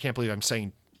can't believe I'm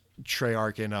saying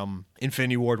Treyarch and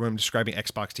Infinity Ward when I'm describing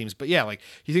Xbox teams. But yeah, like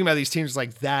you think about these teams,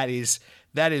 like that is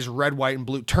red, white, and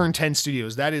blue. Turn 10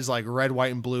 Studios. That is like red,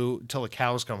 white, and blue till the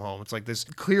cows come home. It's like this.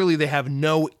 Clearly, they have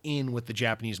no in with the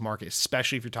Japanese market,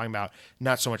 especially if you're talking about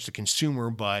not so much the consumer,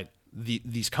 but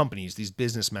these companies, these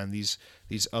businessmen, these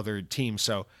other teams.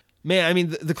 So, man, I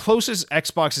mean, the closest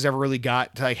Xbox has ever really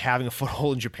got to like having a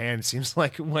foothold in Japan, it seems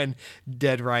like when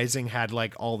Dead Rising had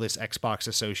like all this Xbox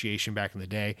association back in the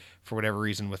day for whatever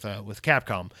reason with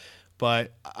Capcom.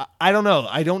 But I don't know.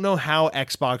 I don't know how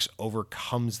Xbox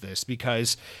overcomes this,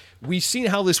 because we've seen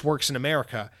how this works in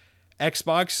America.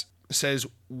 Xbox says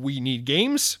we need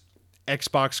games.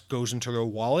 Xbox goes into their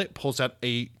wallet, pulls out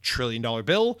 $1 trillion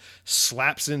bill,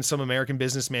 slaps it in some American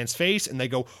businessman's face, and they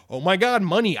go, oh my God,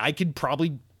 money. I could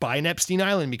probably buy an Epstein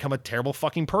Island and become a terrible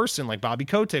fucking person like Bobby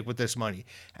Kotick with this money.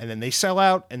 And then they sell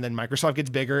out, and then Microsoft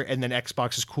gets bigger, and then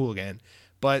Xbox is cool again.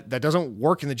 But that doesn't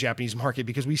work in the Japanese market,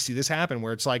 because we see this happen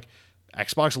where it's like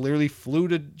Xbox literally flew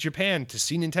to Japan to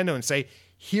see Nintendo and say,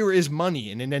 here is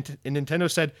money. And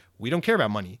Nintendo said, we don't care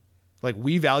about money. Like,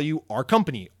 we value our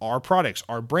company, our products,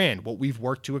 our brand, what we've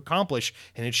worked to accomplish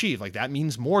and achieve. Like, that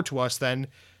means more to us than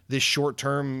this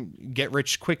short-term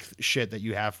get-rich-quick shit that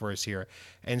you have for us here.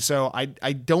 And so I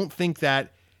don't think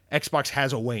that Xbox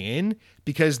has a way in,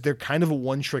 because they're kind of a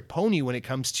one-trick pony when it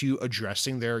comes to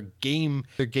addressing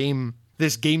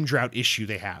this game drought issue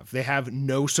they have. They have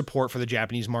no support for the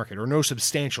Japanese market, or no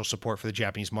substantial support for the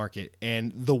Japanese market.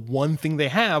 And the one thing they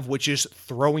have, which is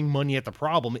throwing money at the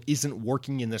problem, isn't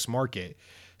working in this market.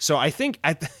 So I think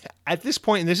at this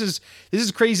point, and this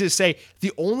is crazy to say,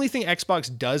 the only thing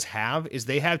Xbox does have is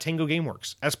they have Tango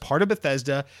Gameworks. As part of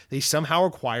Bethesda, they somehow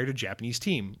acquired a Japanese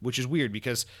team, which is weird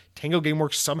because Tango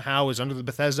Gameworks somehow is under the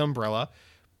Bethesda umbrella,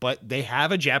 but they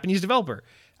have a Japanese developer.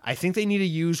 I think they need to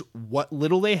use what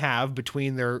little they have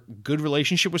between their good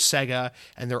relationship with Sega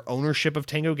and their ownership of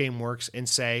Tango Gameworks and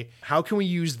say, how can we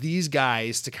use these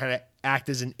guys to kind of act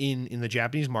as an in the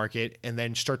Japanese market, and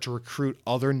then start to recruit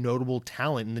other notable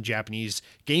talent in the Japanese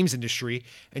games industry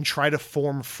and try to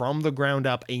form from the ground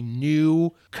up a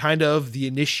new kind of the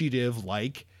initiative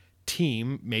like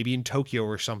team, maybe in Tokyo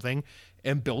or something,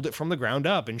 and build it from the ground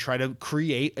up and try to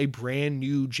create a brand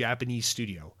new Japanese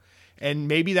studio. And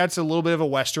maybe that's a little bit of a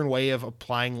Western way of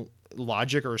applying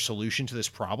logic or a solution to this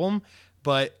problem.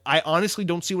 But I honestly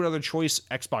don't see what other choice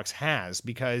Xbox has,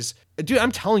 because, dude,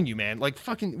 I'm telling you, man, like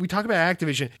fucking, we talk about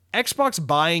Activision. Xbox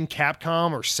buying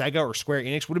Capcom or Sega or Square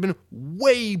Enix would have been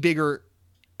way bigger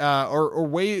or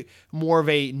way more of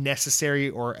a necessary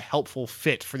or helpful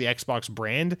fit for the Xbox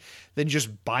brand than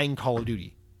just buying Call of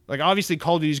Duty. Like, obviously,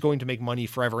 Call of Duty is going to make money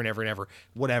forever and ever and ever,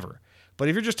 whatever. But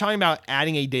if you're just talking about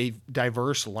adding a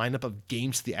diverse lineup of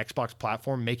games to the Xbox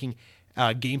platform, making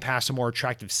Game Pass a more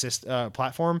attractive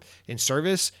platform and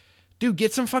service, dude,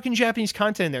 get some fucking Japanese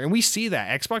content in there. And we see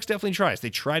that. Xbox definitely tries. They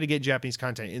try to get Japanese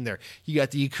content in there. You got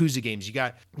the Yakuza games. You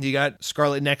got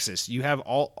Scarlet Nexus. You have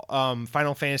all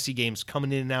Final Fantasy games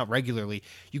coming in and out regularly.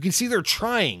 You can see they're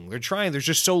trying. There's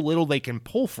just so little they can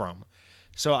pull from.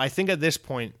 So I think at this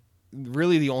point,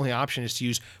 really the only option is to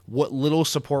use what little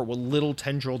support, what little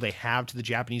tendril they have to the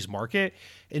Japanese market,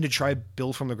 and to try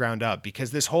build from the ground up,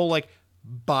 because this whole like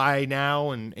buy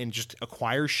now and just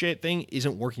acquire shit thing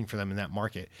isn't working for them in that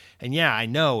market. And yeah, I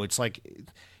know it's like,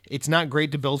 it's not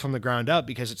great to build from the ground up,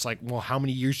 because it's like, well, how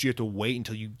many years do you have to wait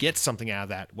until you get something out of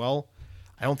that? Well,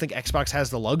 I don't think Xbox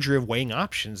has the luxury of weighing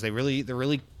options. They're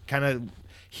really kind of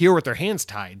here with their hands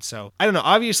tied. So I don't know.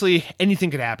 Obviously,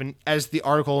 anything could happen, as the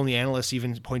article and the analysts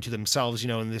even point to themselves,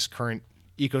 in this current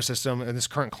ecosystem and this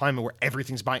current climate where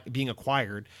everything's being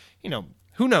acquired.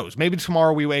 Who knows? Maybe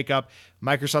tomorrow we wake up,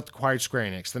 Microsoft acquired Square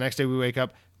Enix. The next day we wake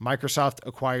up, Microsoft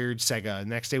acquired Sega. The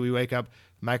next day we wake up,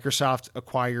 Microsoft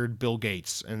acquired Bill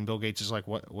Gates. And Bill Gates is like,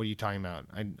 what are you talking about?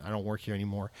 I don't work here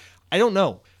anymore. I don't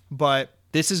know. But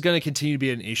this is going to continue to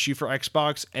be an issue for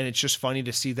Xbox, and it's just funny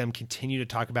to see them continue to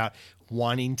talk about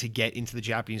wanting to get into the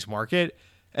Japanese market,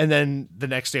 and then the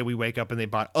next day we wake up and they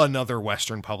bought another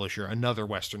Western publisher, another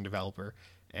Western developer.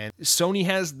 And Sony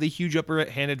has the huge upper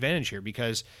hand advantage here,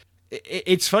 because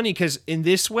it's funny, because in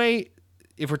this way,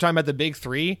 if we're talking about the big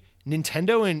three,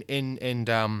 Nintendo and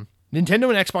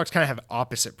Xbox kind of have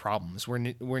opposite problems, where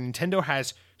Nintendo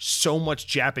has so much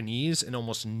Japanese and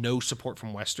almost no support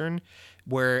from Western,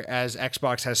 whereas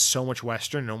Xbox has so much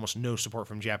Western and almost no support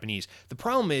from Japanese. The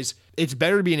problem is, it's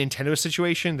better to be a Nintendo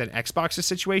situation than Xbox's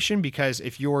situation, because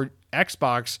if you're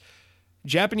Xbox,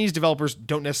 Japanese developers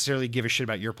don't necessarily give a shit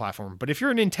about your platform. But if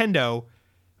you're a Nintendo,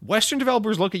 Western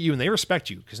developers look at you and they respect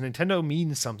you because Nintendo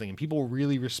means something, and people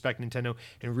really respect Nintendo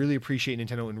and really appreciate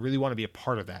Nintendo and really want to be a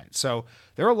part of that. So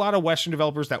there are a lot of Western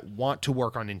developers that want to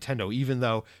work on Nintendo, even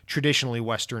though traditionally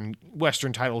Western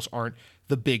titles aren't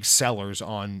the big sellers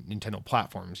on Nintendo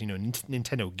platforms.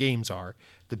 Nintendo games are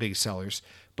the big sellers.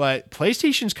 But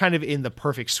PlayStation's kind of in the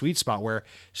perfect sweet spot where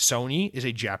Sony is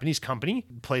a Japanese company.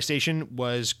 PlayStation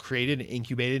was created,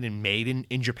 incubated, and made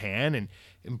in Japan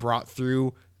and brought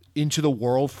through into the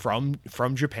world from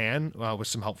Japan, with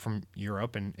some help from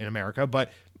Europe and America,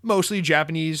 but mostly a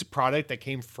Japanese product that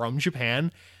came from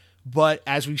Japan. But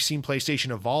as we've seen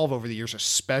PlayStation evolve over the years,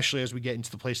 especially as we get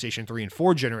into the PlayStation 3 and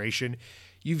 4 generation,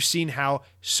 you've seen how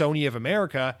Sony of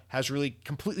America has really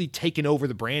completely taken over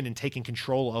the brand and taken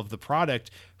control of the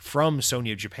product from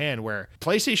Sony of Japan, where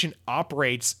PlayStation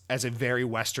operates as a very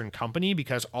Western company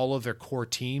because all of their core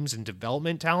teams and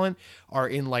development talent are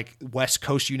in like West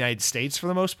Coast United States for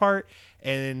the most part,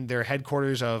 and their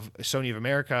headquarters of Sony of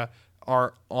America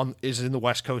is in the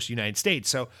West Coast United States.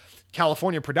 So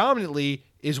California predominantly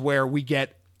is where we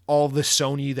get all the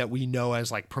Sony that we know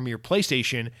as like premier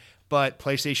PlayStation, but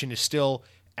PlayStation is still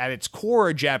at its core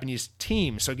a Japanese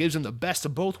team, so it gives them the best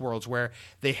of both worlds where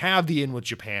they have the in with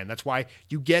Japan. That's why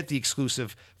you get the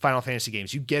exclusive Final Fantasy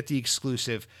games, you get the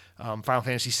exclusive Final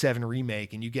Fantasy VII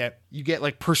Remake, and you get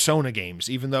like Persona games.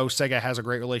 Even though Sega has a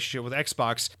great relationship with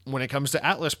Xbox, when it comes to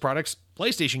Atlus products,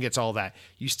 PlayStation gets all that.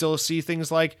 You still see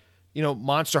things like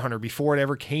Monster Hunter before it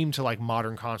ever came to like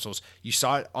modern consoles. You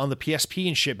saw it on the PSP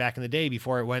and shit back in the day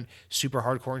before it went super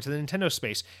hardcore into the Nintendo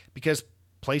space, because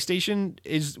PlayStation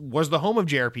was the home of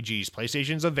JRPGs.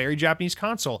 PlayStation's a very Japanese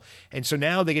console. And so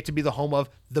now they get to be the home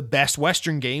of the best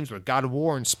Western games with God of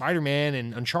War and Spider-Man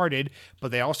and Uncharted,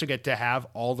 but they also get to have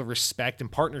all the respect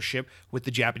and partnership with the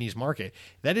Japanese market.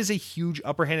 That is a huge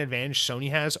upper hand advantage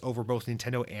Sony has over both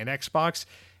Nintendo and Xbox,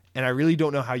 and I really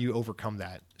don't know how you overcome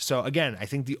that. So again, I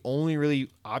think the only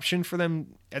really option for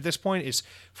them at this point is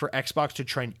for Xbox to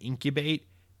try and incubate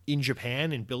in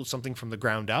Japan and build something from the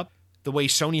ground up, the way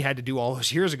Sony had to do all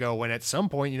those years ago, when at some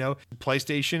point,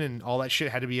 PlayStation and all that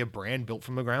shit had to be a brand built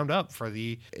from the ground up for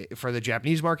the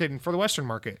Japanese market and for the Western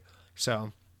market.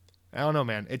 So I don't know,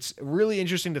 man. It's really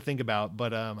interesting to think about,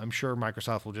 but I'm sure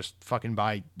Microsoft will just fucking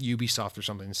buy Ubisoft or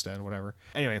something instead, whatever.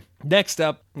 Anyway, next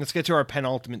up, let's get to our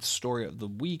penultimate story of the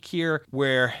week here,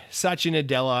 where Satya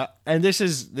Nadella, and this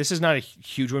is not a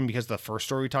huge one because the first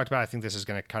story we talked about, I think this is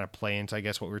going to kind of play into, I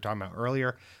guess, what we were talking about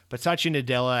earlier, but Satya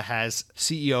Nadella,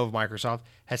 CEO of Microsoft,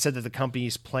 has said that the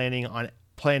company's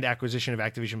planned acquisition of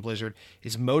Activision Blizzard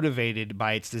is motivated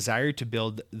by its desire to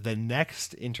build the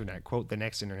next internet, quote, the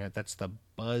next internet. That's the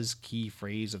buzz key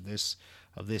phrase of this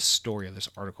story, of this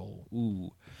article.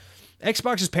 Ooh.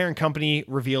 Xbox's parent company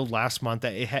revealed last month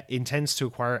that it intends to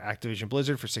acquire Activision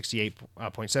Blizzard for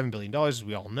 $68.7 billion, as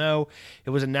we all know. It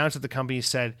was announced that the company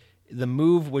said the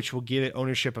move, which will give it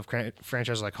ownership of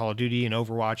franchises like Call of Duty and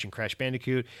Overwatch and Crash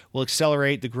Bandicoot, will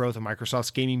accelerate the growth of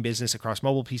Microsoft's gaming business across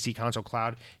mobile, PC, console,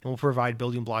 cloud, and will provide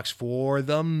building blocks for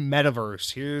the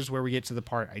metaverse. Here's where we get to the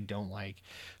part I don't like.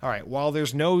 All right, while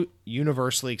there's no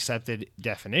universally accepted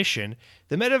definition,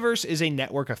 the metaverse is a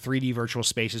network of 3D virtual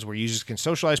spaces where users can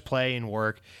socialize, play, and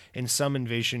work, and some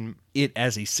envision it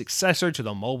as a successor to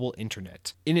the mobile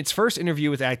internet. In its first interview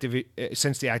with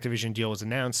since the Activision deal was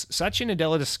announced, Satya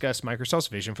Nadella discussed Microsoft's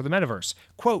vision for the metaverse.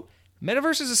 Quote,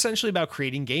 "Metaverse is essentially about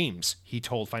creating games," he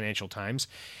told Financial Times.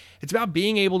 "It's about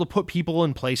being able to put people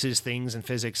in places, things, and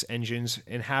physics engines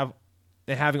and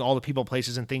having all the people,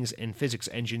 places, and things and physics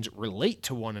engines relate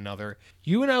to one another.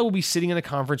 You and I will be sitting in a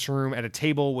conference room at a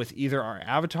table with either our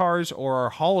avatars or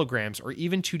our holograms or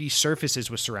even 2D surfaces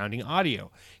with surrounding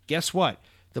audio. Guess what?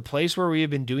 The place where we have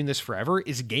been doing this forever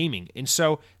is gaming. And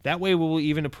so that way we will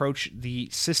even approach the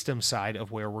system side of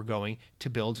where we're going to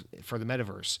build for the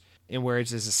metaverse. And where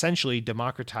it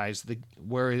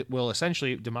will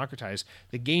essentially democratize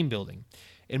the game building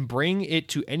and bring it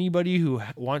to anybody who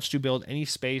wants to build any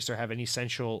space or have any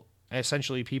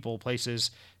essentially people,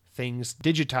 places, things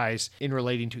digitized in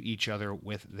relating to each other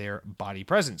with their body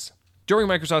presence." During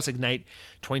Microsoft's Ignite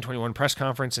 2021 press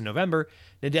conference in November,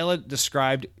 Nadella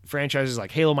described franchises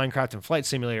like Halo, Minecraft, and Flight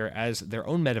Simulator as their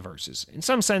own metaverses. In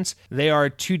some sense, they are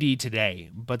 2D today,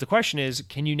 but the question is,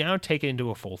 can you now take it into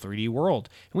a full 3D world?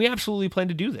 And we absolutely plan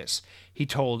to do this, he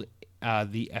told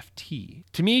the FT.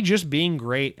 "To me, just being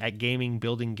great at gaming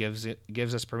building gives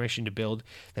us permission to build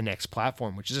the next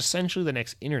platform, which is essentially the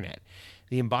next internet.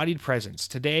 The embodied presence.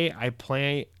 Today I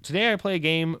play a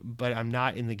game, but I'm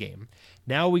not in the game.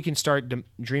 Now we can start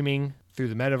dreaming through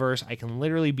the metaverse. I can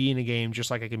literally be in a game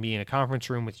just like I can be in a conference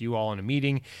room with you all in a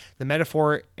meeting. The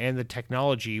metaphor and the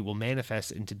technology will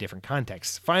manifest into different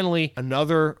contexts. Finally,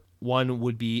 another one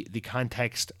would be the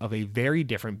context of a very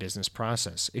different business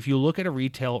process. If you look at a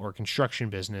retail or construction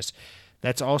business,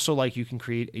 that's also like you can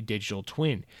create a digital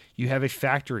twin. You have a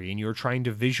factory and you're trying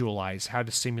to visualize how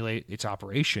to simulate its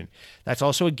operation. That's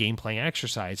also a game playing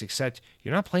exercise, except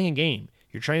you're not playing a game.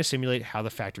 You're trying to simulate how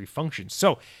the factory functions.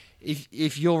 So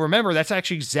if you'll remember, that's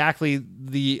actually exactly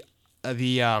the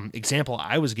example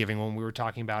I was giving when we were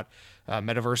talking about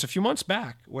metaverse a few months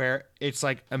back, where it's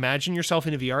like, imagine yourself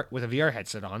in a VR with a VR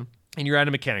headset on and you're at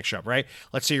a mechanic shop, right?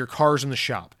 Let's say your car's in the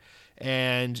shop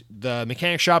and the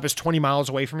mechanic shop is 20 miles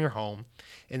away from your home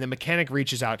and the mechanic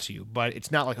reaches out to you, but it's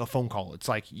not like a phone call. It's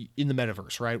like in the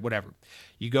metaverse, right? Whatever.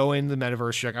 You go in the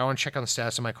metaverse, you're like, I want to check on the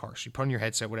status of my car. So you put on your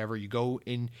headset, whatever. You go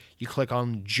in, you click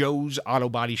on Joe's Auto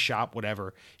Body Shop,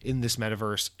 whatever, in this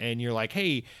metaverse. And you're like,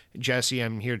 hey, Jesse,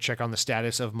 I'm here to check on the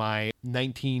status of my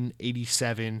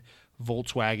 1987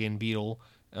 Volkswagen Beetle.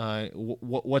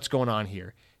 What's going on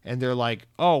here? And they're like,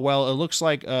 oh, well, it looks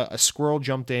like a squirrel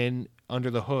jumped in under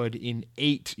the hood and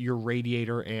ate your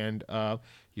radiator and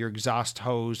your exhaust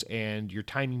hose and your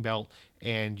timing belt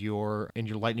and your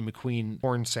Lightning McQueen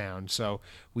horn sound. So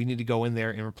we need to go in there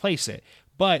and replace it.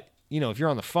 But, if you're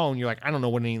on the phone, you're like, I don't know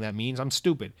what any of that means. I'm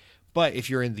stupid. But if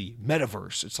you're in the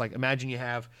metaverse, it's like, imagine you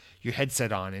have your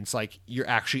headset on and it's like you're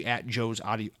actually at Joe's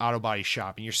auto body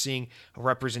shop and you're seeing a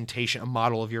representation, a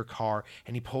model of your car,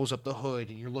 and he pulls up the hood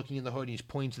and you're looking in the hood and he's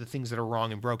pointing to the things that are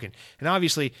wrong and broken. And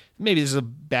obviously, maybe this is a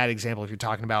bad example if you're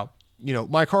talking about,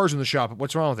 my car's in the shop.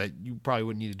 What's wrong with it? You probably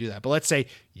wouldn't need to do that. But let's say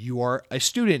you are a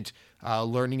student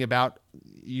learning about,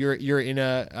 you're in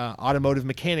a automotive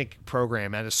mechanic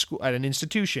program at a school, at an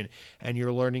institution, and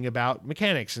you're learning about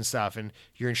mechanics and stuff. And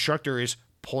your instructor is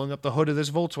pulling up the hood of this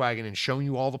Volkswagen and showing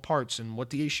you all the parts and what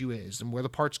the issue is and where the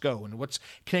parts go and what's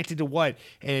connected to what.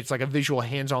 And it's like a visual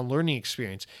hands-on learning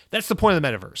experience. That's the point of the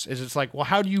metaverse, is it's like, well,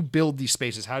 how do you build these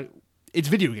spaces? It's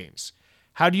video games.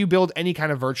 How do you build any kind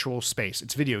of virtual space?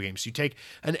 It's video games. You take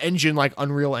an engine like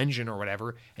Unreal Engine or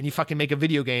whatever, and you fucking make a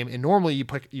video game. And normally you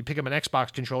pick up an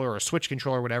Xbox controller or a Switch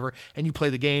controller or whatever, and you play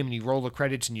the game and you roll the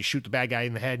credits and you shoot the bad guy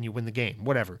in the head and you win the game,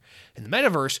 whatever. In the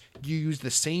metaverse, you use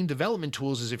the same development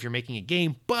tools as if you're making a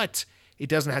game, but it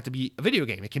doesn't have to be a video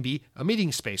game. It can be a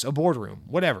meeting space, a boardroom,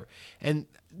 whatever. And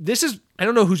this is, I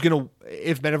don't know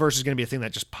if metaverse is going to be a thing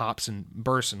that just pops and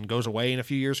bursts and goes away in a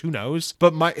few years. Who knows?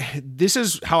 But this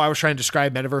is how I was trying to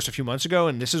describe metaverse a few months ago.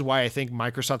 And this is why I think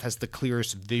Microsoft has the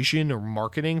clearest vision or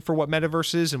marketing for what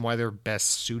metaverse is and why they're best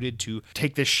suited to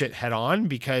take this shit head on,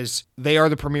 because they are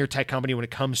the premier tech company when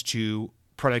it comes to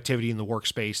productivity in the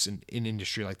workspace and in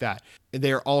industry like that. And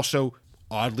they are also,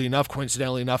 oddly enough,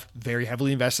 coincidentally enough, very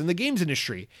heavily invested in the games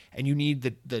industry. And you need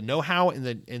the know-how and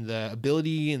the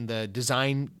ability and the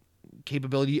design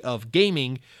capability of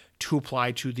gaming to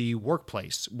apply to the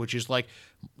workplace, which is like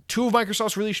two of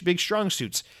Microsoft's really big strong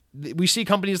suits. We see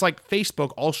companies like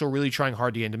Facebook also really trying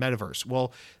hard to get into metaverse.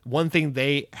 Well, one thing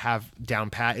they have down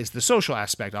pat is the social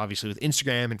aspect. Obviously, with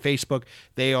Instagram and Facebook,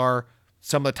 they are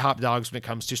some of the top dogs when it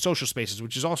comes to social spaces,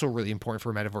 which is also really important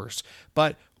for metaverse.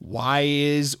 But why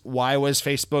was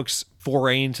Facebook's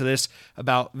foray into this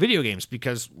about video games?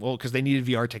 Because they needed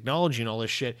VR technology and all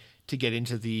this shit to get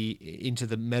into the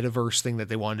metaverse thing that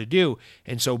they wanted to do.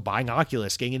 And so buying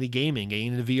Oculus, getting into gaming,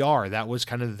 getting into VR, that was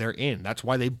kind of their in. That's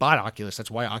why they bought Oculus.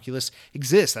 That's why Oculus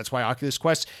exists. That's why Oculus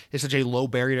Quest is such a low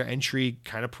barrier to entry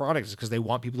kind of product, is because they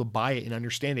want people to buy it and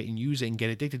understand it and use it and get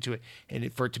addicted to it,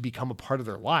 and for it to become a part of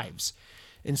their lives.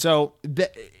 And so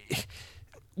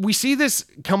we see this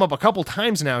come up a couple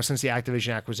times now since the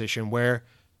Activision acquisition, where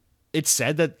it's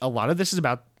said that a lot of this is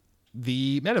about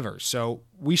the metaverse. So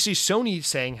we see Sony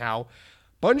saying how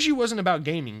Bungie wasn't about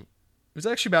gaming. It was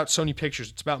actually about Sony Pictures.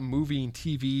 It's about movies and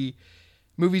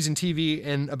TV,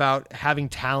 and about having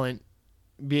talent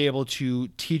be able to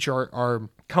teach our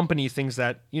company things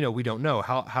that, we don't know,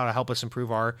 how to help us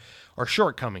improve our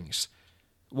shortcomings.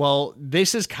 Well,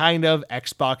 this is kind of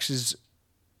Xbox's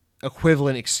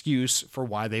equivalent excuse for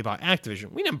why they bought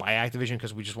Activision. We didn't buy Activision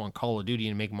because we just want Call of Duty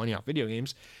and make money off video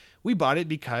games. We bought it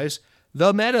because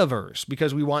the metaverse,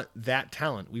 because we want that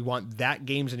talent. We want that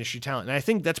games industry talent. And I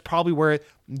think that's probably where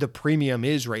the premium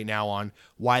is right now on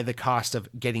why the cost of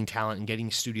getting talent and getting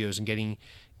studios and getting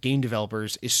game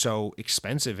developers is so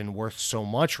expensive and worth so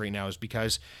much right now, is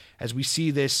because as we see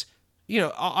this,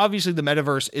 obviously the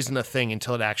metaverse isn't a thing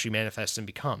until it actually manifests and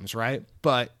becomes, right?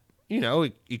 But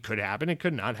it could happen. It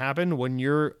could not happen. When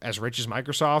you're as rich as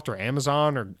Microsoft or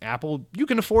Amazon or Apple, you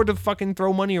can afford to fucking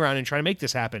throw money around and try to make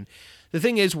this happen. The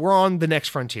thing is, we're on the next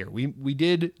frontier. We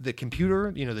did the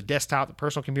computer, the desktop, the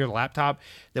personal computer, the laptop.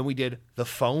 Then we did the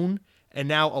phone. And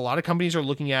now a lot of companies are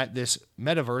looking at this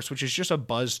metaverse, which is just a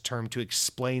buzz term to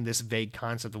explain this vague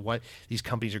concept of what these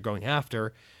companies are going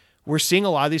after. We're seeing a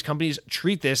lot of these companies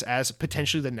treat this as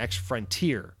potentially the next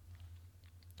frontier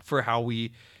for how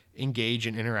we engage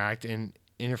and interact and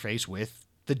interface with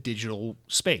the digital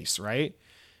space, right?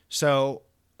 So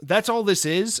that's all this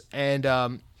is. And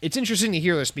it's interesting to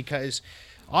hear this because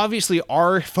obviously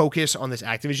our focus on this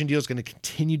Activision deal is going to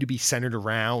continue to be centered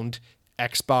around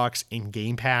Xbox and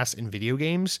Game Pass and video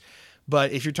games.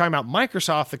 But if you're talking about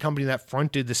Microsoft, the company that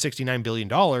fronted the $69 billion,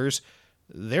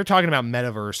 they're talking about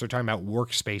metaverse. They're talking about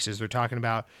workspaces. They're talking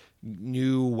about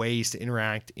new ways to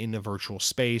interact in a virtual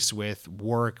space with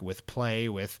work, with play,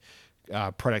 with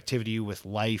productivity, with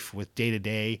life, with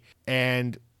day-to-day.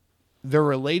 And they're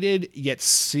related yet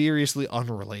seriously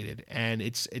unrelated. And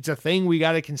it's a thing we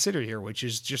got to consider here, which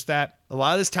is just that a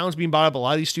lot of this talent's being bought up. A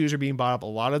lot of these studios are being bought up. A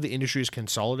lot of the industry is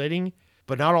consolidating,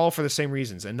 but not all for the same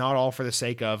reasons and not all for the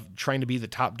sake of trying to be the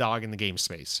top dog in the game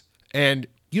space. And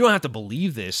you don't have to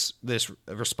believe this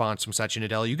response from Satya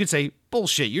Nadella. You could say,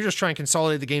 bullshit, you're just trying to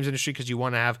consolidate the games industry because you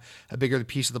want to have a bigger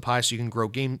piece of the pie so you can grow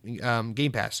Game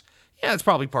Pass. Yeah, that's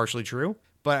probably partially true.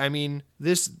 But I mean,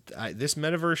 this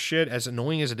metaverse shit, as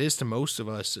annoying as it is to most of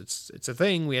us, it's a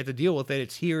thing. We have to deal with it.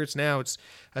 It's here. It's now. It's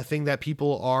a thing that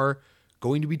people are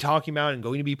going to be talking about and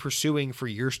going to be pursuing for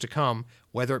years to come.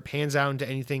 Whether it pans out into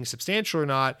anything substantial or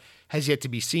not has yet to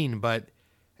be seen. But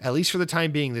at least for the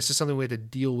time being, this is something we have to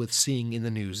deal with seeing in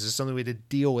the news. This is something we have to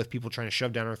deal with people trying to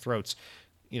shove down our throats.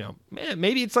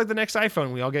 Maybe it's like the next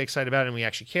iPhone. We all get excited about it and we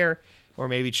actually care. Or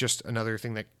maybe it's just another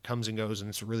thing that comes and goes and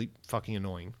it's really fucking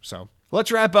annoying. So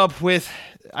let's wrap up with,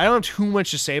 I don't have too much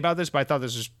to say about this, but I thought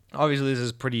this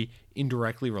is pretty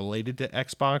indirectly related to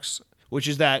Xbox, which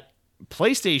is that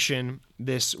PlayStation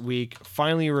this week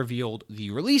finally revealed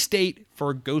the release date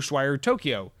for Ghostwire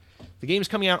Tokyo. The game's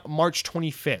coming out March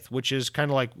 25th, which is kind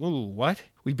of like, ooh, what?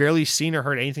 We barely seen or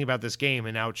heard anything about this game,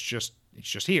 and now it's just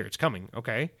here. It's coming.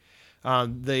 Okay.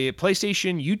 The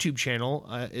PlayStation YouTube channel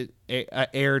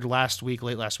aired late last week,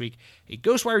 a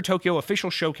Ghostwire Tokyo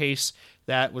official showcase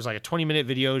that was like a 20-minute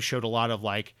video, showed a lot of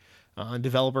like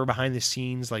developer behind the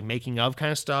scenes, like making of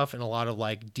kind of stuff, and a lot of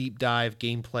like deep dive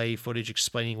gameplay footage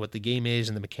explaining what the game is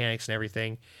and the mechanics and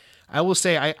everything. I will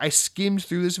say I skimmed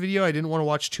through this video. I didn't want to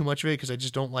watch too much of it because I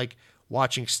just don't like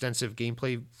watching extensive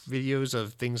gameplay videos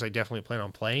of things I definitely plan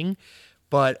on playing.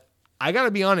 But I got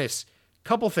to be honest,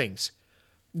 couple things.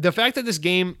 The fact that this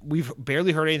game, we've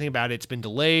barely heard anything about it. It's been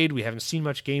delayed. We haven't seen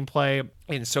much gameplay.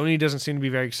 And Sony doesn't seem to be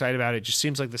very excited about it. It just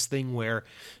seems like this thing where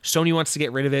Sony wants to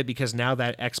get rid of it because now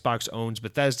that Xbox owns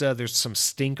Bethesda, there's some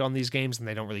stink on these games and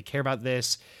they don't really care about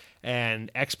this.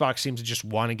 And Xbox seems to just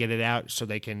want to get it out so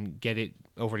they can get it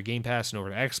over to Game Pass and over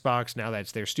to Xbox now that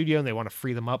it's their studio and they want to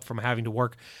free them up from having to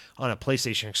work on a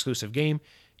PlayStation exclusive game.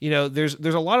 There's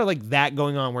a lot of like that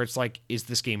going on where it's like, is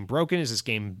this game broken? Is this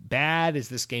game bad? Is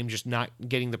this game just not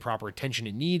getting the proper attention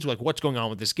it needs? Like, what's going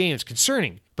on with this game? It's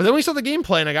concerning. But then we saw the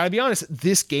gameplay, and I gotta be honest,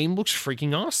 this game looks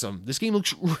freaking awesome. This game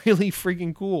looks really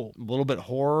freaking cool. A little bit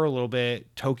horror, a little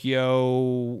bit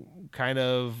Tokyo, kind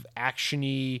of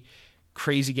action-y,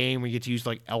 crazy game where you get to use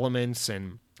like elements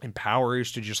and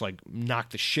powers to just like knock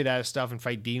the shit out of stuff and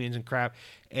fight demons and crap.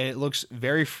 And it looks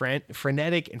very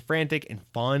frenetic and frantic and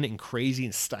fun and crazy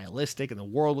and stylistic, and the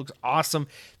world looks awesome.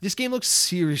 This game looks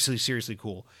seriously, seriously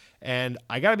cool. And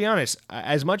I gotta be honest,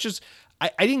 as much as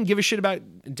I didn't give a shit about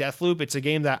Deathloop, it's a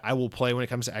game that I will play when it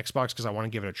comes to Xbox because I want to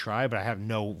give it a try, but I have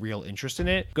no real interest in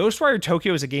it. Ghostwire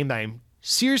Tokyo is a game that I'm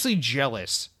seriously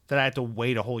jealous that I had to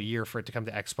wait a whole year for it to come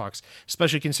to Xbox,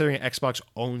 especially considering Xbox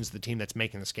owns the team that's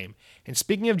making this game. And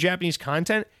speaking of Japanese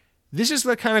content, this is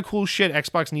the kind of cool shit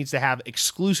Xbox needs to have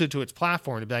exclusive to its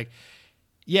platform to be like,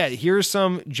 yeah, here's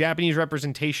some Japanese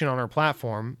representation on our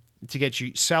platform to get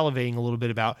you salivating a little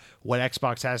bit about what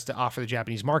Xbox has to offer the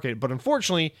Japanese market. But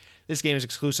unfortunately, this game is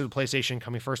exclusive to PlayStation,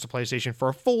 coming first to PlayStation for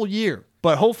a full year.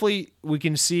 But hopefully we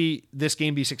can see this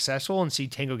game be successful and see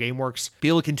Tango Gameworks be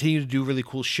able to continue to do really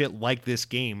cool shit like this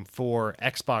game for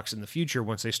Xbox in the future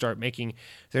once they start making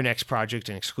their next project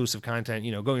and exclusive content,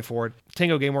 going forward.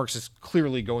 Tango Gameworks is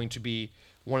clearly going to be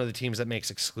one of the teams that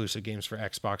makes exclusive games for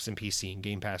Xbox and PC and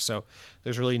Game Pass. So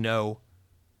there's really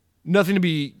nothing to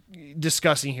be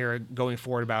discussing here going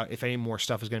forward about if any more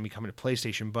stuff is going to be coming to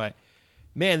PlayStation. But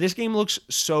man, this game looks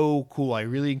so cool. I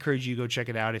really encourage you to go check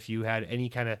it out if you had any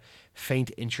kind of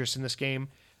faint interest in this game.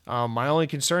 My only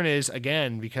concern is,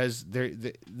 again, because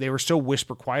they were so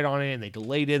whisper quiet on it and they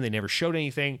delayed it and they never showed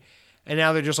anything. And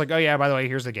now they're just like, oh, yeah, by the way,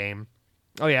 here's the game.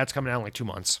 Oh, yeah, it's coming out in like 2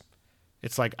 months.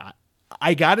 It's like,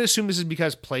 I got to assume this is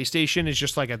because PlayStation is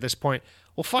just like at this point,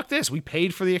 well, fuck this. We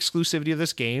paid for the exclusivity of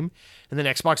this game, and then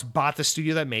Xbox bought the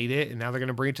studio that made it, and now they're going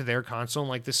to bring it to their console. And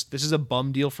like this is a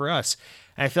bum deal for us.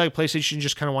 And I feel like PlayStation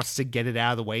just kind of wants to get it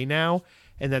out of the way now,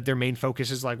 and that their main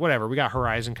focus is like, whatever. We got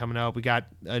Horizon coming up. We got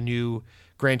a new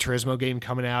Gran Turismo game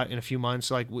coming out in a few months.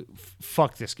 So like,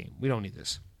 fuck this game. We don't need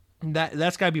this.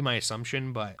 That's got to be my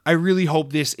assumption, but I really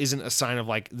hope this isn't a sign of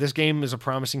like, this game is a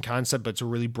promising concept, but it's a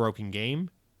really broken game.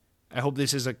 I hope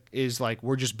this is like,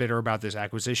 we're just bitter about this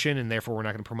acquisition and therefore we're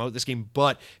not going to promote this game,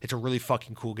 but it's a really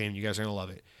fucking cool game. You guys are going to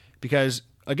love it. Because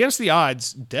against the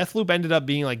odds, Deathloop ended up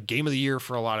being like game of the year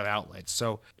for a lot of outlets.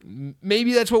 So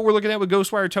maybe that's what we're looking at with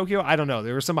Ghostwire Tokyo. I don't know.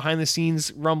 There were some behind the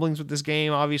scenes rumblings with this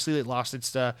game. Obviously, it lost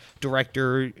its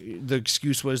director. The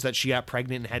excuse was that she got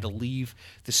pregnant and had to leave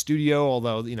the studio.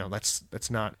 Although, you know, it's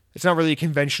not really a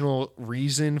conventional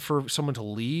reason for someone to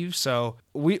leave. So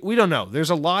we don't know.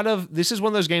 There's a lot of, this is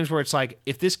one of those games where it's like,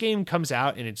 if this game comes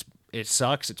out and it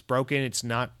sucks, it's broken, it's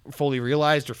not fully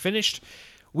realized or finished,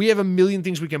 we have a million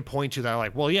things we can point to that are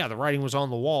like, well, yeah, the writing was on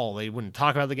the wall. They wouldn't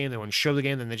talk about the game. They wouldn't show the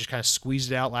game. Then they just kind of squeezed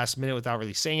it out last minute without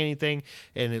really saying anything.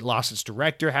 And it lost its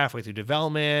director halfway through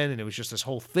development. And it was just this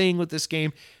whole thing with this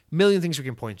game. A million things we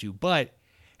can point to. But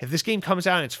if this game comes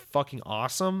out and it's fucking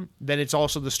awesome, then it's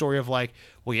also the story of like,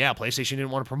 well, yeah, PlayStation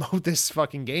didn't want to promote this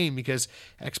fucking game because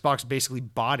Xbox basically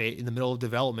bought it in the middle of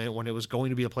development when it was going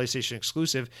to be a PlayStation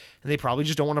exclusive, and they probably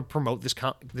just don't want to promote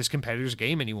this competitor's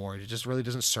game anymore. It just really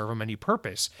doesn't serve them any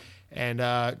purpose.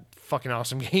 And fucking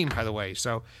awesome game, by the way.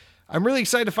 So I'm really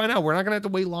excited to find out. We're not going to have to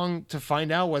wait long to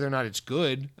find out whether or not it's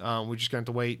good. We're just going to have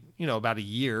to wait, about a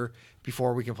year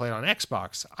before we can play it on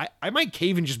Xbox. I might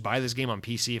cave and just buy this game on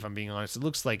PC if I'm being honest. It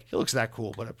looks that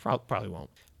cool, but it probably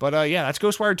won't. But yeah, that's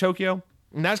Ghostwire Tokyo.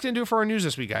 And that's going to do it for our news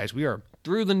this week, guys. We are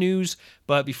through the news,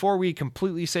 but before we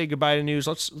completely say goodbye to news,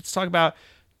 let's talk about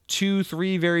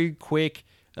 2-3 very quick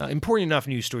important enough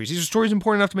news stories. These are stories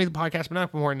important enough to make the podcast, but not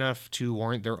important enough to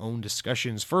warrant their own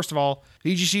discussions. First of all,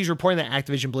 VGC is reporting that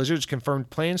Activision Blizzard has confirmed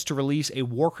plans to release a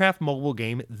Warcraft mobile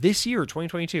game this year,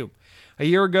 2022. A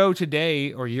year ago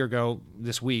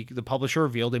this week, the publisher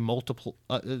revealed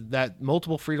that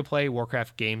multiple free-to-play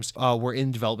Warcraft games were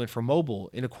in development for mobile.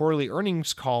 In a quarterly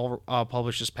earnings call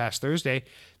published this past Thursday,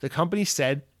 the company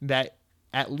said that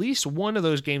at least one of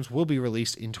those games will be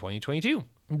released in 2022.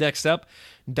 Next up,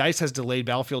 DICE has delayed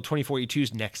Battlefield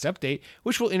 2042's next update,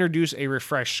 which will introduce a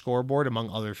refreshed scoreboard among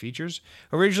other features.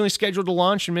 Originally scheduled to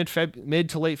launch in mid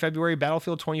to late February,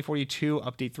 Battlefield 2042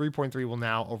 Update 3.3 will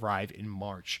now arrive in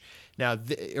March.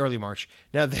 Early March.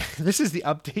 Now, this is the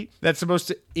update that's supposed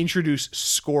to introduce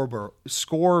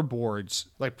scoreboards,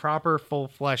 like proper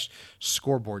full-fleshed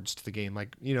scoreboards to the game,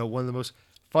 like, one of the most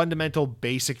fundamental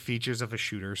basic features of a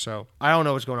shooter. So I don't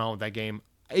know what's going on with that game.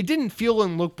 It didn't feel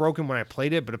and look broken when I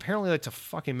played it, but apparently that's a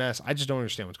fucking mess. I just don't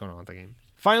understand what's going on with the game.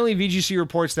 Finally, VGC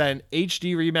reports that an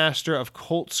HD remaster of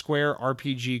Cult Square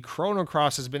RPG Chrono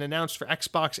Cross has been announced for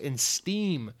Xbox and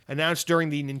Steam. Announced during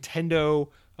the Nintendo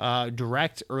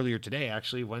Direct earlier today,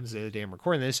 actually, Wednesday, the day I'm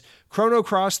recording this, Chrono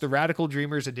Cross, the Radical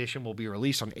Dreamers edition, will be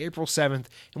released on April 7th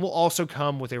and will also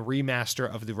come with a remaster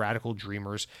of the Radical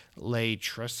Dreamers Le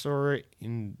Trésor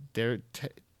in their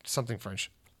something French.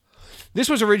 This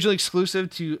was originally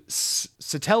exclusive to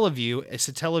Satellaview, a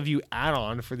Satellaview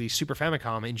add-on for the Super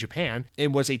Famicom in Japan,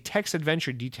 and was a text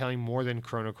adventure detailing more than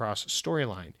Chrono Cross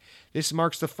storyline. This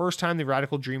marks the first time the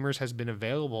Radical Dreamers has been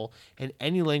available in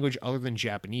any language other than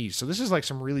Japanese. So this is like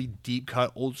some really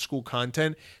deep-cut, old-school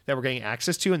content that we're getting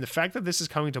access to, and the fact that this is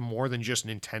coming to more than just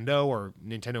Nintendo or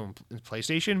Nintendo and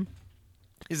PlayStation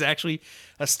is actually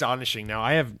astonishing. Now,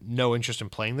 I have no interest in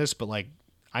playing this, but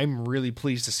I'm really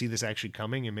pleased to see this actually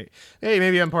coming. And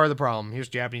maybe I'm part of the problem. Here's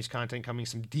Japanese content coming,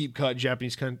 some deep cut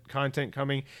Japanese content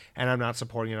coming, and I'm not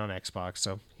supporting it on Xbox.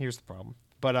 So here's the problem.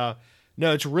 But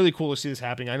no, it's really cool to see this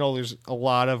happening. I know there's a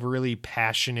lot of really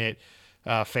passionate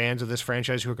fans of this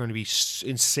franchise who are going to be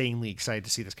insanely excited to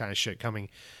see this kind of shit coming,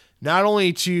 not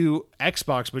only to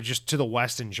Xbox, but just to the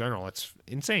West in general. It's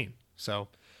insane. So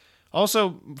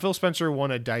also, Phil Spencer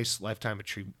won a DICE Lifetime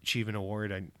Achievement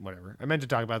Award. Whatever. I meant to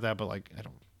talk about that, but I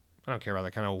don't care about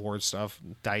that kind of award stuff.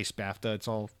 DICE, BAFTA, it's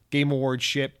all Game Award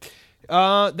shit.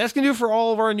 That's going to do it for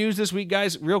all of our news this week,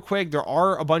 guys. Real quick, there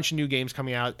are a bunch of new games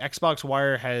coming out. Xbox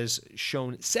Wire has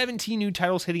shown 17 new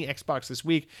titles hitting Xbox this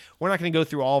week. We're not going to go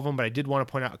through all of them, but I did want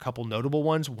to point out a couple notable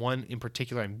ones. One in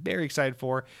particular I'm very excited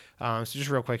for. So just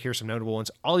real quick, here's some notable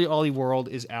ones. Ollie Ollie World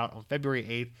is out on February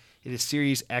 8th. It is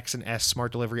Series X and S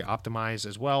smart delivery optimized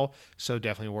as well, so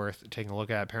definitely worth taking a look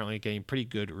at. Apparently getting pretty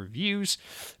good reviews.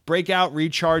 Breakout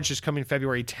Recharge is coming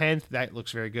February 10th. That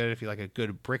looks very good if you like a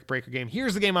good brick breaker game.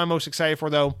 Here's the game I'm most excited for,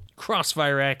 though.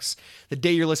 Crossfire X. The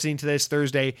day you're listening to this,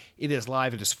 Thursday, it is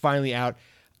live. It is finally out.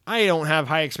 I don't have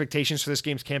high expectations for this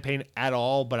game's campaign at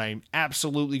all, but I'm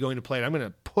absolutely going to play it. I'm going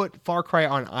to put Far Cry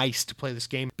on ice to play this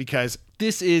game because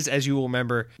this is, as you will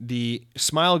remember, the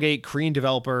Smilegate Korean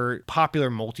developer popular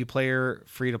multiplayer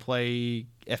free-to-play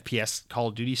FPS Call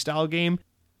of Duty style game.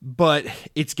 But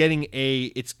it's getting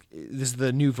this is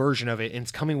the new version of it, and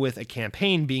it's coming with a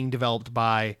campaign being developed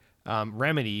by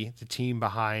Remedy, the team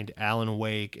behind Alan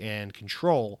Wake and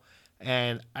Control.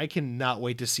 And I cannot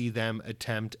wait to see them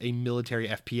attempt a military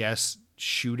FPS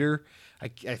shooter. I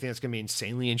think it's going to be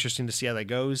insanely interesting to see how that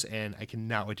goes, and I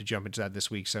cannot wait to jump into that this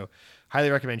week. So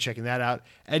highly recommend checking that out.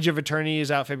 Edge of Eternity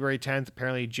is out February 10th.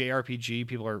 Apparently JRPG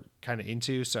people are kind of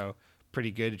into, so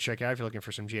pretty good to check out if you're looking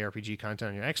for some JRPG content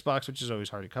on your Xbox, which is always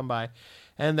hard to come by.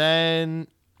 And then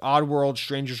Oddworld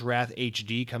Stranger's Wrath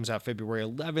HD comes out February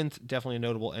 11th. Definitely a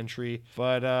notable entry.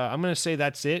 But I'm going to say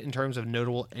that's it in terms of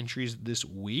notable entries this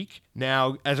week.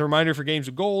 Now, as a reminder for Games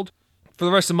with Gold, for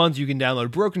the rest of the month, you can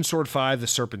download Broken Sword 5, The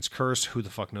Serpent's Curse. Who the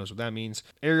fuck knows what that means?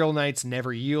 Aerial Knights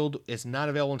Never Yield. It's not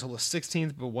available until the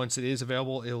 16th, but once it is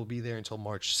available, it will be there until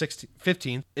March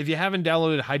 15th. If you haven't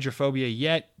downloaded Hydrophobia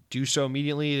yet, do so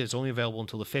immediately. It's only available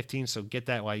until the 15th, so get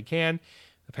that while you can.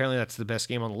 Apparently that's the best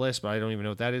game on the list, but I don't even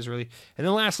know what that is really. And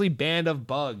then lastly, Band of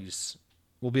Bugs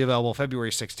will be available February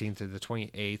 16th to the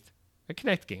 28th. A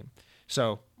Kinect game.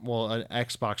 So, well, an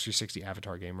Xbox 360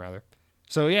 Avatar game, rather.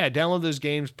 So yeah, download those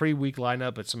games. Pretty weak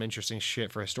lineup, but some interesting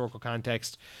shit for historical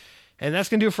context. And that's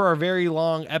going to do it for our very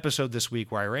long episode this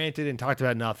week where I ranted and talked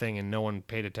about nothing and no one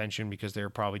paid attention because they were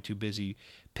probably too busy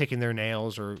picking their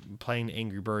nails or playing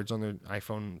Angry Birds on their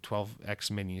iPhone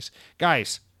 12X minis.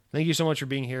 Guys, thank you so much for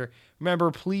being here.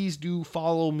 Remember, please do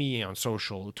follow me on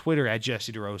social, Twitter at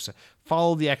Jesse DeRosa.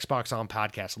 Follow the Xbox On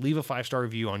podcast. Leave a 5-star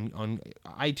review on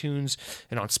iTunes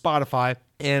and on Spotify.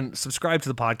 And subscribe to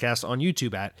the podcast on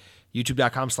YouTube at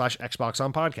youtube.com/Xbox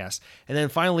On podcast. And then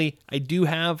finally, I do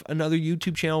have another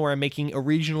YouTube channel where I'm making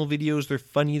original videos. They're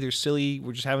funny, they're silly,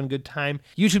 we're just having a good time.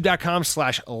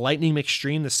 youtube.com/Lightning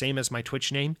McStream, the same as my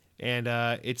Twitch name. And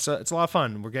it's a lot of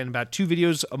fun. We're getting about 2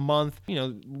 videos a month. You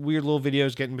know, weird little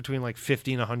videos getting between like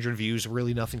 50 and 100 views.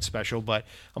 Really nothing special, but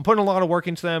I'm putting a lot of work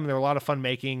into them. They're a lot of fun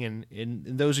making. And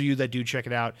those of you that do check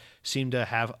it out seem to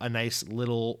have a nice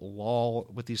little lull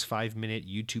with these 5-minute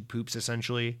YouTube poops,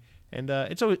 essentially. And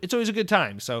it's always a good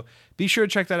time. So be sure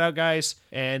to check that out, guys.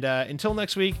 And until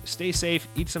next week, stay safe,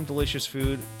 eat some delicious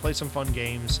food, play some fun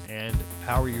games, and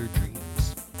power your dreams.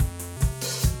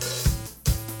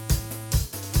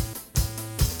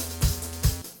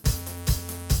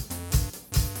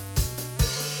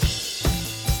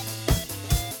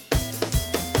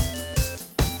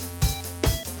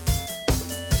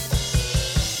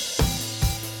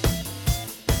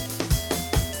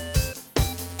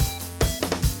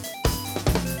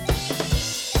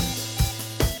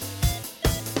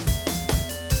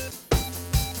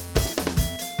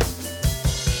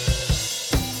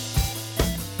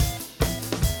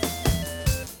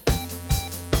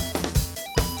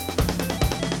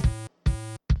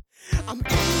 I'm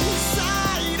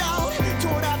inside out,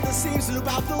 torn at the seams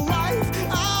about the life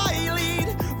I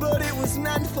lead, but it was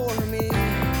meant for me.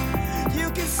 You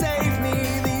can save me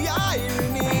the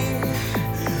irony,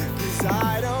 'cause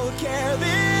I don't care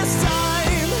this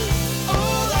time.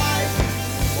 Oh life,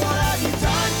 what have you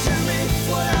done to me?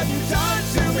 What have you done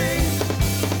to me?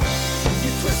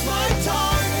 You twist my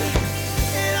tongue,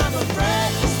 and I'm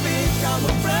afraid to speak, I'm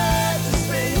afraid to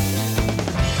speak.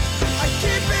 I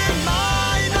keep in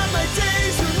mind that my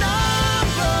days are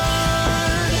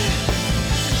numbered,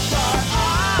 but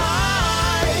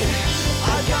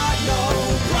I've got no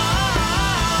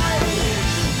pride.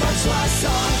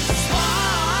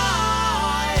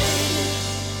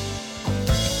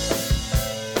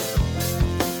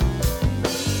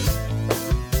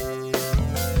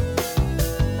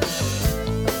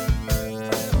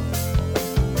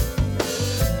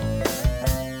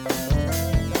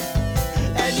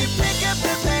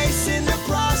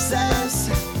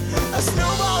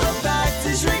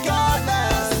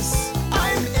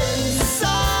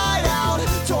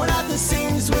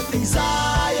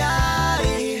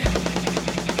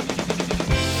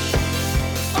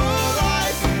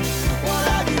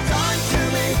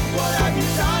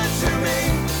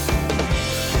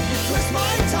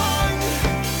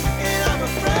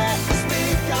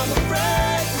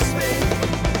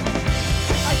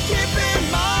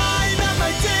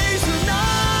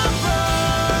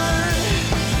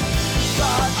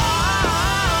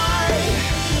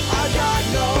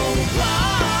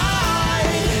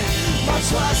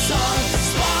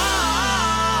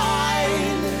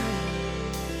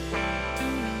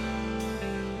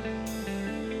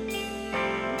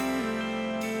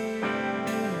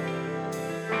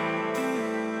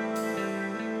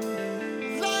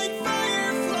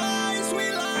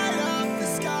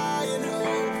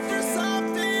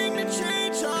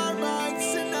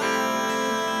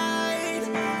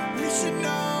 should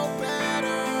know better.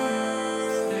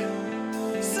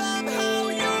 Somehow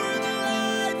you're the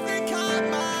light that caught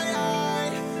my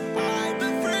eye. I'm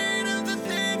afraid of the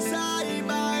things I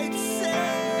might say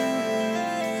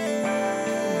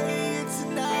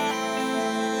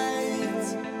tonight.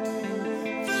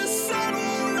 The sun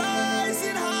will rise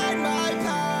and hide my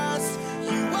past.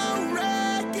 You won't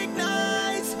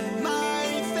recognize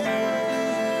my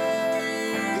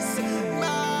face,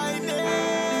 my name.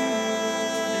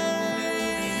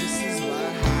 This is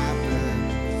what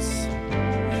happens.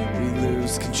 We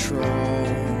lose control.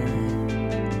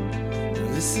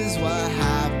 This is what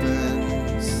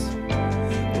happens.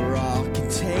 We're all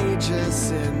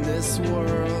contagious in this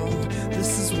world.